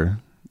went there.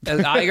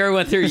 Iger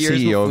went there years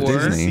CEO of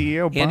before. Disney.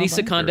 CEO Bob Andy Iger.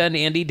 Secunda and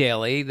Andy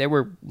Daly, they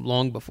were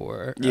long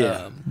before.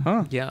 Yeah.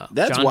 Yeah.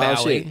 That's John wild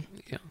Bowie. shit.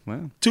 Yeah.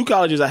 Two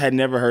colleges I had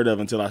never heard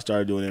of until I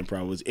started doing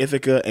improv was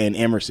Ithaca and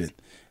Emerson.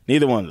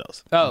 Neither one of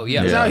those. Oh,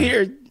 yeah. Because out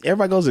here,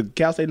 everybody goes to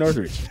Cal State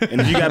Northridge.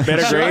 And if you got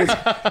better grades,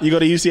 you go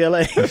to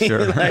UCLA.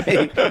 Sure.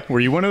 Like,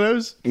 Were you one of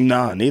those?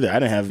 no, neither. I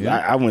didn't have.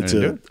 I went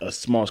Didn't to a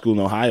small school in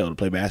Ohio to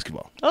play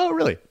basketball. Oh,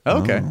 really?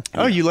 Okay.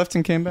 Oh, you left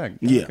and came back.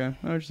 Yeah. Okay.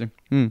 Oh, interesting.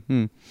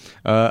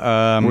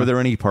 Were there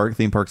any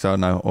theme parks out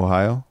in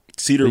Ohio?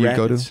 Cedar That you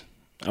go Rapids.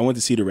 I went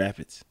to Cedar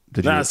Rapids.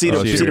 Did Nah, you- Cedar,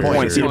 oh, Cedar Cedar Point.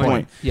 Point. Cedar Point.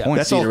 Point. Yeah.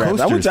 That's Cedar all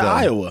Rapids. I went to coasters, though.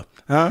 Iowa.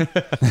 Huh?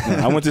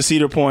 I went to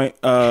Cedar Point.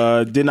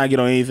 Did not get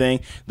on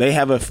anything. They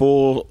have a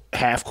full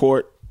half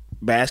court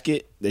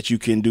basket that you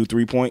can do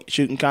 3-point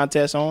shooting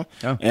contests on.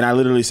 Oh. And I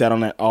literally sat on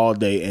that all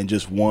day and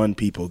just won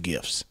people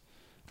gifts.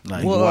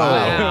 Like,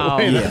 Wow.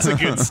 Wait, that's a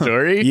good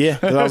story. Yeah,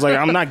 because I was like,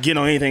 I'm not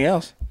getting on anything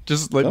else.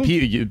 Just like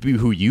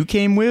who you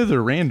came with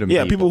or random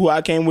Yeah, people who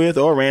I came with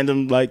or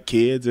random like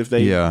kids if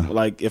they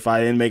like if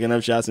I didn't make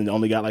enough shots and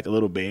only got like a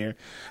little bear.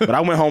 But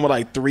I went home with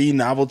like 3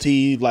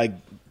 novelty like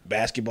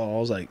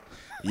basketballs, like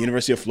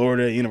University of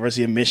Florida,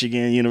 University of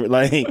Michigan,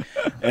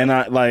 and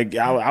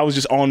I was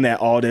just on that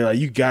all day. Like,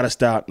 you gotta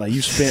stop. Like,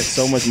 you spent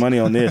so much money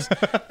on this.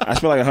 I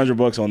spent like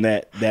 $100 on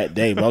that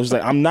day. But I was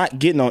like, I'm not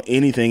getting on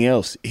anything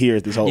else here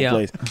at this whole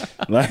place.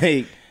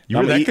 Like, You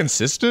were that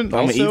consistent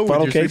I'm also eat with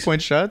funnel your cakes.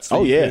 3-point shots?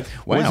 Oh, yeah.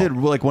 Wow. Was it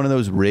like one of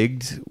those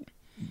rigged?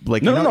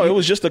 Like No, it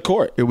was just a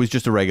court. It was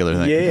just a regular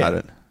thing. Yeah. Got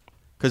it.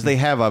 Because they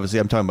have obviously.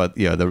 I'm talking about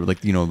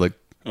the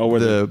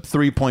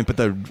 3-point, but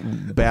the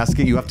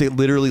basket you have to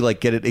literally like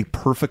get it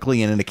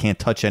perfectly in, and it can't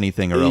touch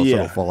anything, or else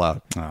it'll fall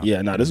out.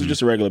 Yeah, no, this was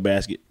just a regular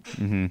basket.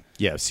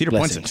 Yeah, Cedar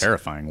Point's a Blessings.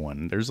 terrifying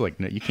one. There's like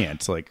you can't.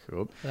 It's like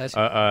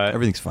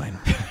Everything's fine.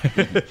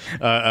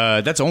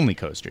 that's only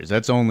coasters.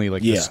 That's only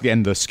like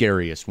and the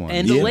scariest one.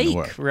 And in the lake,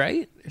 world.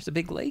 right? There's a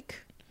big lake.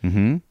 Like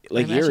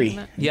Imagine Erie.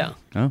 that. Yeah.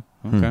 Oh,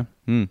 okay.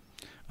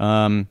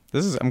 I'm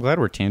glad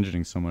we're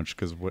tangenting so much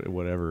because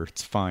whatever,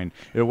 it's fine.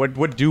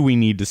 What do we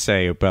need to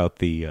say about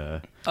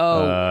the?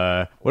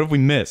 What have we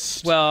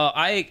missed? Well,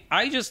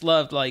 I just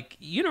loved, like,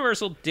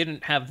 Universal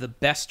didn't have the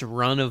best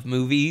run of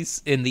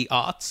movies in the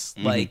aughts.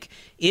 Like,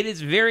 it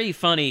is very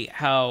funny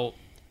how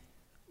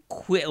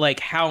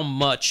how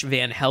much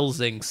Van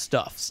Helsing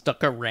stuff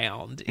stuck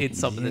around in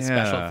some of the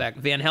special effects.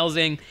 Van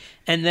Helsing,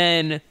 and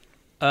then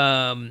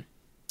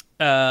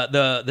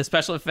the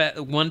special effect,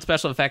 one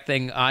special effect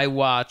thing I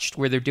watched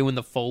where they're doing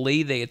the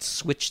Foley, they had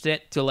switched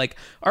it to like,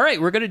 all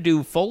right, we're gonna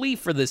do Foley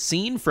for the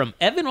scene from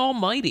Evan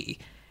Almighty.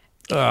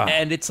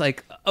 And it's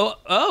like,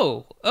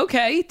 oh,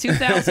 okay,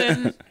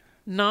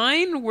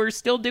 2009, we're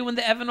still doing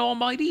the Evan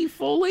Almighty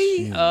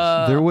Foley.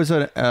 There was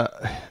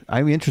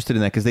I'm interested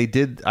in that because they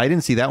did. I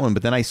didn't see that one,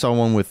 but then I saw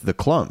one with the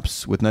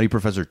Clumps with Nutty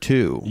Professor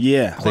 2.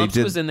 Yeah. Clumps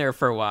was in there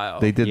for a while.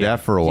 They did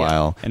that for a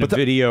while. And a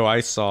video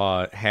I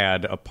saw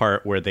had a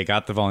part where they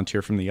got the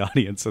volunteer from the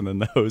audience, and then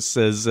the host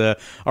says,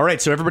 all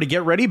right, so everybody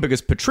get ready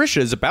because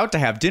Patricia is about to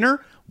have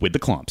dinner with the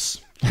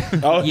Clumps.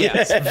 Oh,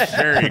 Yes.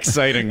 Very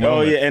exciting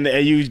moment. Oh, yeah, and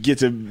you get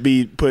to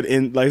be put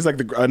in, like, it's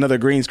like another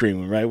green screen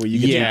one, right? Where you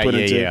get to be put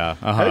into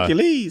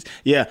Hercules.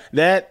 Yeah,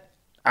 that,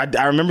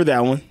 I remember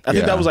that one. I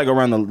think that was like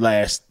around the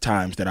last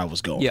times that I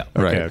was going. Yeah.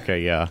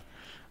 Okay, yeah.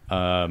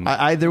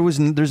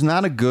 There's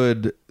not a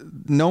good.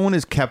 No one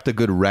has kept a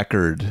good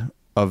record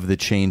of the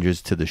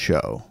changes to the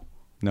show.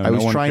 No, I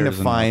was trying to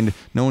cares find.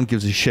 enough. No one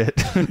gives a shit.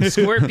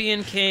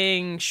 Scorpion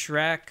King,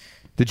 Shrek.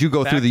 Did you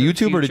go Back through the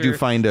to YouTube or did you Future.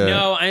 find a?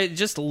 No, I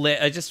just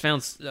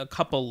found a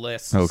couple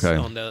lists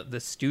on the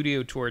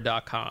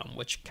studiotour.com,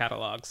 which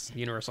catalogs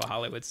Universal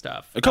Hollywood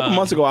stuff. A couple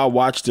months ago, I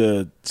watched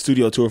a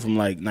studio tour from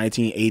like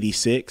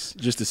 1986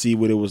 just to see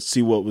what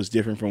was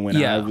different from when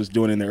I was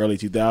doing it in the early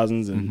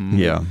 2000s.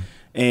 And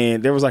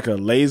and there was like a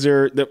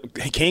laser.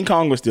 King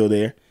Kong was still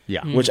there.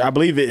 Yeah. Which I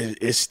believe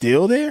is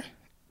still there.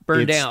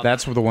 Burned down.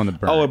 That's the one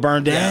that burned. Oh, it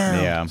burned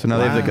down. Yeah. So now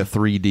they have like a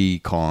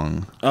 3D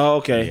Kong. Oh,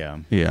 okay. Yeah.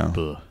 Yeah.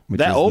 Which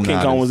That is old King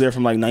not Kong as- was there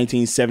from like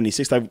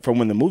 1976, like from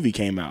when the movie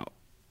came out.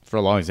 For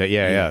a long time.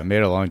 Yeah. Made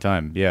it a long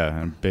time. Yeah.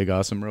 And big,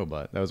 awesome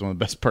robot. That was one of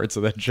the best parts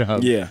of that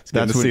job. Yeah. It's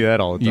good to see that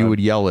all the time. You would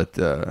yell at,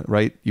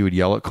 right? You would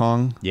yell at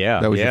Kong?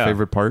 Yeah. That was your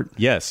favorite part?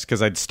 Yes,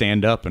 because I'd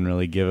stand up and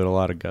really give it a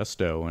lot of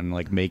gusto and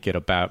like make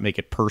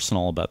it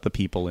personal about the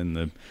people in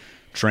the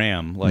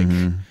tram. Like,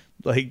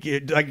 like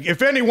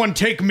if anyone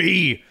take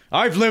me,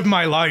 I've lived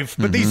my life,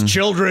 but these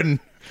children,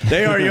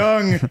 they are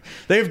young.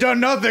 They've done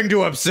nothing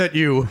to upset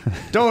you.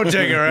 Don't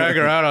take your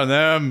anger out on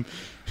them.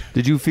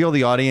 Did you feel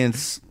the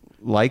audience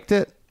liked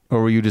it?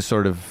 Or were you just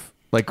sort of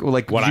like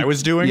What I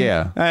was doing?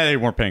 Yeah. They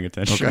weren't paying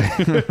attention.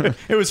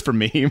 It was for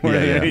me more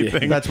than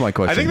anything. That's my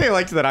question. I think they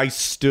liked that I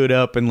stood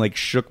up and like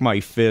shook my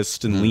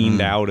fist and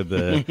leaned out of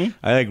the.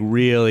 I like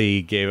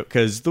really gave it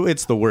because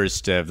it's the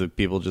worst to have the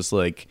people just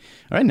like,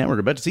 all right, now we're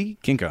about to see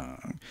King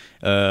Kong.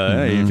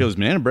 You feel his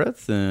banana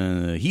breath,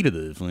 heat of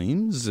the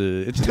flames.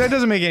 That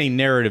doesn't make any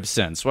narrative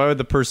sense. Why would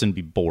the person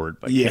be bored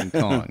by King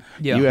Kong?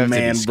 Yeah. You have to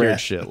Man be scared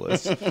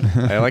breath.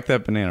 shitless. I like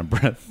that banana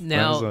breath. That was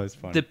Now, always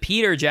fun. the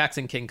Peter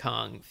Jackson King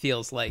Kong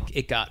feels like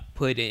it got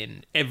put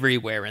in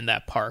everywhere in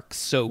that park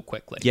so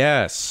quickly.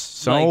 Yes,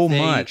 so Like they-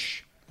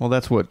 much. Well,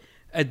 that's what.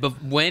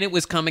 But when it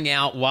was coming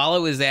out, while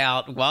it was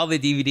out, while the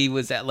DVD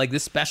was out, like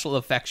this special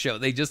effects show,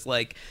 they just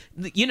like,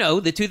 the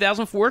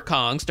 2004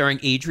 Kong starring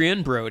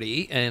Adrian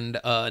Brody and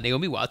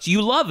Naomi Watts.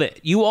 You love it.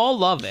 You all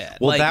love it.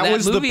 Well, like, that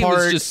was the movie part-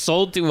 was just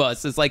sold to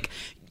us. It's like,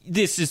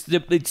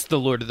 it's the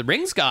Lord of the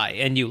Rings guy,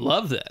 and you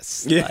love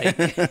this. Like,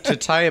 To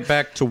tie it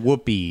back to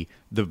Whoopi,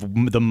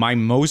 my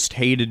most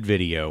hated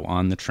video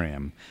on the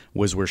tram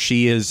was where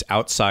she is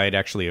outside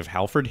actually of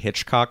Alfred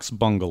Hitchcock's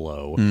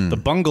bungalow. The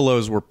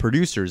bungalows where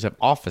producers have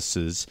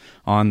offices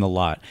on the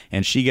lot,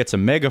 and she gets a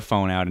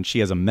megaphone out and she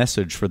has a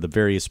message for the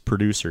various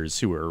producers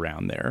who are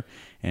around there,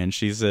 and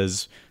she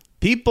says,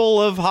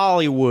 People of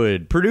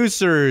Hollywood,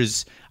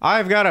 producers,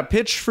 I've got a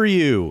pitch for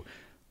you.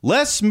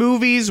 Less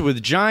movies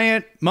with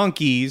giant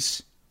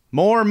monkeys,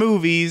 more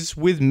movies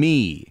with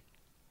me.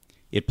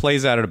 It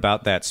plays out at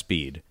about that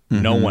speed.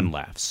 No one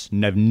laughs.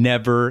 I've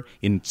never,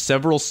 in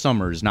several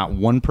summers, not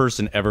one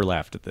person ever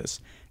laughed at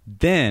this.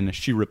 Then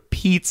she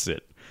repeats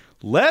it.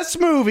 Less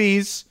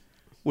movies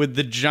with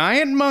the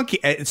giant monkey.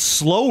 It's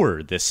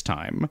slower this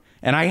time,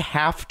 and I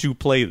have to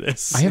play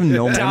this. I have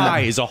no memory.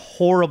 Dies a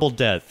horrible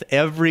death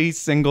every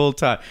single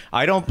time.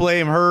 I don't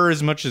blame her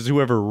as much as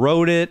whoever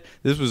wrote it.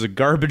 This was a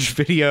garbage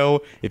video.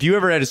 If you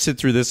ever had to sit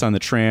through this on the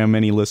tram,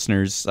 any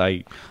listeners,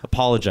 I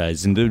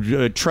apologize.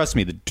 And trust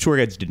me, the tour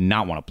guides did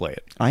not want to play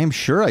it. I am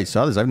sure I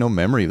saw this. I have no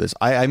memory of this.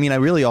 I mean,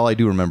 all I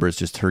do remember is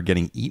just her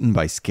getting eaten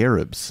by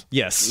scarabs.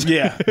 Yes.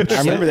 Yeah, I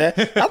remember that.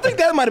 I think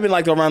that might have been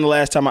like around the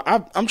last time.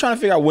 I'm trying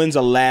to figure out when's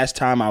the last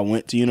time I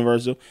went to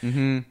Universal.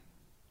 Mm-hmm.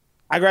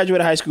 I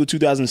graduated high school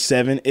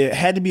 2007. It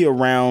had to be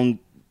around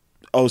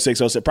 06,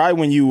 07. Probably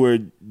when you were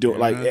doing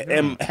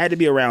it had to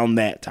be around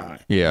that time.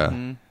 Yeah.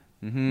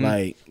 Mm-hmm.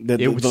 Like the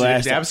It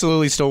last time.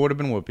 absolutely still would have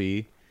been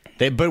Whoopi.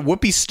 But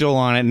Whoopi's still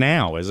on it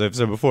now, as I've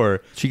said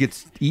before. She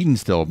gets eaten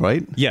still,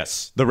 right?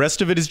 Yes. The rest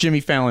of it is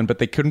Jimmy Fallon, but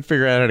they couldn't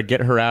figure out how to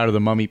get her out of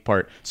the mummy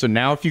part. So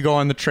now if you go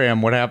on the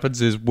tram, what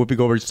happens is Whoopi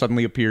Goldberg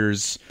suddenly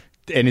appears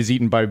and is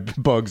eaten by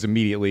bugs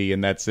immediately,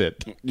 and that's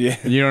it. Yeah.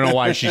 You don't know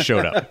why she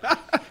showed up.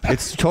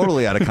 It's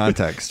totally out of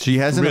context. She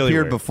hasn't Really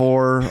appeared weird.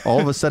 before. All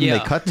of a sudden, Yeah.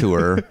 they cut to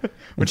her. and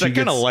Which she I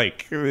kind of gets-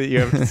 like. You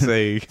have to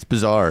say, It's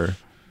bizarre.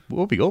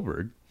 Whoopi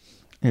Goldberg.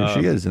 Here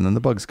she is, and then the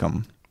bugs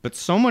come. But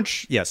so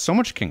much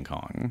King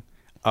Kong,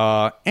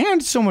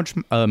 and so much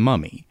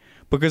Mummy.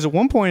 Because at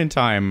one point in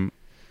time,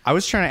 I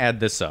was trying to add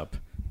this up.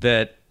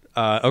 That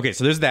okay,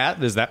 so there's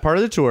that part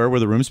of the tour where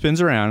the room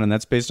spins around, and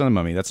that's based on the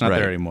Mummy. That's not Right.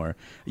 there anymore.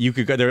 You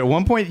could go there at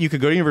one point. You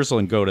could go to Universal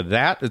and go to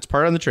that. It's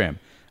part on the tram.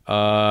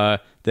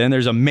 Then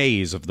there's a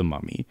maze of the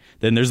Mummy.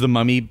 Then there's the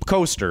Mummy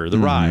coaster, the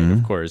ride,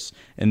 of course,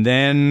 and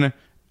then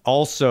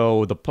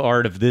also the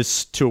part of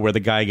this tour where the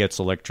guy gets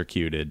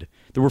electrocuted.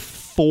 There were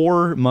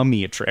 4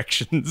 Mummy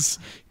attractions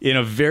in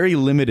a very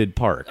limited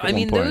park at I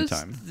mean, one point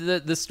those in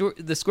time.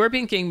 the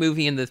Scorpion King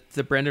movie and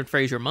the Brendan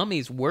Fraser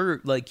Mummies were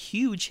like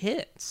huge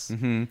hits, But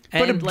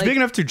and like, big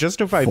enough to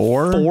justify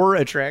 4? 4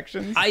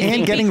 attractions? I And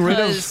think getting rid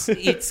of- because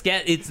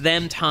it's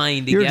them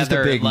tying You're together.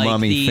 just a big like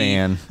Mummy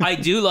fan. I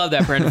do love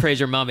that Brendan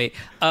Fraser Mummy.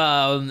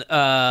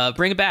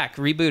 Bring it back,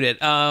 reboot it.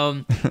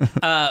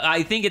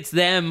 I think it's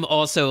them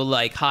also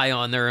like high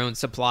on their own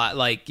supply.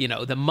 Like, you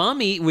know, the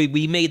Mummy.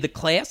 We made the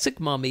classic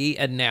Mummy,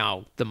 and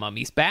now the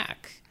Mummy's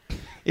back.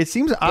 It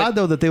seems odd,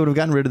 though, that they would have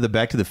gotten rid of the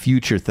Back to the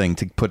Future thing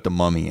to put the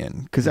Mummy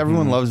in. Because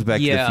everyone loves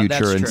Back Yeah, to the that's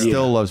Future and true.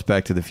 still loves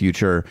Back to the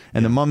Future.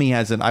 And the Mummy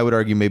hasn't, I would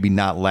argue, maybe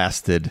not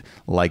lasted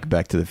like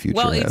Back to the Future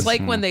Well, has. it's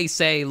like when they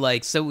say,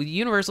 like, so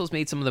Universal's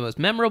made some of the most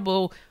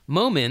memorable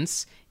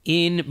moments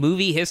in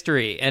movie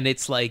history. And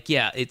it's like,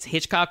 yeah, it's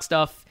Hitchcock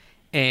stuff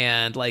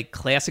and like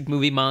classic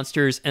movie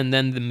monsters and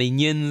then the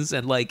Minions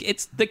and like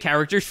it's the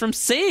characters from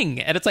Sing.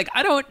 And it's like,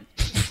 I don't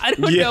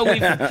know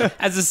we've,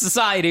 as a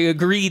society,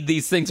 agreed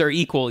these things are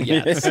equal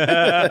yet.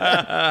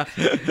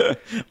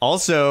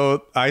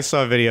 Also, I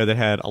saw a video that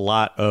had a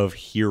lot of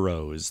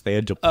heroes. They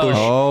had to push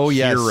Oh,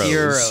 yes.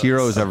 heroes.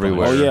 Heroes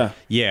everywhere. Oh yeah.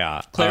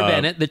 Yeah. Claire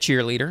Bennett, the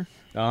cheerleader.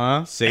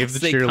 Save the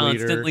They cheerleader.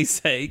 constantly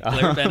say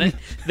Claire Bennett,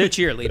 the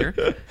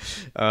cheerleader.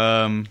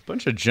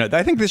 Bunch of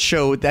I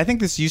think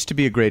this used to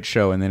be a great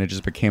show, and then it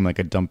just became like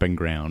a dumping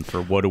ground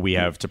for what do we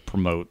have to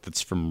promote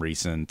that's from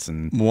recent.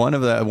 And One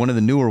of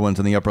the newer ones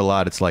on the upper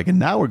lot, it's like, and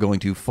now we're going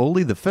to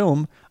Foley the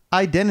film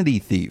Identity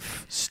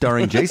Thief,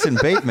 starring Jason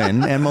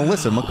Bateman and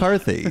Melissa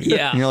McCarthy.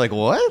 Yeah. And you're like,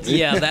 what?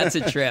 Yeah, that's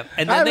a trip.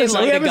 And I then they haven't-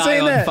 light we a haven't guy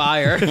seen on that.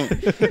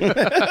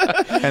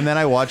 fire. And then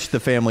I watched the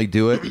family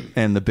do it,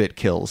 and the bit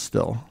kills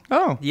still.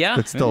 oh Yeah.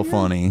 It's still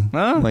funny.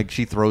 Like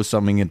she throws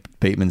something at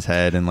Bateman's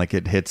head, and like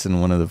it hits,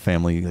 and one of the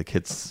family like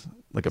hits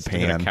like a a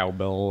pan.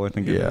 cowbell, I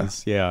think it Yeah.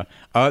 is. Yeah.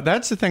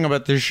 That's the thing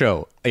about this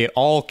show. It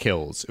all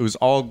kills. It was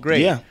all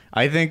great. Yeah.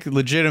 I think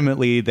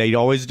legitimately they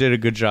always did a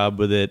good job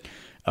with it.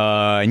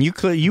 And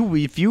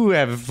if you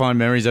have fond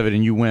memories of it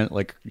and you went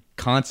like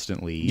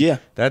constantly, Yeah.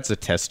 that's a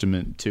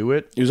testament to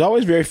it. It was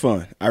always very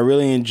fun. I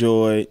really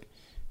enjoyed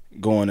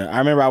going there. I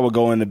remember I would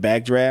go in the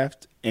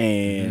backdraft,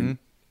 and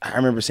I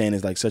remember saying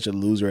it's like such a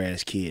loser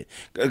ass kid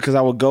because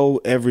I would go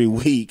every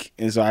week,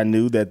 and so I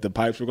knew that the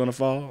pipes were gonna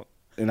fall.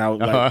 And I would,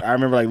 like, I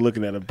remember like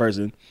looking at a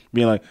person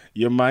being like,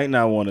 "You might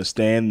not want to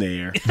stand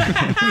there.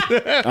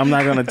 I'm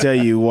not gonna tell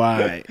you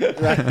why."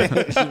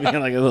 Just being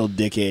like a little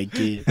dickhead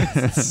kid.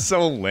 It's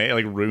so late,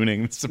 like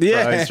ruining the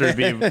surprise for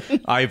being.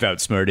 I've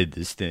outsmarted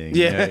this thing.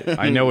 Yeah.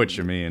 I know what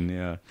you mean.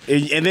 Yeah.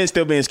 And then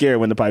still being scared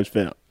when the pipes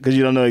fell because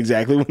you don't know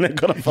exactly when they're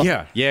gonna fall.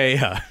 Yeah.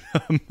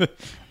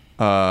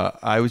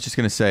 I was just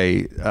gonna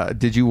say,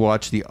 did you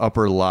watch the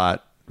upper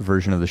lot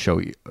version of the show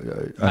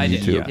on I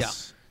did, YouTube? yeah.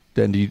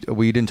 Then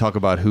we didn't talk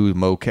about who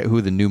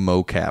the new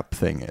mocap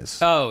thing is.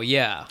 Oh,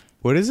 yeah.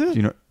 What is it?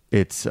 You know,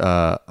 it's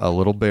a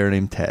little bear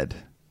named Ted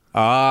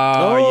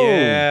Oh,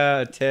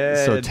 yeah,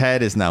 Ted. So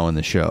Ted is now in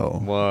the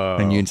show. Whoa.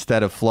 And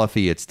instead of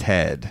Fluffy, it's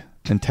Ted.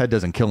 And Ted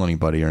doesn't kill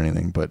anybody or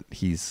anything, but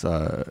he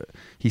says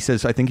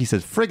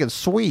friggin'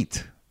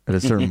 sweet at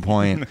a certain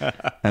point,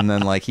 and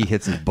then like he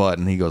hits his butt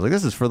and he goes like,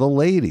 this is for the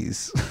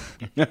ladies.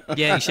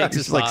 Yeah, he shakes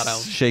his He's like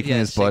bottom. shaking Yeah,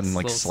 his butt shakes and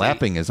like little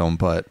slapping his own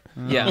butt.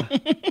 seat. Yeah.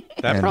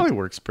 That probably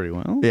works pretty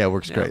well. Yeah, it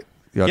works great.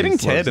 The Getting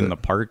audience Ted loves in it. the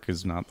park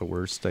is not the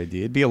worst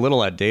idea. It'd be a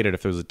little outdated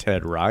if there was a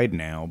Ted ride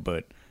now,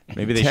 but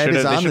maybe they Ted should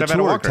is have on the had a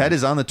tour. walk Ted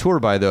is on the tour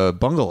by the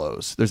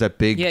bungalows. There's that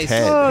big Yeah,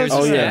 Ted. there's a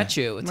Oh, yeah.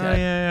 statue. It's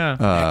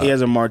yeah. He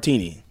has a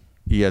martini.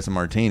 He has a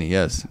martini.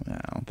 Yes.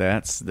 Wow,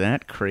 that's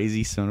that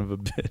crazy son of a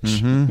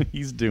bitch. Mm-hmm.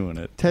 He's doing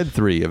it. Ted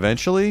 3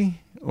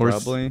 eventually, or is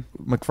Probably.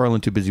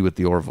 McFarlane too busy with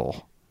the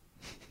Orville.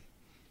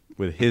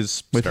 With his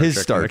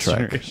Star Next Trek.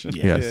 Generation.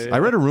 Yes. I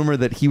read a rumor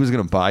that he was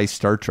going to buy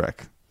Star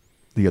Trek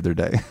the other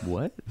day.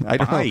 What? I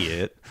don't Buy know.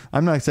 it.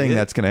 I'm not saying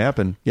that's going to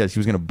happen. Yes, he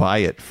was going to buy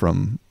it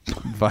from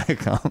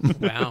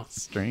Viacom. Wow.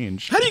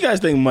 Strange. How do you guys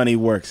think money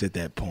works at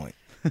that point?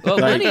 Well,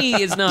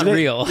 money is not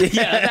real.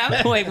 Yeah, at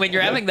that point, when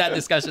you're having that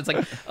discussion, it's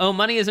like, oh,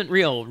 money isn't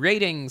real.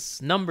 Ratings,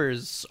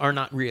 numbers are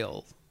not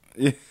real.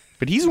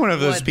 But he's one of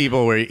those What?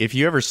 people where if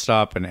you ever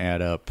stop and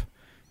add up,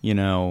 you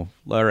know,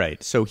 all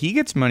right, so he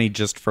gets money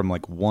just from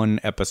like one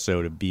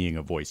episode of being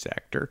a voice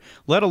actor,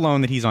 let alone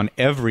that he's on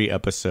every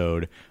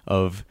episode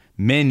of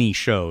many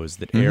shows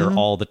that air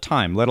all the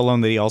time, let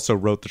alone that he also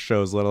wrote the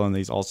shows, let alone that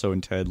he's also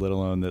in Ted, let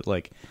alone that,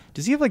 like,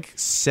 does he have like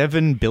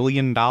 $7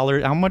 billion?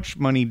 How much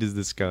money does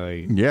this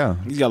guy? Yeah.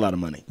 He's got a lot of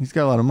money. He's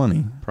got a lot of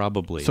money.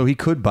 Probably. So he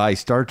could buy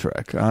Star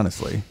Trek,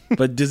 honestly.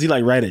 But does he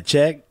like write a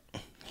check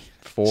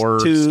for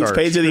to Star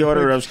pay to the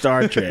order of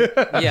Star Trek?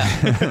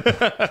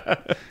 Yeah.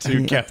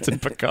 to Captain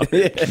Picard.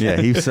 Yeah,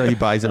 he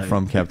buys it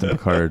from Captain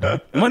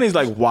Picard. Money's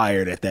like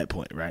wired at that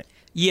point, right?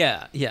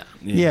 Yeah.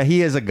 Yeah,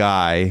 he is a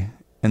guy,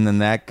 and then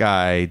that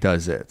guy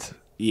does it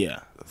Yeah.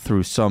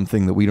 through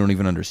something that we don't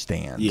even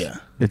understand. Yeah.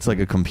 It's like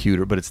a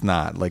computer, but it's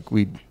not. Like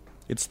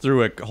It's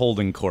through a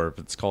holding corp.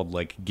 It's called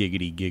like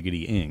Giggity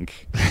Giggity Inc.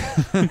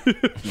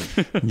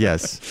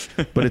 yes,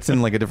 but it's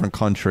in like a different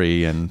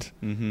country, and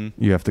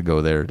you have to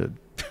go there to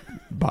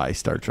buy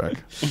Star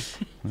Trek.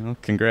 Well,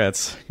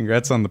 congrats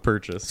on the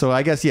purchase. So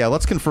I guess, yeah,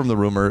 let's confirm the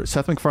rumor.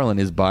 Seth MacFarlane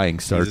is buying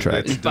Star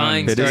Trek. It's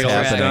buying It is Star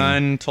Trek. happening.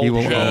 Done. Told He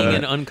will you. own Paying it.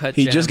 an uncut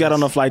He just got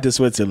gems. on a flight to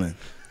Switzerland.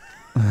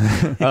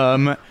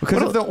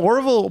 Because if the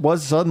Orville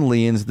was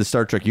suddenly in the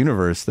Star Trek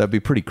universe, that'd be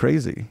pretty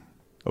crazy.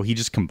 Oh, he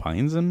just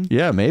combines them?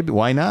 Yeah, maybe.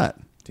 Why not?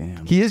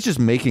 Damn. He is just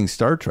making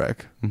Star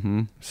Trek.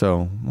 Mm-hmm.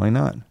 So why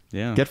not?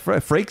 Yeah. Get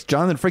Frakes.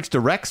 Jonathan Frakes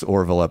directs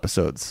Orville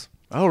episodes.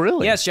 Oh,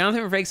 really? Yes,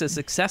 Jonathan Frakes, a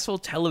successful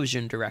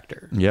television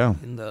director. Yeah.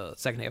 In the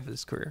second half of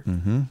his career.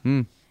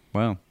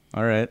 Wow.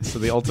 All right. So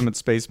the ultimate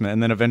spaceman,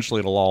 and then eventually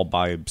it'll all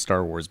buy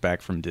Star Wars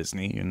back from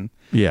Disney, and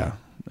Yeah.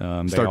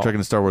 they Star all- Trek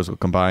and Star Wars will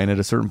combine at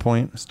a certain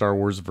point. Star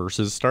Wars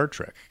versus Star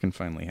Trek can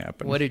finally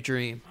happen. What a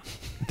dream.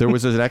 There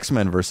was an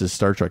X-Men versus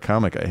Star Trek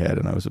comic I had,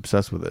 and I was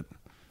obsessed with it.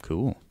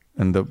 Cool.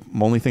 And the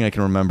only thing I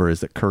can remember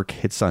is that Kirk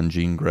hits on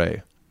Jean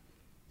Grey.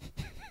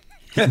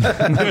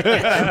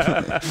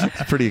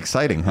 It's pretty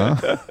exciting,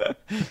 huh?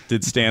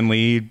 Did Stan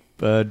Lee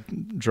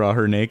draw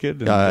her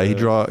naked?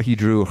 He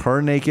drew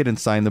her naked and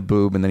signed the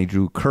boob, and then he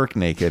drew Kirk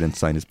naked and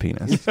signed his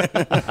penis.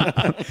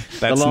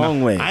 That's a long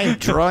not- way. I'm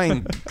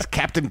drawing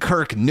Captain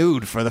Kirk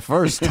nude for the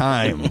first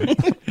time.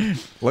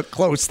 Look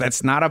close.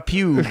 That's not a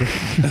pube.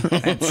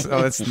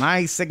 That's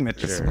my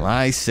signature.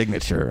 My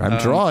signature. I'm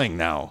drawing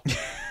now.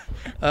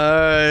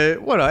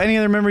 What? Any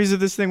other memories of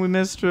this thing we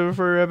missed for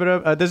wrap it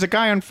up? There's a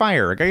guy on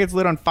fire. A guy gets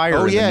lit on fire.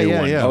 Oh, in the yeah, new yeah,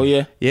 one. yeah. Oh,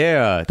 yeah.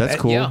 Yeah, That's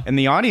cool. yeah. And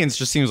the audience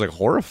just seems like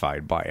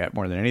horrified by it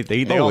more than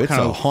anything. They Oh, all it's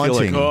kind a of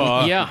haunting. feel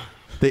like, Yeah.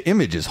 The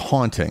image is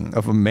haunting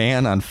of a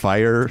man on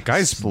fire.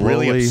 guy's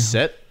slowly. really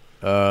upset.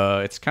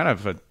 It's kind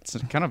of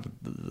upsetting.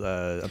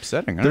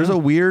 I don't There's know. a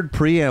weird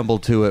preamble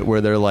to it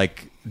where they're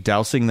like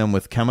dousing them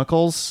with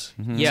chemicals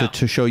Yeah.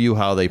 to show you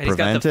how they And he's got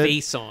prevent the it.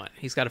 face on.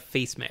 He's got a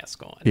face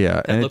mask on. Yeah,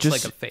 That and looks it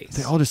just like a face.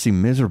 they all just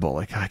seem miserable.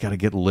 Like, I got to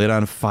get lit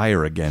on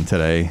fire again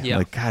today. Yeah.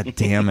 Like, God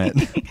damn it,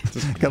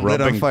 got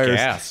lit on rubbing fire.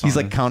 gas He's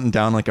on like it. counting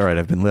down. Like, all right,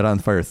 I've been lit on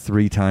fire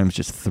 3 times,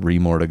 just 3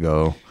 more to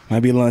go. Might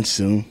be lunch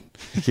soon.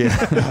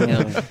 Yeah,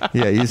 Yeah.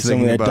 yeah. He's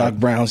Some of thinking that about. Doc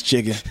Brown's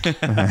chicken.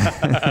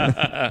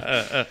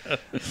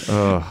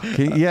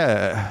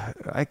 Yeah,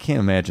 I can't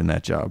imagine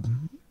that job.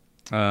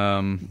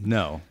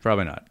 No,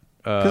 probably not.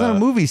 Because on a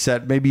movie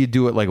set, maybe you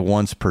do it like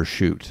once per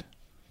shoot,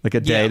 like a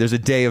day. Yeah. There's a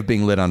day of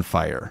being lit on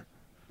fire,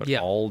 But Yeah.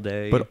 all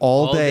day. but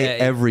all All day, day,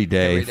 every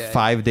day, every day.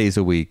 5 days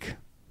a week,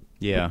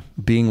 yeah.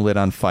 being lit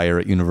on fire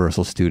at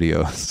Universal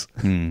Studios.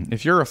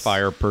 If you're a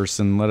fire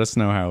person, let us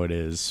know how it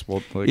is.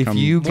 We'll If come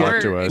you talk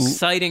get- to More us.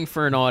 exciting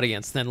for an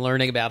audience than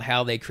learning about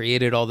how they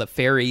created all the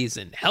fairies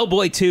and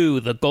Hellboy 2,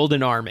 The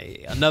Golden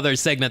Army, another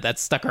segment that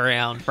stuck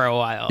around for a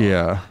while.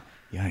 Yeah,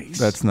 Yikes.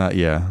 that's not.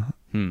 Yeah,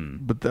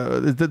 But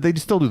they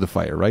still do the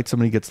fire, right?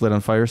 Somebody gets lit on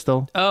fire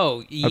still?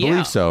 Oh, yeah. I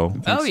believe so.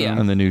 Oh, yeah.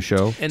 On the new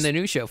show. In the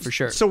new show, for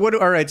sure. So what?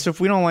 All right. So if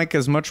we don't like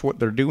as much what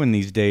they're doing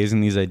these days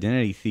in these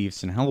identity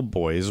thieves and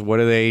Hellboys, what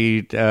do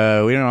they?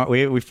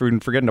 We've been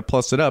forgetting to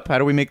plus it up. How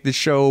do we make this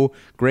show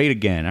great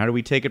again? How do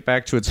we take it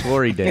back to its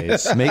glory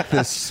days? Make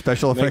this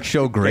special effects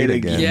show great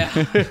again.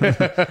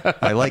 Yeah.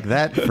 I like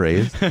that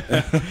phrase.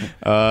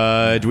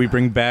 Do we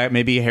bring back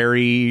maybe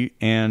Harry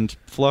and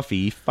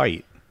Fluffy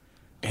fight?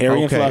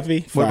 Harry and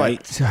Fluffy. What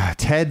Fight. about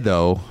Ted,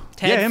 though?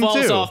 Ted Yeah, him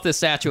falls too. off the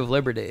Statue of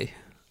Liberty,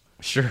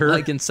 Sure.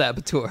 like in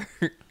Saboteur.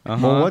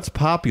 Well, what's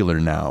popular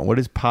now? What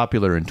is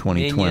popular in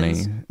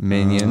 2020?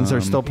 Minions are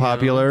still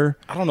popular.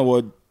 I don't know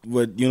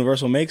what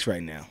Universal makes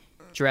right now.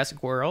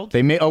 Jurassic World.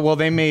 They made. Oh well,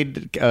 they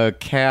made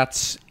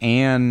Cats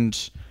and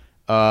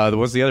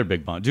what's the other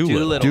big one?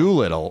 Doolittle.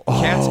 Doolittle.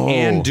 Oh. Cats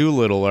and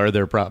Doolittle are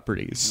their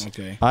properties.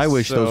 Okay. I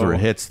wish those So- were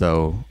hits,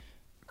 though,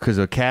 because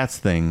a Cats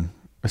thing,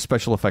 a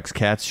special effects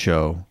Cats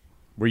show.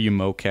 Where you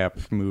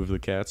mocap move the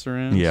cats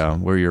around? Yeah,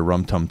 where you're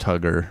Rum Tum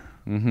Tugger.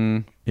 Mm-hmm.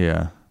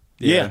 Yeah.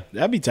 Yeah,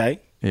 that'd be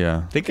tight.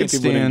 Yeah. They could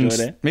people would enjoy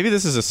stand. that. Maybe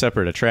this is a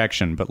separate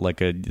attraction, but like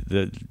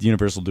the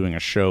Universal doing a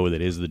show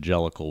that is the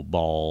Jellicle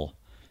Ball.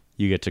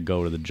 You get to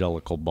go to the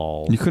Jellicle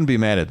Ball. You couldn't be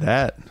mad at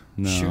that.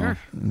 No. Sure.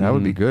 That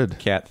would be good.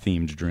 Cat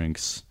themed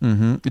drinks.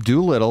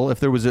 Doolittle, if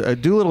there was a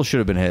Doolittle should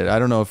have been hit. I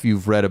don't know if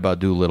you've read about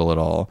Doolittle at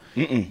all.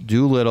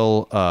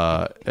 Doolittle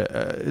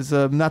is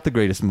not the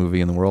greatest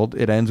movie in the world.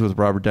 It ends with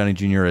Robert Downey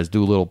Jr. as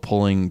Doolittle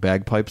pulling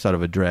bagpipes out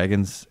of a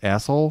dragon's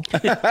asshole.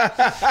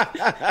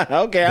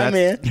 Okay, I'm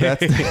in.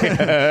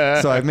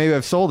 So maybe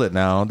I've sold it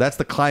now. That's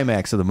the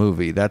climax of the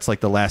movie. That's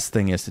like the last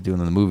thing he has to do, and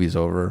then the movie's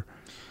over.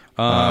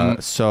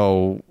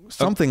 So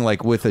something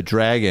like with a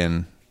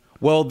dragon.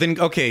 Well, then,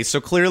 okay, so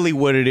clearly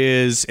what it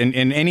is, and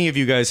any of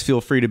you guys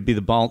feel free to be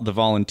the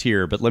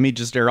volunteer, but let me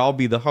just, or I'll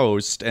be the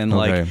host, and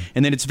Okay.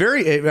 and then it's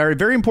very,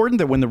 very important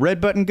that when the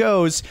red button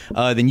goes,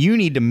 then you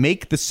need to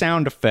make the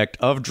sound effect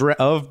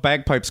of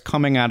bagpipes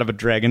coming out of a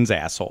dragon's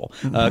asshole.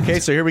 Okay,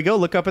 so here we go.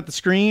 Look up at the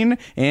screen,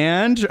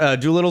 and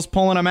Doolittle's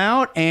pulling them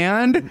out,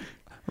 and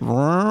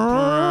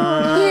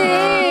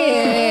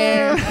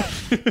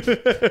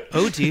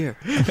Oh dear.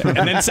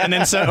 and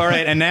then so all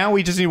right, and now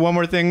we just need one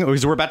more thing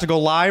because we're about to go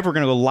live. We're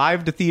going to go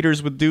live to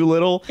theaters with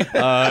Doolittle.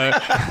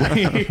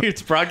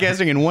 It's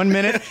broadcasting in 1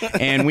 minute,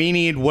 and we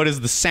need what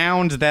is the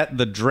sound that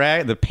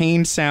the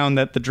pain sound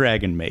that the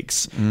dragon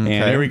makes. And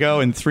here we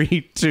go in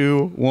 3,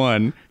 2,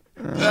 1.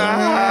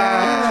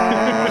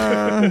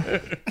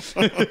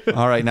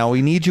 All right, now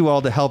we need you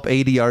all to help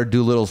ADR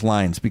Doolittle's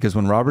lines because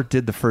when Robert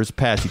did the first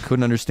pass, he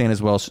couldn't understand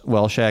his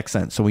Welsh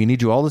accent. So we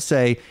need you all to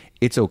say,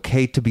 "It's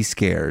okay to be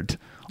scared,"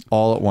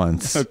 all at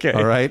once. Okay.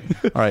 All right.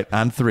 All right.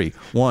 On 3.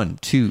 1,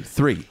 2,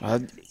 3.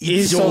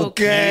 It's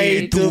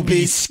okay to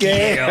be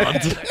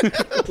scared.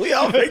 We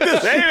all make the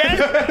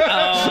same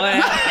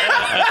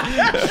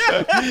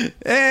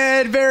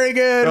And very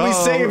good. We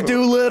saved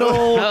Doolittle.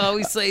 Oh,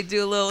 we say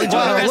do a little.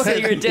 Enjoy the rest of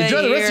your day.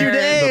 Enjoy the rest of your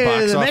here. day. The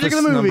box the magic office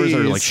of the numbers are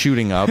movies. like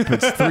shooting up.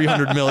 It's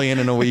 300 million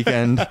in a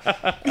weekend.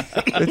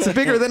 It's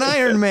bigger than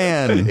Iron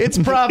Man. It's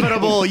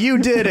profitable. You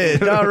did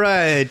it. All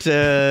right.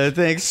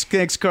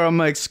 Thanks, Carl,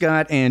 Mike,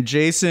 Scott, and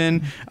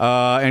Jason.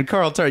 And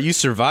Carl Tar, you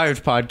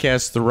survived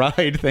Podcast The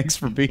Ride. Thanks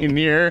for being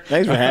here.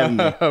 Thanks for having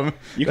me.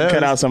 You can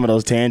cut out some of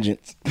those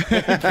tangents.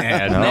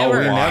 Man,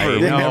 Never. No,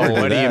 We never do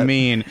what do you that.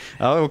 mean?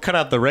 We'll cut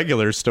out the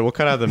regular stuff. We'll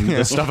cut out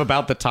the stuff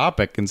about the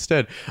topic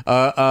instead.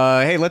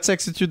 Hey, let's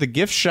exit through the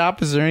gift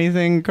shop. Is there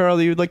anything, Carl,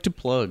 that you'd like to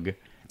plug?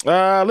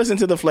 Listen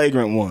to the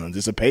Flagrant Ones.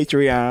 It's a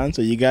Patreon,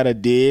 so you got to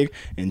dig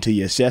into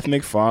your Seth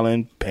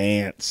MacFarlane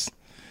pants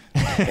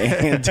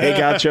and take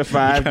out your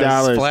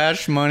 $5.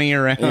 Splash money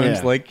around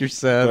Yeah. like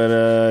yourself.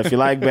 But if you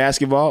like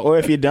basketball or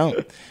if you don't,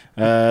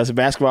 it's a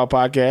basketball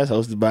podcast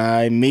hosted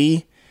by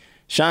me,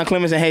 Sean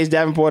Clemens, and Hayes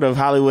Davenport of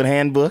Hollywood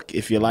Handbook,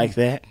 if you like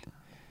that.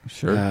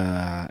 Sure.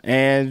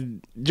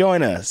 And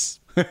join us.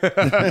 Will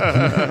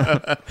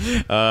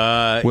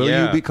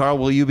yeah. you be Carl?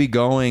 Will you be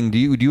going? Do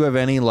you have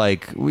any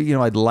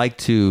I'd like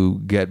to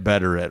get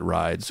better at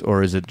rides,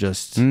 or is it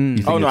just? you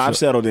think Oh, no, it's- I've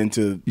settled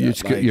into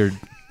you're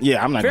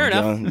yeah, I'm not Fair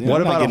gonna enough. go.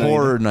 What I'm not about a getting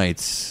horror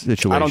nights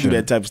situation? I don't do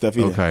that type of stuff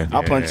either. Okay.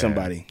 I'll punch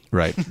somebody.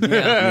 Right.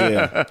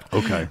 Yeah.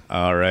 Okay.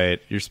 All right,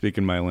 you're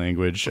speaking my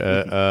language.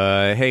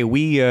 Hey,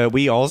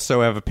 we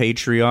also have a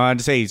Patreon.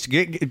 Say,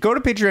 go to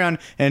Patreon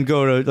and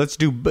let's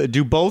do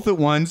both at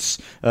once.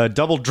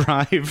 Double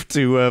drive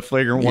to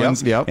Flagrant Yep,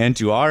 Ones yep. and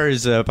to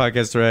ours,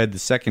 Podcast The Ride. The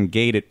second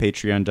gate at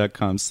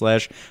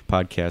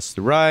patreon.com/Podcast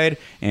The Ride,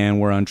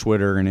 and we're on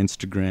Twitter and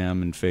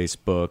Instagram and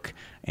Facebook.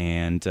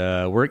 And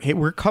we're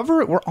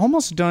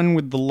almost done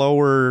with the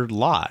lower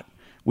lot.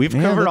 We've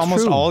Yeah, covered that's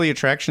almost true. all the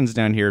attractions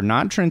down here.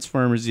 Not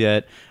Transformers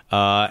yet,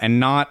 and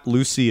not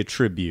Lucy a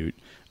Tribute.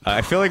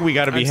 I feel like we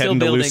got to be I'm still heading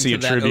to building Lucia to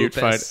that tribute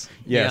opus. fight.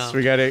 Yes, Yeah.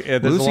 we got to.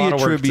 There's a Lucia lot of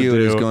work tribute to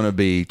do. is going to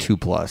be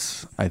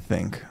 2+, I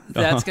think.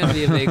 That's going to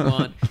be a big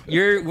one.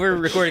 We're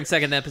recording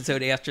second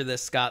episode after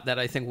this, Scott. That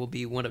I think will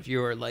be one of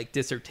your like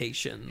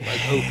dissertation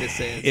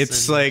opuses.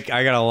 It's and like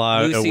I got a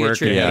lot of Lucia work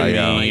tribute ahead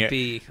of me. might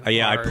be I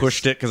ours.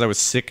 pushed it because I was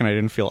sick and I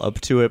didn't feel up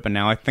to it, but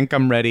now I think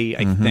I'm ready.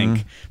 I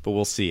think, but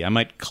we'll see. I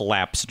might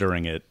collapse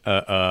during it.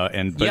 But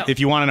Yeah. if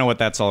you want to know what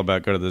that's all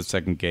about, go to the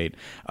second gate.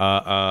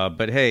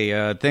 But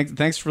hey,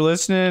 thanks for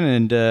listening,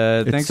 and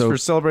thanks for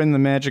celebrating the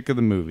magic of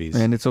the movies.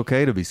 And it's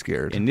okay to be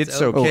scared. And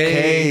it's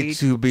okay okay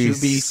to be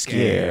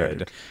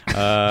scared.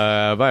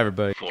 Bye,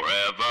 everybody. Forever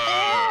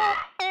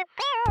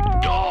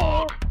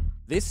Dog.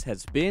 This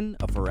has been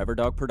a Forever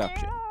Dog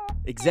production.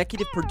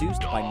 Executive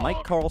produced by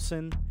Mike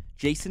Carlson,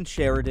 Jason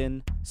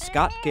Sheridan,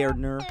 Scott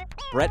Gardner,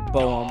 Brett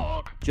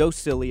Boehm, Joe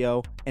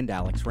Cilio, and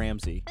Alex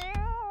Ramsey.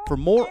 For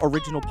more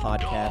original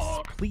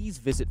podcasts, please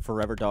visit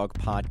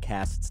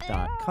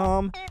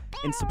foreverdogpodcasts.com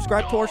and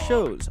subscribe to our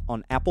shows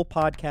on Apple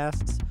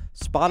Podcasts,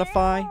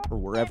 Spotify, or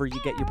wherever you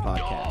get your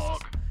podcasts.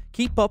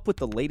 Keep up with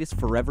the latest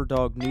Forever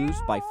Dog news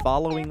by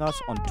following us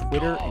on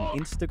Twitter and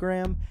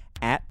Instagram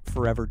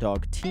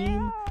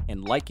 @ForeverDogTeam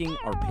and liking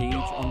our page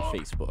on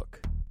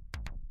Facebook.